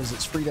it's done is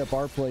it's freed up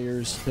our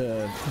players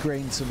to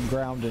gain some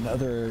ground in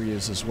other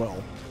areas as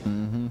well.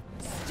 Mm-hmm.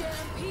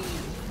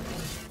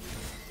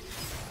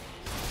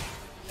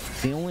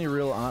 The only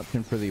real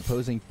option for the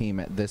opposing team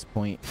at this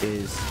point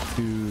is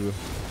to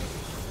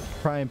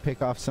try and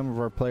pick off some of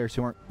our players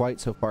who aren't quite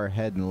so far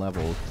ahead in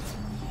levels.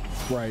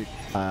 Right.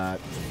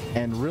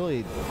 And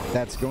really,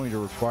 that's going to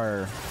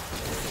require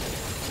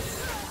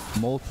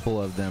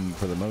multiple of them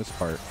for the most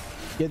part.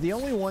 Yeah, the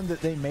only one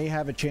that they may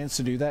have a chance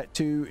to do that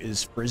to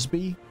is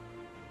Frisbee.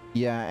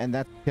 Yeah, and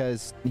that's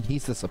because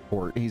he's the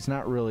support. He's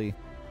not really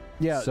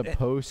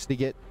supposed to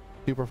get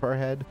super far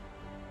ahead.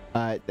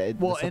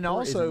 Well, and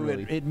also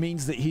really... it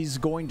means that he's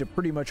going to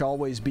pretty much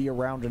always be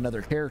around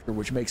another character,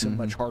 which makes him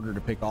much harder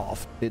to pick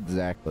off.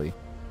 Exactly.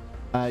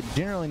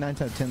 Generally, 9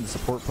 out of 10, the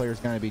support player is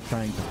going to be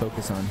trying to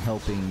focus on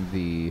helping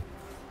the...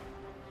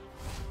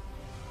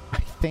 I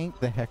think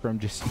the Heckram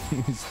just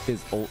used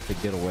his ult to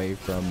get away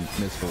from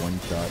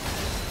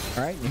MrOneShot.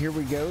 All right, and here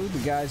we go.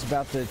 The guy's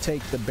about to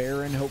take the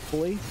Baron,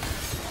 hopefully.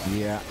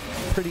 Yeah,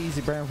 pretty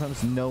easy Baron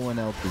comes. No one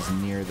else is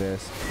near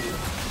this.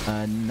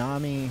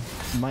 Nami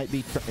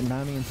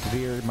and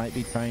Severe might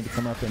be trying to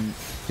come up and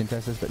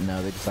contest this, but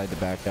no, they decide to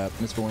back up.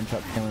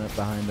 MrOneShot coming up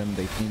behind them.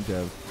 They seem to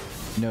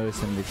have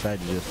noticed him. They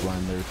decided to just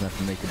run. There's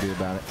nothing they could do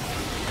about it.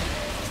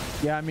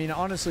 Yeah, I mean,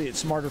 honestly, it's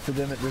smarter for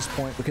them at this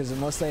point because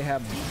unless they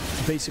have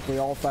basically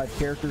all 5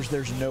 characters,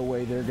 there's no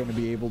way they're going to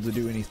be able to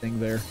do anything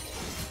there.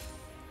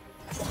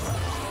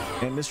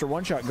 And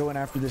MrOneShot going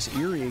after this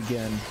Eerie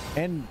again.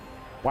 And,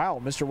 wow,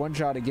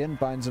 MrOneShot again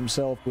finds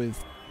himself with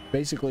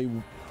basically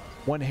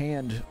one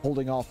hand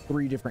holding off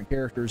 3 different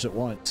characters at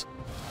once.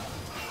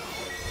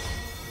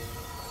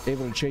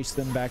 Able to chase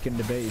them back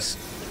into base.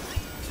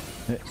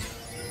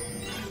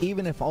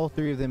 Even if all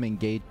 3 of them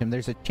engaged him,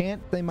 there's a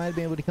chance they might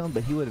be able to kill him,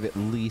 but he would have at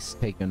least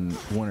taken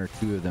 1 or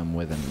 2 of them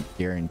with him,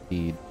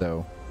 guaranteed.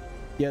 So,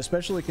 yeah,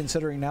 especially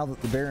considering now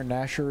that the Baron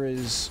Nashor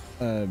is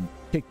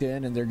kicked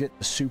in and they're getting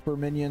the super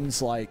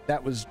minions, like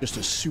that was just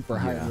a super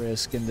high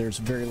risk, and there's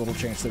very little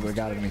chance they would have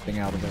got anything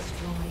out of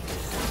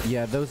it.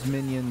 Yeah, those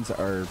minions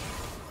are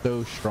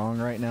so strong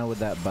right now with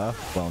that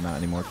buff. Well, not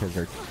anymore because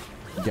their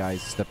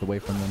guys stepped away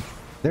from them.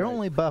 They're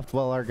only buffed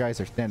while our guys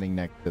are standing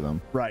next to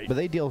them. Right. But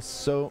they deal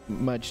so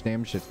much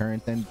damage to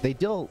turrets, and they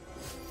deal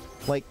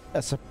like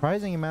a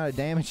surprising amount of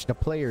damage to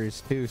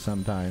players too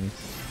sometimes.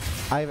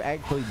 I've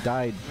actually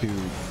died to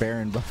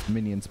Baron buffed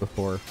minions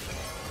before,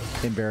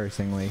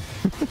 embarrassingly.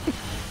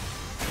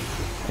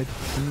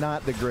 It's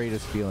not the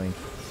greatest feeling.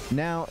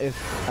 Now, if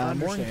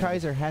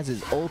Mordekaiser has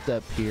his ult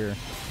up here,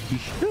 he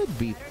should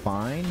be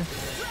fine,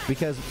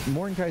 because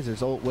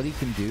Mordekaiser's ult, what he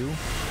can do,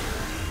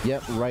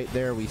 yep, right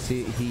there we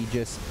see he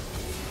just...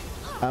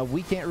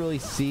 we can't really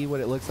see what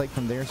it looks like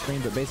from their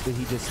screen, but basically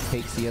he just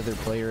takes the other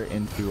player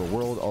into a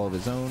world all of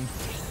his own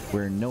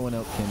where no one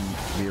else can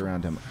be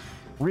around him.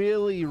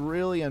 Really,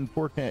 really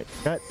unfortunate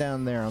cut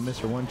down there on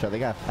MrOneShot. They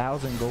got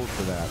 1,000 gold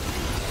for that.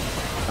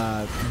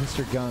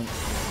 MrGunk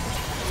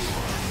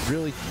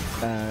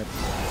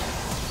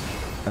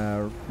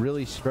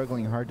really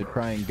struggling hard to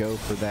try and go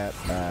for that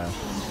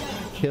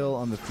kill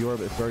on the Fiora,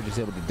 but Fiora just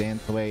able to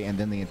dance away, and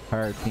then the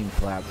entire team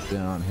collapsed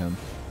in on him.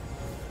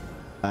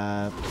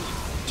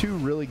 2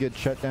 really good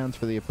shutdowns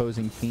for the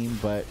opposing team,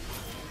 but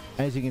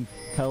as you can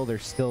tell, they're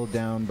still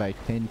down by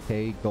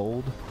 10k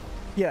gold.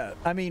 Yeah,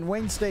 I mean,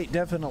 Wayne State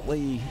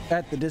definitely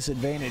at the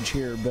disadvantage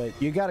here, but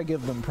you got to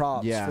give them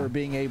props for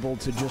being able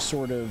to just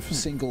sort of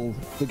single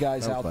the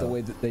guys out the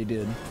way that they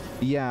did.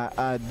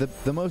 Yeah,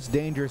 the most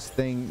dangerous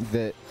thing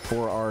that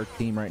for our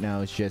team right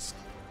now is just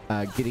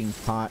getting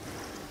caught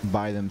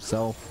by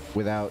themselves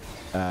without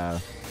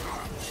their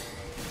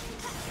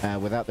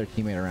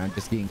teammate around,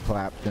 just getting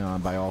clapped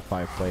on by all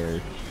 5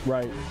 players.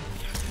 Right.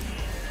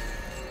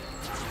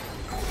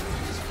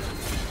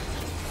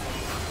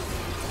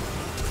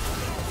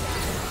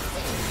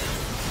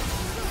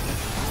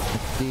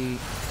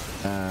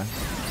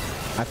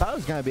 I thought it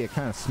was going to be a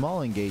kind of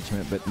small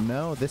engagement, but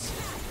no,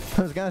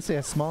 I was going to say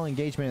a small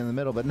engagement in the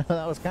middle, but no,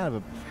 that was kind of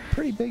a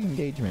pretty big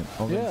engagement,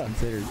 all things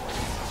considered.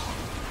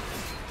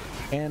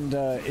 And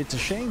it's a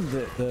shame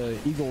that the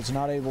Eagles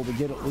not able to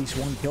get at least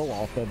 1 kill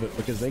off of it,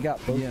 because they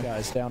got both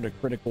guys down to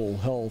critical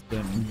health.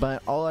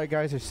 But all our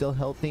guys are still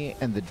healthy,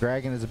 and the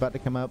dragon is about to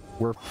come up.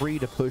 We're free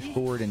to push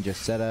forward and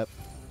just set up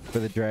for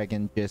the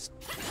dragon, just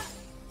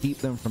keep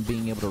them from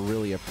being able to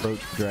really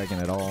approach the dragon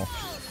at all.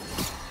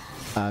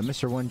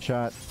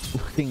 MrOneShot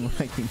looking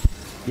like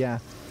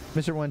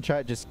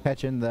MrOneShot just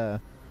catching the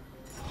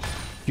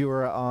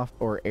Fiora off,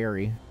 or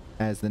Airy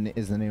is the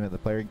name of the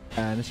player.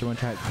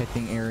 MrOneShot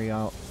catching Airy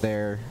out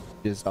there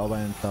just all by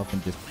himself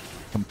and just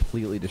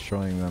completely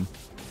destroying them.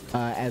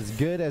 As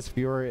good as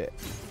Fiora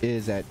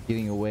is at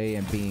getting away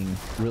and being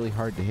really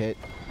hard to hit,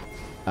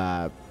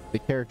 the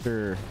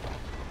character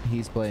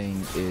he's playing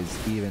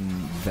is even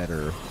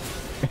better.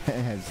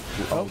 And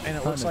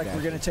it looks like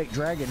we're going to take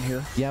Dragon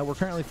here. Yeah, we're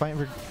currently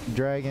fighting for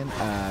Dragon.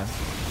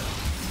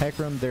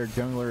 Heckram, their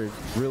jungler, is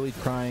really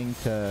trying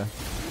to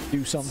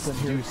do something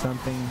here. Do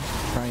something,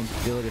 try and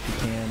steal it if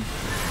he can.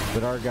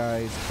 But our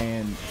guys,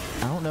 and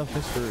I don't know if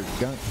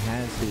MrGunk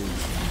has his...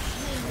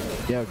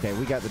 Yeah, okay,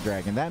 we got the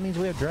dragon. That means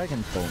we have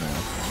Dragon Soul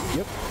now.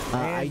 Yep.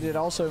 And it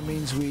also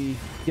means we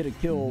get a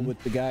kill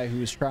with the guy who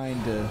was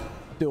trying to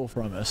steal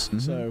from us.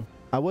 So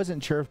I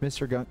wasn't sure if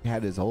MrGunk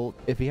had his ult.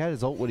 If he had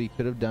his ult, what he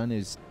could have done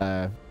is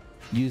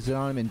use it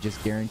on him and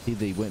just guarantee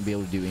that he wouldn't be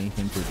able to do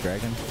anything to his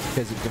dragon,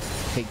 because it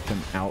just takes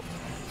them out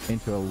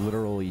into a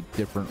literally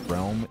different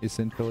realm,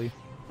 essentially.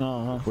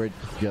 Where it's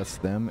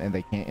just them and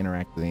they can't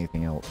interact with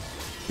anything else,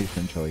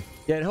 essentially.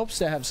 Yeah, it helps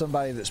to have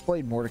somebody that's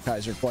played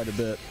Mordekaiser quite a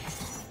bit.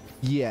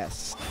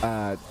 Yes.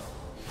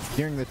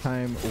 During the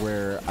time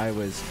where I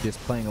was just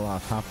playing a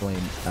lot of top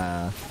lane,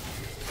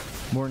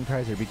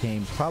 Mordekaiser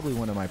became probably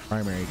one of my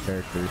primary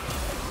characters.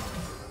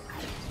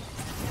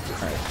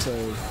 Alright,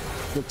 so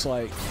looks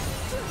like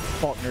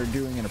Faulkner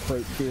doing an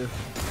approach here.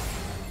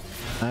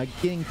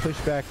 Getting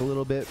pushed back a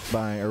little bit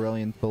by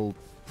Aurelian Soul.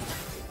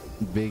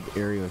 Big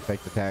area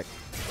effect attack.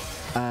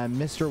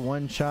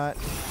 MrOneShot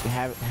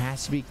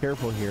has to be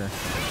careful here.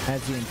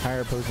 Has the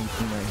entire opposing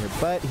team right here,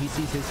 but he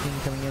sees his team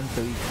coming in,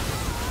 so he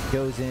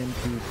goes in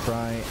to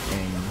try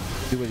and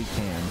do what he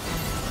can.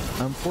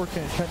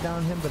 Unfortunate shutdown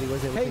on him, but he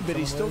was able to. Hey, but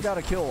he still got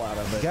a kill out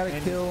of it. Got a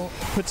kill.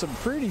 Put some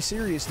pretty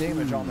serious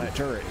damage on that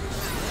turret.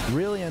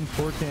 Really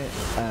unfortunate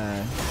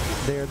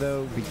there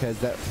though, because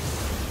that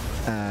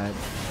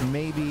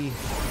maybe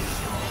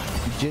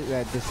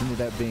that just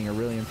ended up being a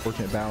really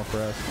unfortunate battle for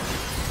us.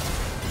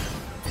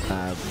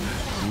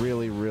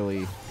 Really,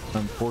 really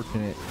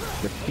unfortunate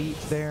defeat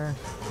there,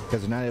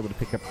 because they're not able to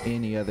pick up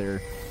any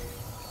other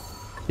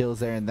kills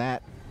there, and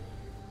that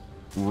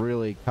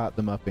really caught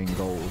them up in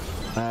gold.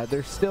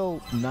 They're still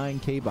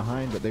 9K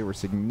behind, but they were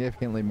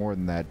significantly more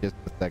than that just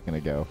a second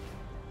ago.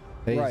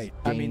 Right.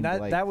 I mean,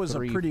 that was a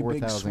pretty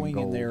big swing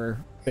in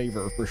their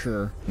favor for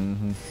sure.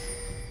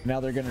 Now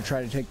they're going to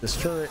try to take this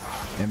turret.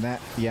 And that,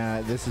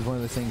 yeah, this is one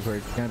of those things where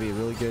it's going to be a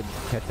really good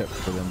catch-up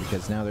for them,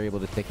 because now they're able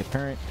to take a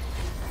turret.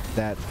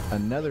 That's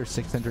another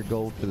 600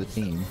 gold for the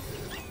team.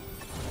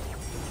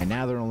 And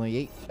now they're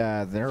only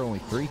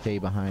 3K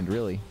behind,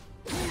 really.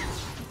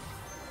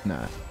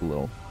 Nah, a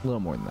little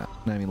more than that.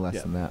 I mean,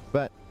 less than that.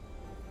 But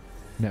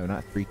no,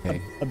 not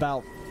 3K.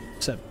 About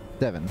 7.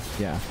 7,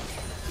 yeah.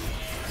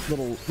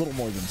 Little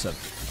more than 7.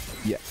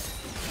 Yeah.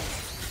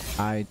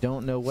 I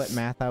don't know what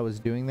math I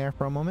was doing there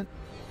for a moment.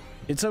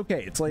 It's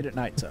okay. It's late at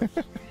night, so.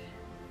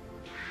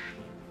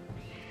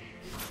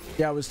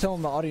 Yeah, I was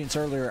telling the audience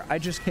earlier, I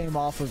just came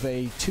off of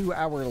a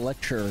 2-hour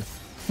lecture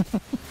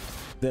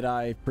that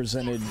I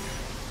presented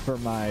for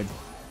my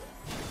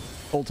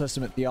Old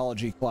Testament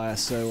theology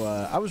class, so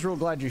I was real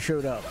glad you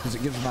showed up, because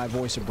it gives my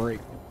voice a break.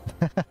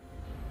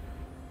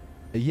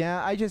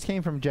 Yeah, I just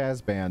came from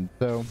jazz band,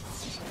 so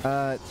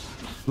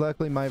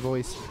luckily my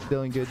voice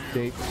still in good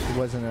shape. It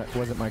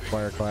wasn't my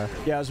choir class.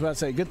 Yeah, I was about to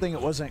say, good thing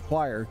it wasn't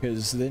choir,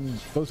 because then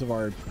both of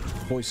our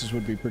voices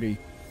would be pretty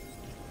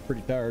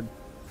tired.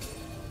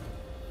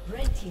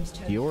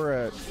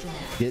 You're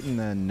getting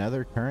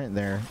another turret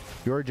there.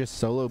 You're just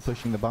solo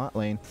pushing the bot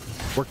lane.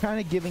 We're kind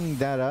of giving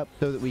that up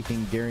so that we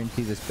can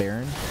guarantee this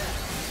Baron.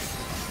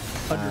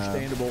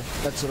 Understandable.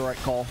 That's the right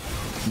call.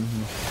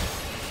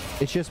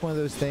 It's just one of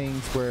those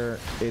things where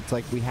it's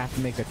like we have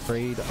to make a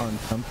trade on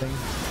something.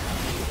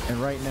 And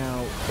right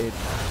now,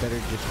 it's better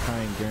just try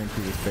and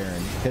guarantee this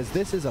Baron, because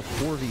this is a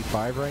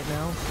 4v5 right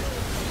now.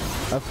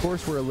 Of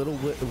course, we're a little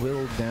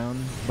whittled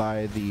down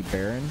by the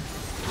Baron,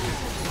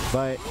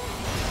 but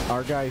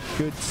our guy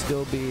should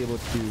still be able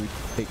to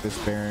take this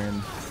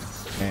Baron.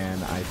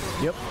 And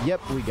yep,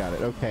 we got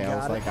it. Okay, I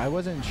was like, I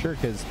wasn't sure,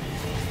 because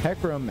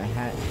Hecarim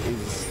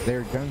is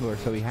their jungler,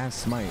 so he has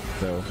smite.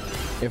 So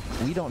if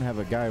we don't have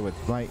a guy with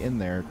smite in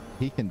there,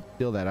 he can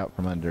steal that out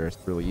from under us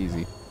really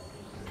easy.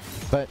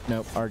 But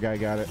nope, our guy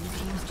got it.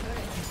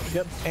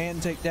 Yep,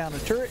 and take down a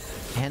turret.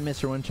 And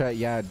MrOneShot,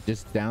 yeah,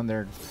 just down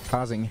there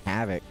causing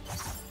havoc.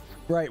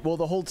 Right, well,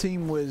 the whole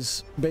team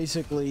was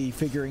basically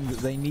figuring that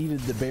they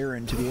needed the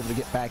Baron to be able to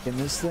get back in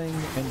this thing,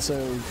 and so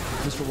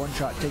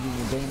MrOneShot taking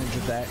advantage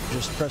of that,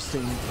 just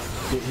trusting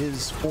that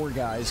his 4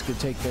 guys could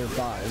take their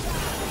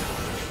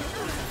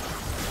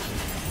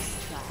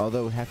 5.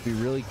 Although we have to be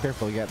really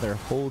careful. We got their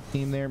whole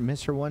team there.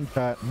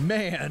 MrOneShot,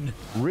 man,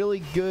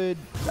 really good,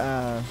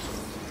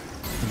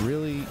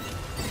 really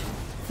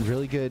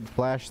good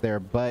flash there,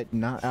 but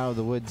not out of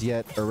the woods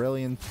yet.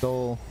 Aurelian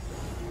Soul,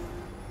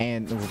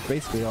 and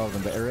basically all of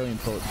them, but Aurelian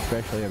Soul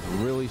especially has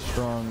really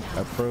strong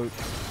approach.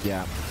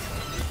 Yeah.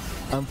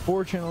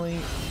 Unfortunately,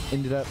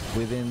 ended up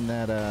within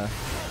that,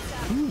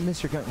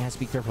 MrGunk has to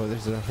be careful.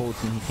 There's a whole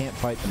team. He can't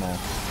fight them all.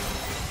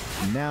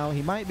 Now,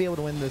 he might be able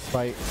to win this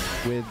fight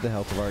with the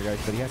help of our guys,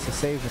 but he has to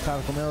save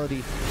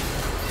MethodicalMelody.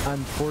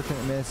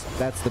 Unfortunate miss.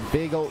 That's the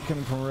big ult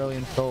coming from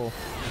Aurelian Soul.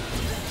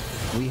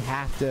 We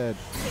have to,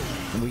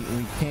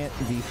 we can't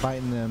be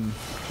fighting them,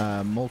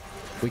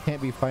 we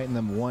can't be fighting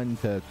them 1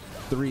 to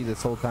 3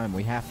 this whole time.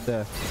 We have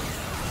to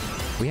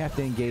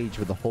engage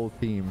with the whole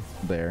team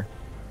there.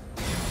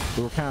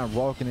 So we're kind of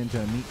walking into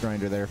a meat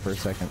grinder there for a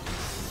second.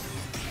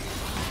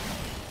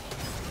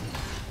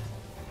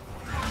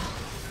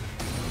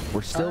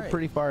 We're still right.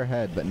 pretty far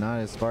ahead, but not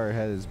as far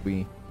ahead as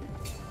we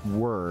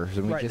were.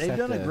 So we Right, just they've have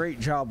done to, a great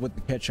job with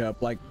the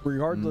catch-up. Like,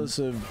 regardless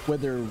of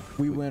whether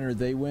we win or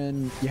they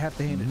win, you have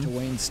to hand it to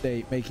Wayne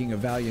State making a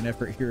valiant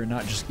effort here and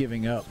not just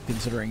giving up,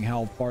 considering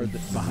how far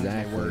behind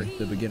they were at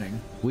the beginning.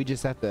 We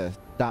just have to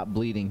stop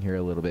bleeding here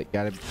a little bit.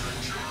 Got to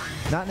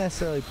not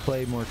necessarily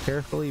play more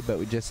carefully, but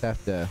we just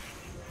have to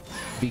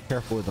be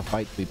careful with the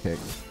fights we pick.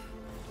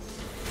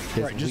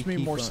 Right, just be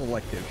more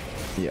selective.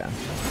 Yeah.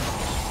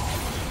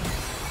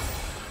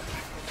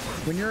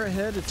 When you're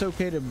ahead, it's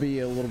okay to be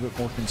a little bit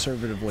more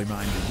conservatively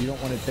minded. You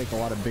don't want to take a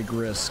lot of big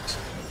risks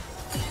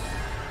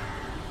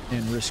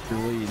and risk your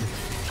lead.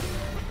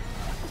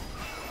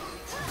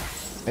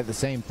 At the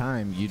same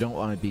time, you don't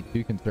want to be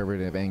too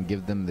conservative and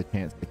give them the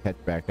chance to catch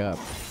back up.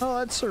 Oh,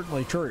 that's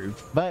certainly true.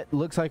 But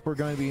looks like we're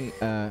going to be,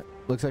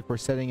 looks like we're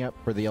setting up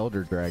for the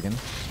Elder Dragon.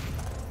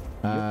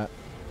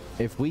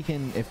 If we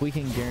can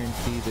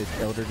guarantee this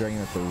Elder Dragon,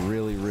 that's a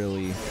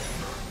really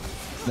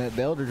the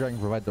Elder Dragon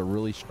provides a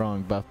really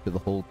strong buff to the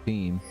whole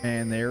team.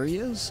 And there he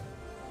is.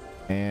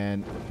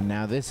 And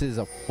now this is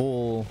a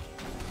full.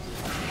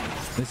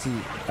 This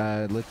is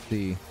let's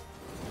see.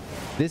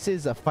 This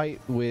is a fight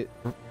with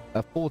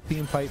a full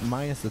team fight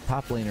minus the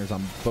top laners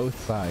on both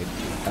sides.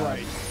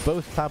 Right.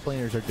 Both top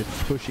laners are just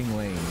pushing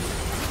lanes.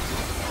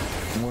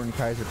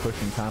 Mordekaiser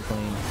pushing top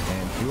lane,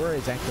 and Fiora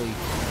is actually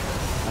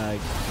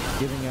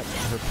giving up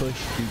her push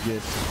to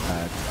just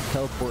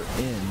teleport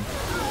in,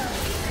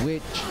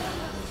 which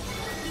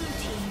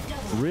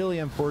really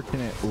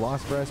unfortunate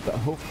loss for us, but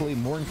hopefully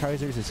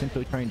Mordekaiser is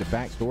simply trying to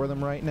backdoor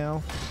them right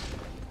now.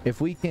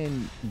 If we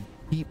can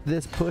keep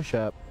this push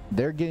up,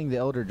 they're getting the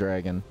Elder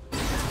Dragon.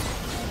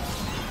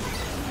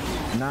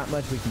 Not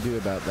much we can do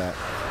about that.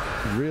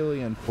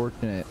 Really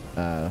unfortunate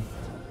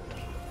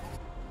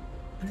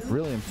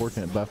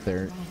buff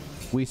there.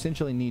 We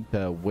essentially need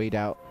to wait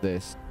out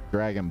this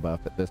dragon buff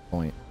at this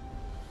point.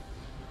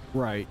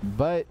 Right.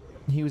 But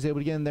he was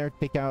able to get in there,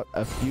 take out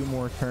a few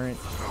more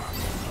turrets.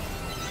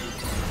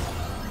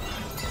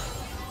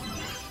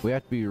 We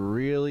have to be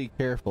really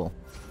careful.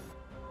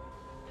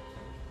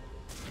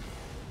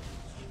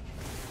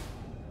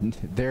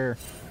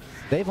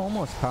 They've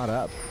almost caught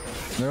up.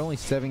 They're only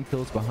 7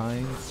 kills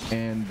behind,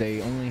 and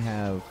they only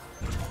have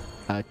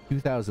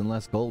 2,000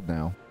 less gold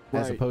now,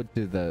 as opposed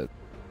to the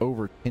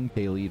over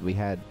 10k lead we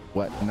had,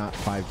 what, not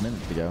 5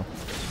 minutes ago.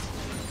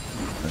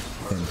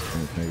 10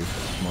 minutes maybe,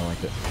 more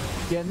like it.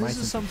 Yeah, and this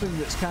is something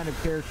that's kind of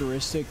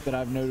characteristic that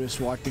I've noticed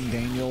watching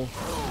Daniel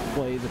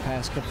play the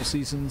past couple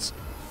seasons.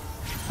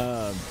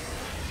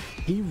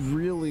 He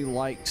really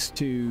likes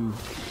to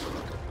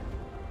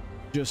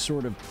just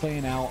sort of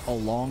plan out a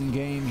long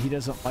game. He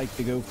doesn't like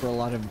to go for a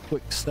lot of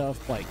quick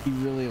stuff. Like, he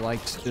really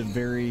likes to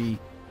very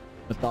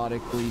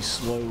methodically,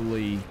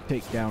 slowly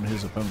take down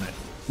his opponent.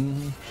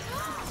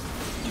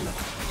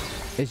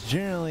 It's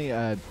generally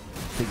a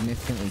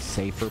significantly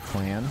safer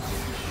plan,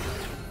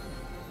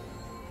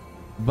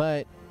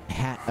 but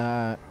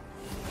at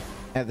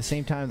the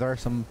same time, there are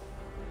some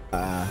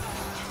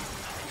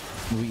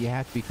you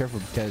have to be careful,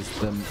 because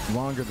the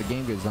longer the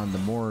game goes on, the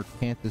more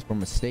chances for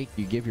mistake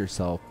you give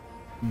yourself.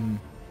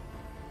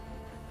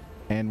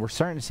 And we're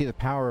starting to see the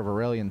power of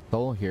Aurelian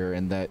Soul here,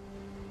 in that,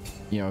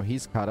 you know,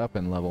 he's caught up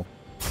in level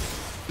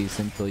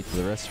essentially to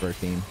the rest of our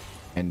team,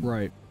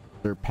 and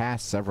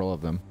surpassed several of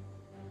them.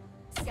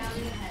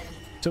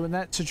 So in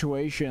that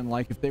situation,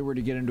 like if they were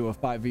to get into a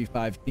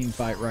 5v5 team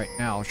fight right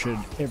now, should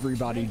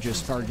everybody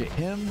just target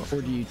him,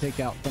 or do you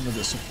take out some of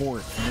the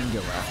support and then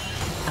go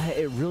out?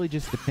 It really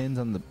just depends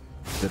on the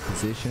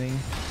positioning.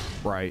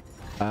 Right.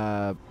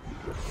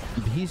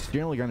 He's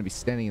generally going to be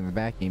standing in the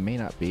back. He may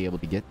not be able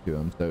to get to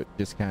him, so it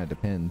just kind of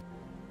depends.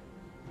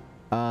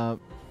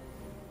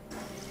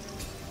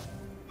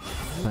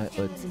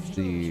 Let's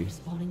see.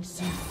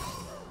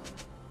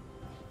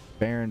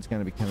 Baron's going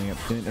to be coming up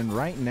soon, and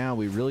right now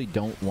we really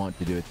don't want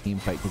to do a team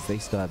fight because they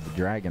still have the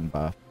dragon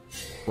buff.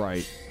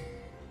 Right.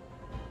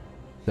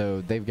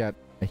 So they've got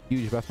a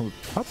huge buff, and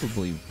we'll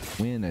probably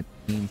win a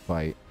team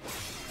fight.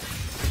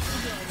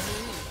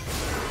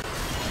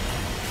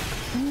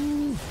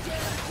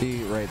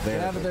 See right there.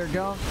 Get out of there,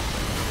 Gunk.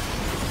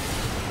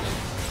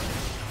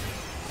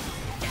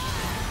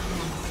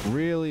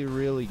 Really,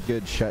 really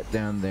good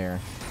shutdown there.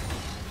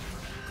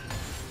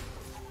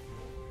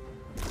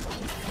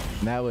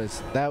 That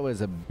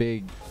was a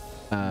big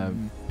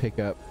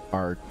pickup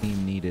our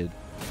team needed.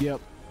 Yep,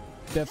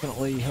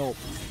 definitely helped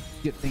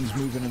get things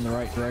moving in the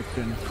right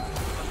direction.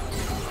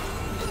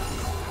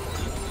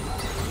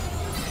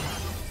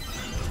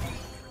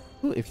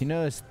 Ooh, if you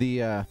notice,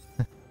 the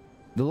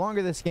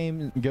longer this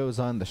game goes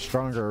on, the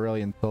stronger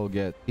Aurelian Soul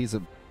gets. He's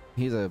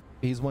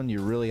one you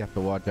really have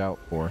to watch out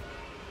for.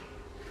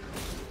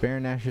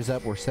 Baron Nash is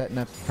up. We're setting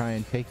up to try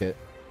and take it.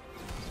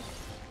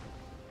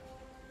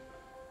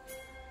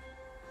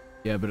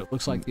 Yeah, but it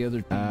looks like the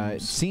other team.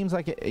 It seems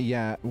like it.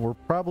 Yeah, we're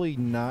probably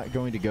not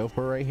going to go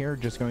for it right here.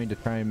 Just going to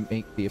try and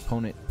make the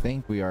opponent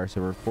think we are.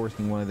 So we're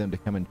forcing one of them to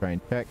come and try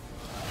and check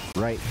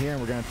right here, and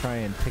we're going to try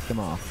and pick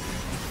them off.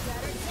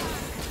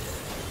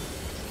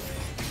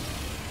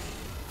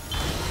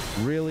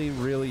 Really,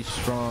 really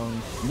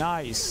strong.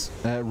 Nice.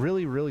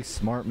 Really, really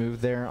smart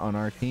move there on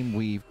our team.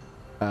 We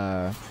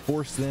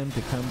forced them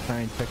to come try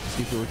and check to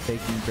see if we were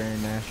taking Baron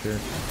Nashor,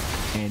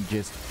 and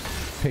just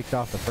picked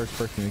off the first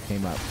person who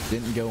came up.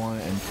 Didn't go on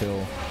it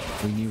until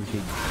we knew we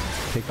could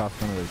pick off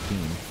some of their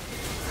team.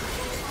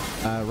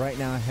 Right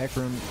now,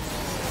 Heckram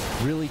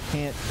really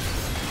can't.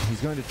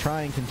 He's going to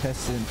try and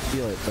contest it and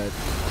steal it, but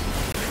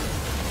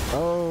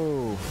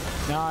oh,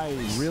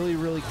 nice. Really,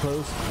 really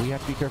close. We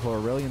have to be careful.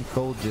 Aurelian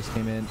Fold just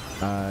came in.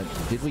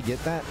 Did we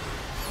get that?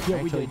 Yeah,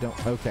 Actually, we did.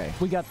 Don't. Okay.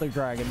 We got the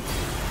dragon.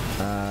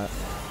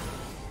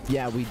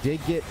 Yeah, we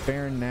did get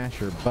Baron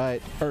Nashor,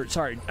 but or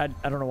sorry, I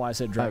don't know why I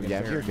said dragon. Oh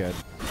yeah, Baron. you're good.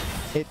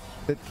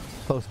 It's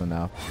close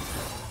enough.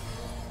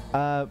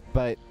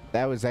 But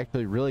that was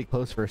actually really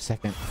close for a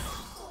second.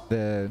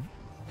 The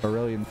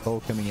Aurelian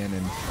Fold coming in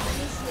and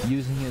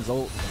using his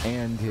ult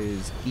and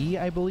his E,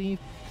 I believe,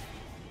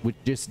 which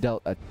just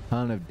dealt a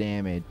ton of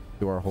damage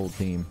to our whole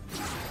team.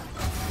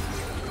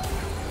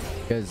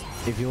 Because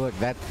if you look,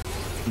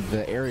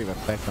 the area of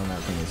effect on that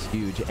thing is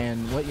huge.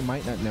 And what you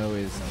might not know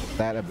is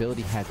that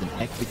ability has an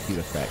execute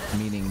effect,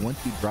 meaning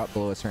once you drop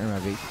below a certain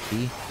amount of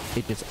HP,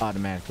 it just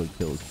automatically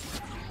kills you.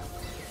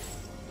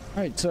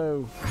 Alright,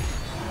 so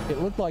it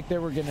looked like they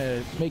were going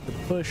to make a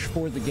push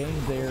for the game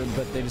there,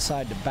 but they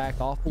decided to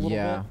back off a little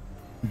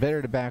bit.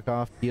 Better to back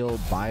off, heal,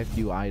 buy a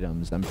few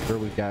items. I'm sure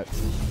we've got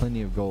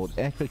plenty of gold.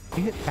 Actually,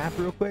 can you hit tap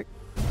real quick?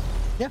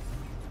 Yeah.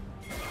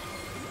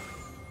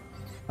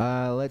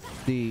 Let's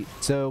see.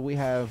 So we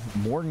have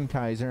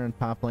Mordenkaiser in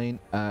top lane,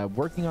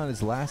 working on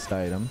his last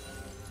item.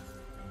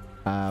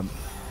 Our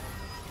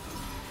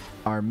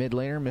mid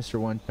laner,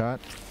 MrOneShot,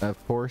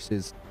 of course,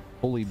 is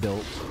fully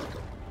built.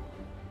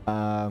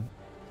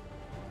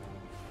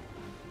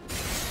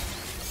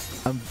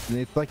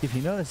 It's like, if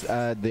you notice,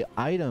 the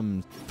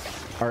items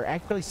are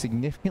actually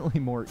significantly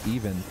more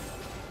even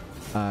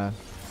than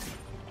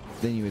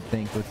you would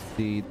think. Let's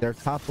see. Their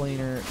top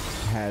laner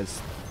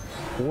has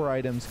 4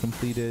 items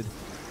completed,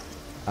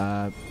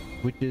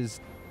 which is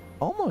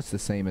almost the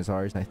same as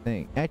ours, I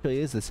think. Actually,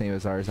 it is the same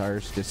as ours.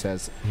 Ours just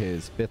has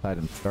his 5th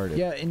item started.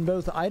 Yeah, in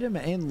both item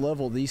and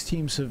level, these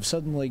teams have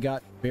suddenly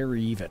got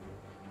very even.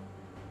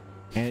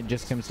 And it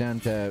just comes down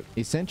to,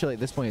 essentially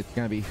at this point, it's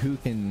going to be who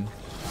can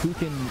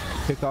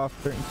pick off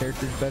certain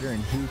characters better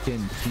and who can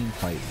team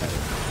fight better.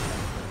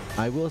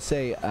 I will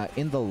say,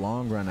 in the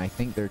long run, I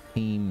think their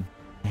team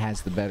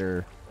has the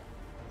better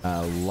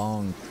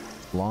long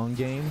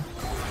game,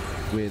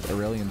 with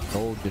Aurelian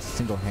Fold just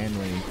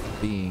single-handedly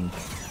being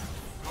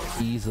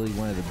easily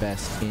one of the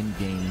best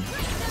in-game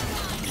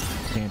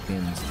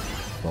champions,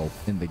 well,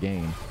 in the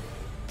game.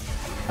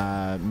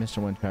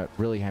 MrOneShot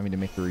really having to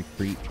make a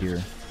retreat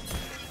here,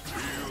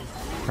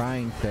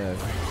 trying to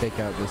take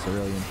out this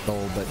Aurelian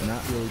Fold, but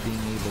not really being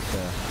able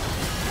to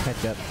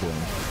catch up to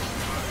him.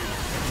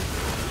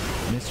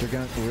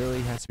 MrGunk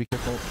really has to be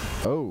careful.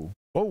 Oh.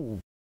 Whoa.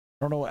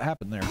 I don't know what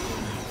happened there.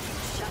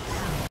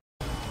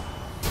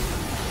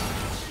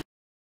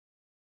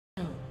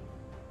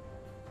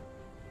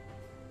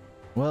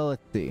 Well,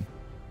 let's see.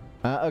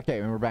 Okay,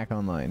 and we're back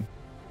online.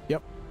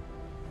 Yep.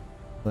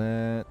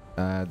 The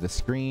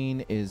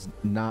screen is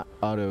not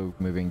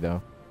auto-moving,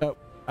 though. Oh,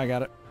 I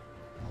got it.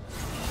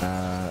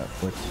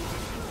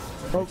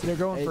 Oh, they're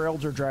going for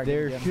Elder Dragon.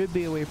 There again. should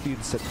be a way for you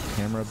to set the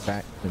camera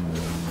back to...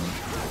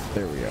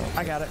 There we go.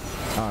 I got it.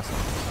 Awesome.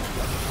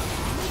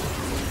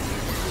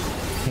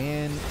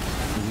 Can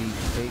we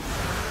take...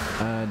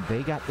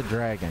 they got the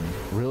dragon.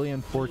 Really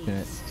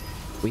unfortunate.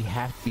 We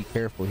have to be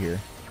careful here.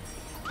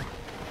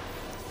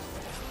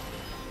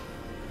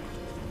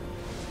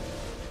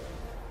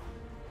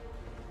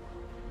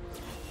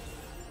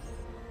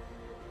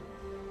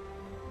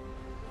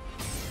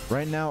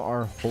 Right now,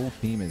 our whole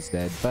team is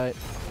dead, but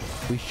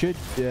we should,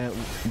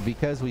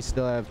 because we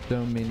still have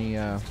so many,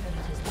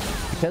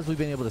 because we've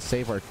been able to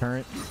save our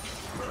turret,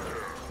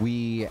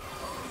 we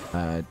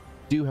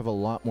do have a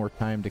lot more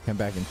time to come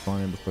back and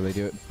spawn in before they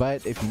do it.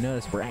 But if you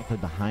notice, we're actually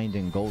behind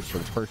in gold for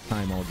the first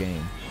time all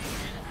game.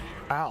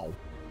 Ow.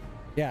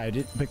 Yeah, I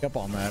didn't pick up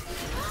on that.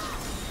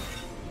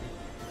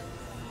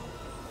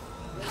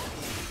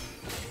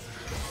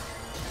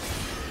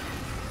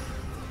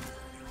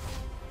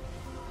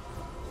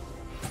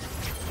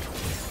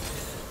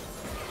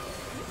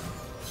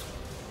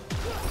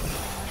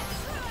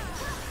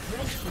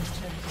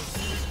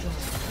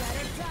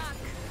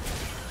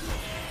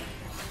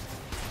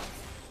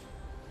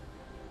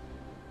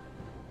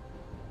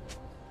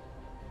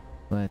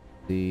 Let's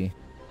see.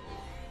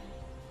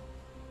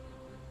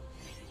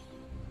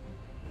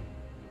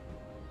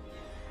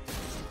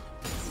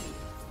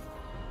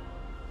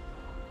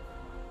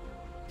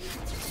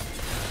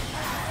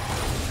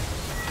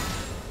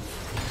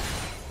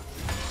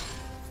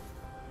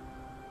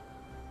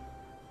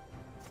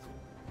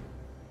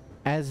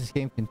 As this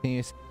game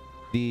continues,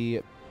 let's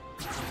see.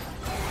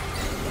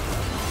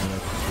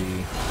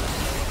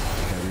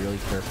 Gotta be really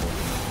careful.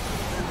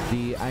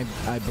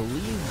 I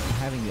believe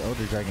having the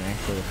Elder Dragon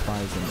actually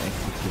applies an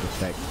execute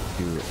effect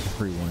to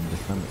everyone to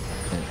some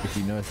extent. If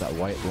you notice that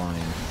white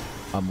line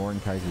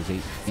Mordekaiser's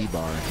HP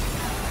bar.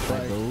 So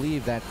I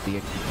believe that's the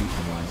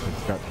execution line.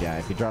 So yeah,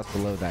 if he drops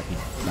below that, he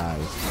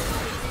dies.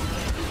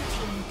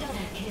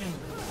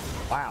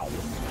 Wow.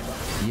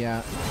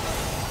 Yeah.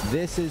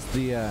 This is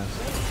the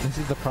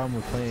problem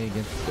with playing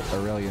against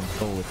Aurelion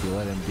Sol if you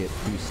let him get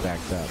too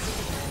stacked up.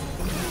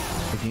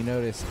 If you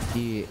notice,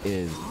 he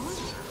is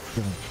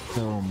doing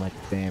so much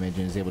damage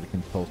and is able to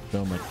control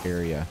so much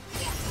area.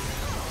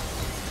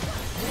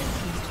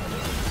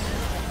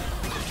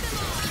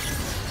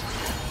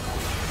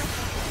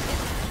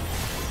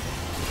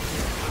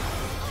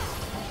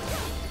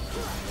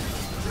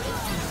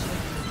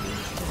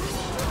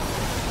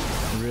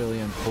 Really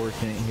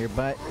unfortunate here,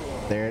 but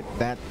there,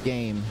 that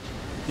game.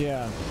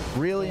 Yeah.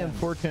 Really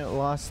unfortunate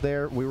loss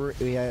there. We were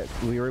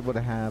able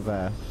to have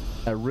a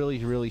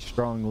really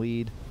strong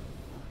lead,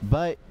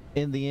 but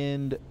in the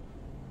end,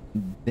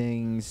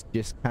 things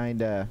just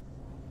kind of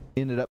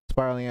ended up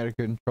spiraling out of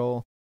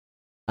control.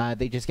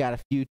 They just got a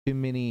few too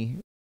many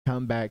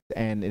comebacks,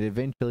 and it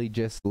eventually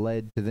just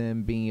led to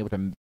them being able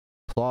to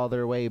claw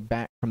their way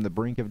back from the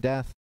brink of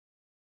death.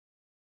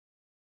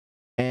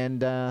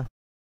 And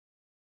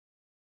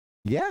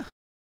yeah,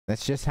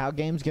 that's just how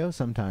games go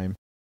sometimes.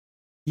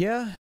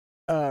 Yeah,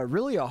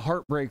 really a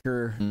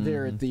heartbreaker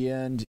there at the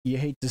end. You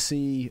hate to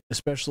see,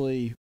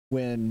 especially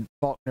when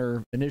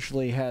Faulkner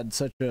initially had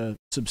such a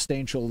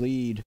substantial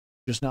lead,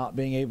 just not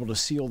being able to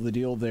seal the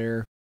deal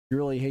there. You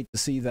really hate to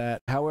see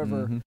that.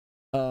 However,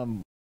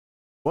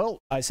 well,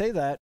 I say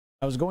that.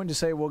 I was going to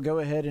say we'll go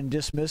ahead and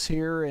dismiss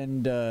here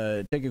and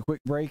take a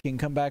quick break and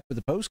come back for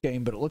the post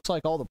game, but it looks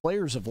like all the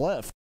players have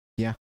left.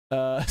 Yeah.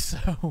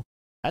 So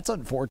that's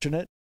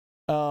unfortunate.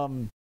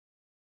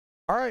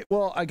 All right,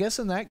 well, I guess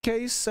in that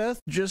case,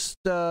 Seth, just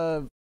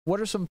what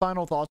are some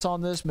final thoughts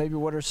on this? Maybe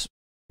what are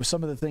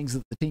some of the things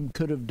that the team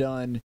could have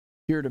done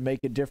here to make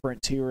a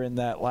difference here in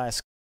that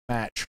last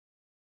match?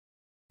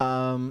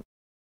 In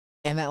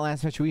that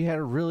last match, we had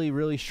a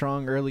really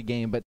strong early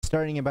game, but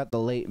starting about the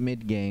late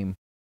mid game,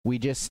 we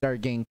just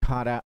started getting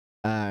caught out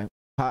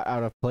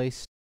of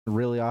place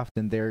really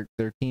often. Their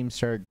teams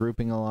started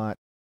grouping a lot,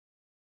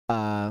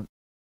 and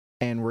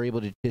we're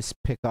able to just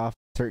pick off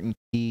certain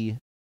key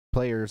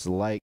players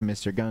like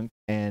MrGunk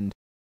and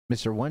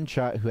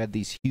MrOneShot, who had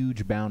these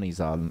huge bounties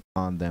on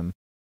them,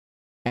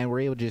 and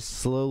we're able to just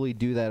slowly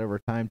do that over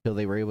time till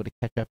they were able to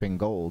catch up in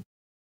gold.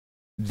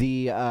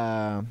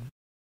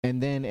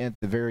 And then at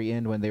the very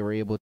end, when they were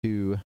able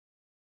to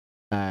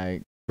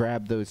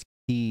grab those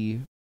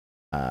key,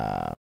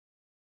 I'm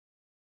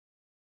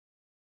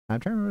trying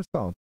to remember what it's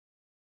called.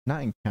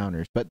 Not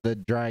encounters, but the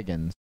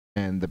dragons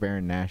and the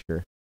Baron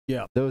Nashor.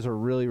 Yeah, those are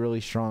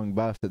really strong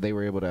buffs that they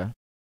were able to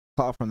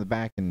claw from the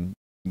back and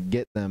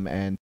get them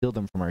and steal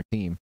them from our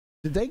team.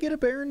 Did they get a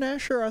Baron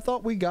Nashor? I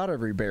thought we got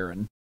every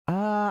Baron.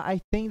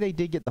 I think they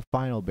did get the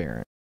final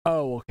Baron.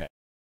 Oh, okay.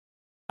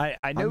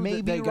 I know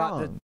that they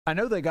got I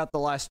know they got the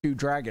last two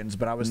dragons,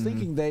 but I was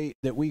thinking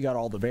that we got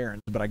all the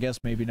Barons, but I guess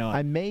maybe not.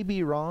 I may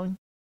be wrong,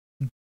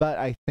 but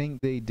I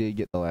think they did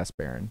get the last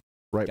Baron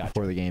right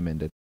before the game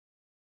ended.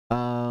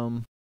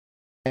 And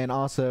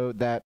also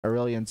that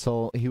Aurelion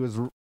Sol, he was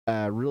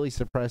really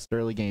suppressed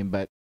early game,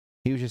 but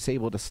he was just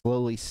able to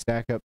slowly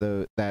stack up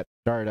that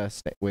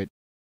Stardust, which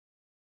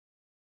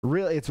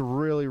it's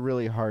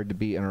really hard to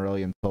beat an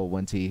Aurelion Sol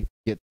once he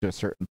gets to a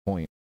certain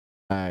point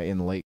in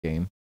the late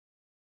game.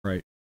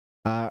 Right.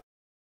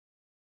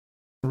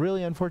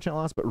 Really unfortunate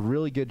loss, but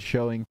really good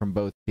showing from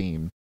both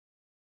teams.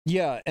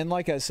 Yeah, and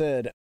like I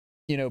said,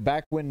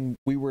 back when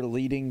we were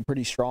leading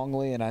pretty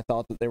strongly, and I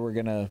thought that they were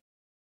gonna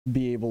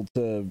be able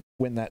to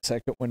win that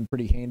second one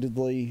pretty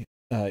handedly.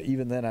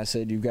 Even then, I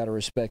said you've got to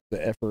respect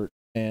the effort,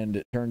 and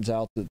it turns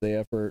out that the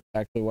effort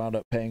actually wound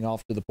up paying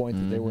off to the point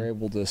that they were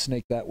able to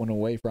snake that one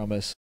away from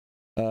us.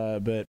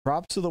 But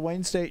props to the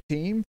Wayne State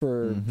team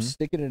for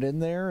sticking it in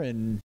there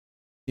and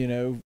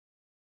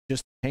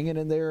just hanging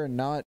in there and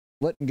not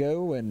letting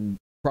go, and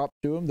props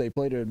to them. They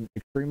played an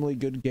extremely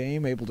good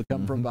game, able to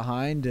come from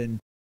behind, and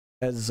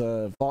as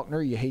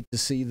Faulkner, you hate to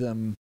see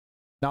them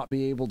not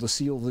be able to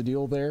seal the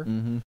deal there.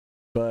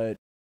 But,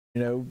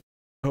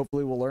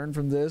 hopefully we'll learn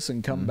from this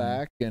and come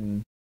back,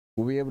 and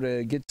we'll be able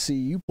to get to see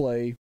you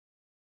play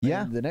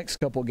in the next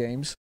couple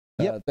games.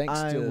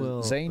 Thanks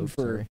to Zane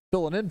for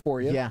filling in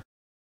for you. Yeah.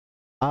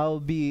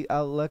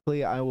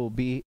 Luckily, I will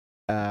be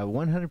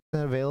 100%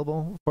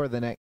 available for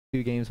the next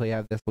 2 games we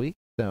have this week.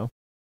 So,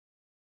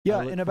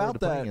 yeah, and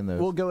about that,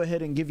 we'll go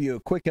ahead and give you a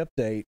quick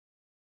update.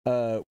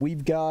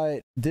 We've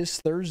got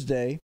this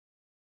Thursday,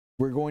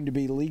 we're going to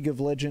be League of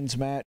Legends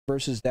match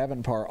versus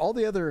Davenport. All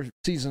the other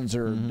seasons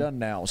are done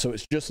now, so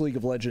it's just League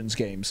of Legends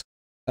games.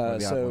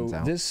 So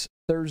this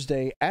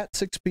Thursday at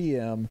 6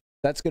 p.m.,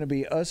 that's going to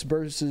be us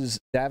versus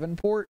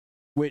Davenport,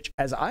 which,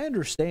 as I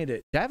understand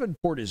it,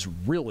 Davenport is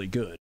really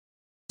good.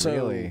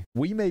 So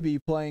we may be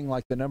playing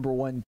like the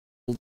 #1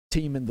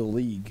 team in the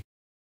league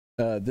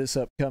this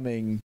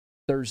upcoming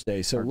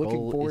Thursday. So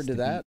looking forward to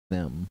that.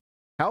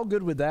 How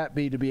good would that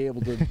be to be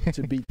able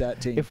to beat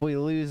that team? If we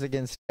lose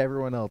against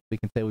everyone else, we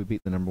can say we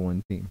beat the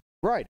 #1 team.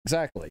 Right,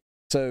 exactly.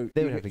 So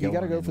They you, would have to you go got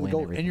to on go and for the win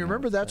gold. And everything you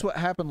remember else, that's but- what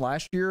happened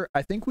last year.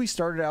 I think we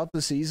started out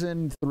the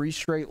season 3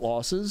 straight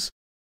losses,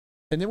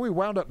 and then we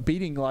wound up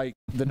beating like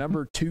the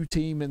number 2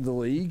 team in the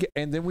league,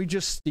 and then we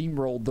just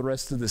steamrolled the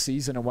rest of the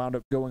season and wound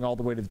up going all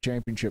the way to the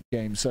championship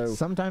game. So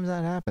sometimes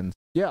that happens.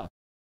 yeah,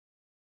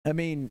 I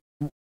mean,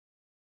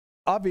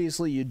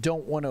 obviously you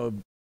don't want to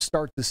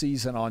start the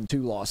season on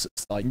 2 losses.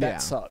 Like that Yeah.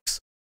 sucks.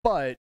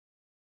 But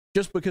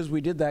just because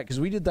we did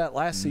that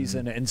last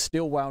season and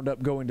still wound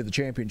up going to the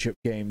championship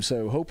game.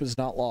 So hope is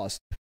not lost.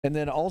 And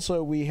then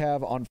also we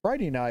have on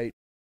Friday night,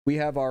 we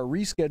have our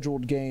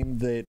rescheduled game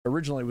that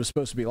originally was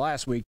supposed to be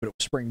last week, but it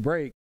was spring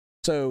break.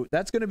 So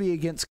that's going to be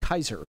against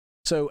Kaiser.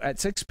 So at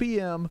 6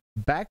 p.m.,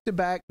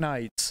 back-to-back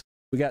nights,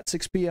 we got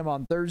 6 p.m.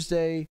 on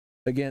Thursday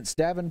against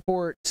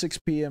Davenport, 6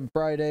 p.m.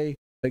 Friday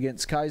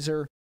against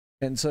Kaiser.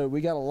 And so we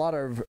got a lot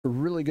of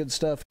really good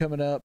stuff coming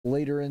up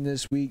later in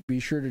this week. Be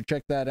sure to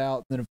check that out.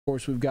 And then, of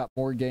course, we've got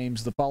more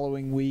games the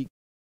following week.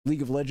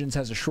 League of Legends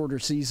has a shorter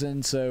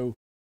season, so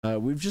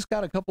we've just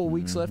got a couple of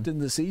weeks left in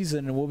the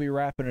season, and we'll be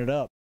wrapping it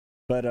up.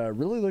 But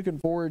really looking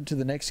forward to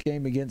the next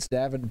game against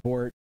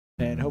Davenport,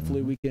 and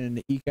hopefully we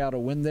can eke out a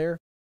win there.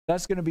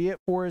 That's going to be it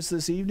for us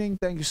this evening.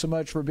 Thank you so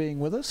much for being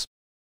with us.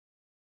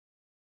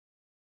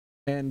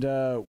 And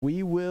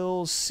we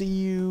will see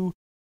you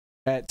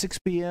at 6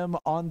 p.m.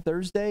 on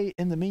Thursday.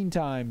 In the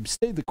meantime,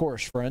 stay the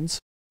course, friends.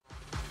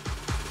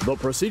 The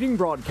preceding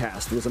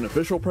broadcast was an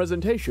official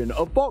presentation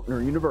of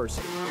Faulkner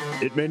University.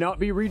 It may not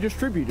be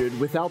redistributed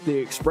without the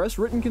express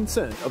written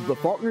consent of the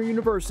Faulkner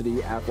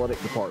University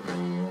Athletic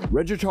Department.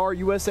 Regitar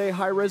USA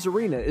High-Res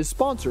Arena is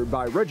sponsored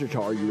by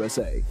Regitar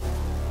USA.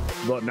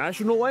 The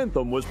national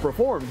anthem was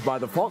performed by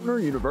the Faulkner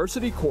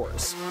University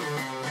Chorus.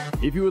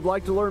 If you would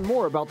like to learn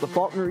more about the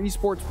Faulkner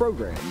Esports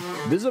program,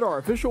 visit our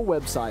official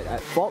website at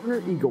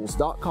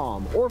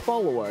faulknereagles.com or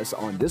follow us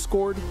on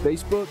Discord,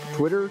 Facebook,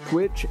 Twitter,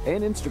 Twitch,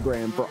 and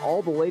Instagram for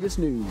all the latest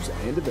news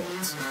and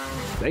events.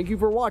 Thank you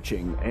for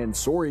watching, and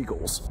soar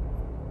Eagles!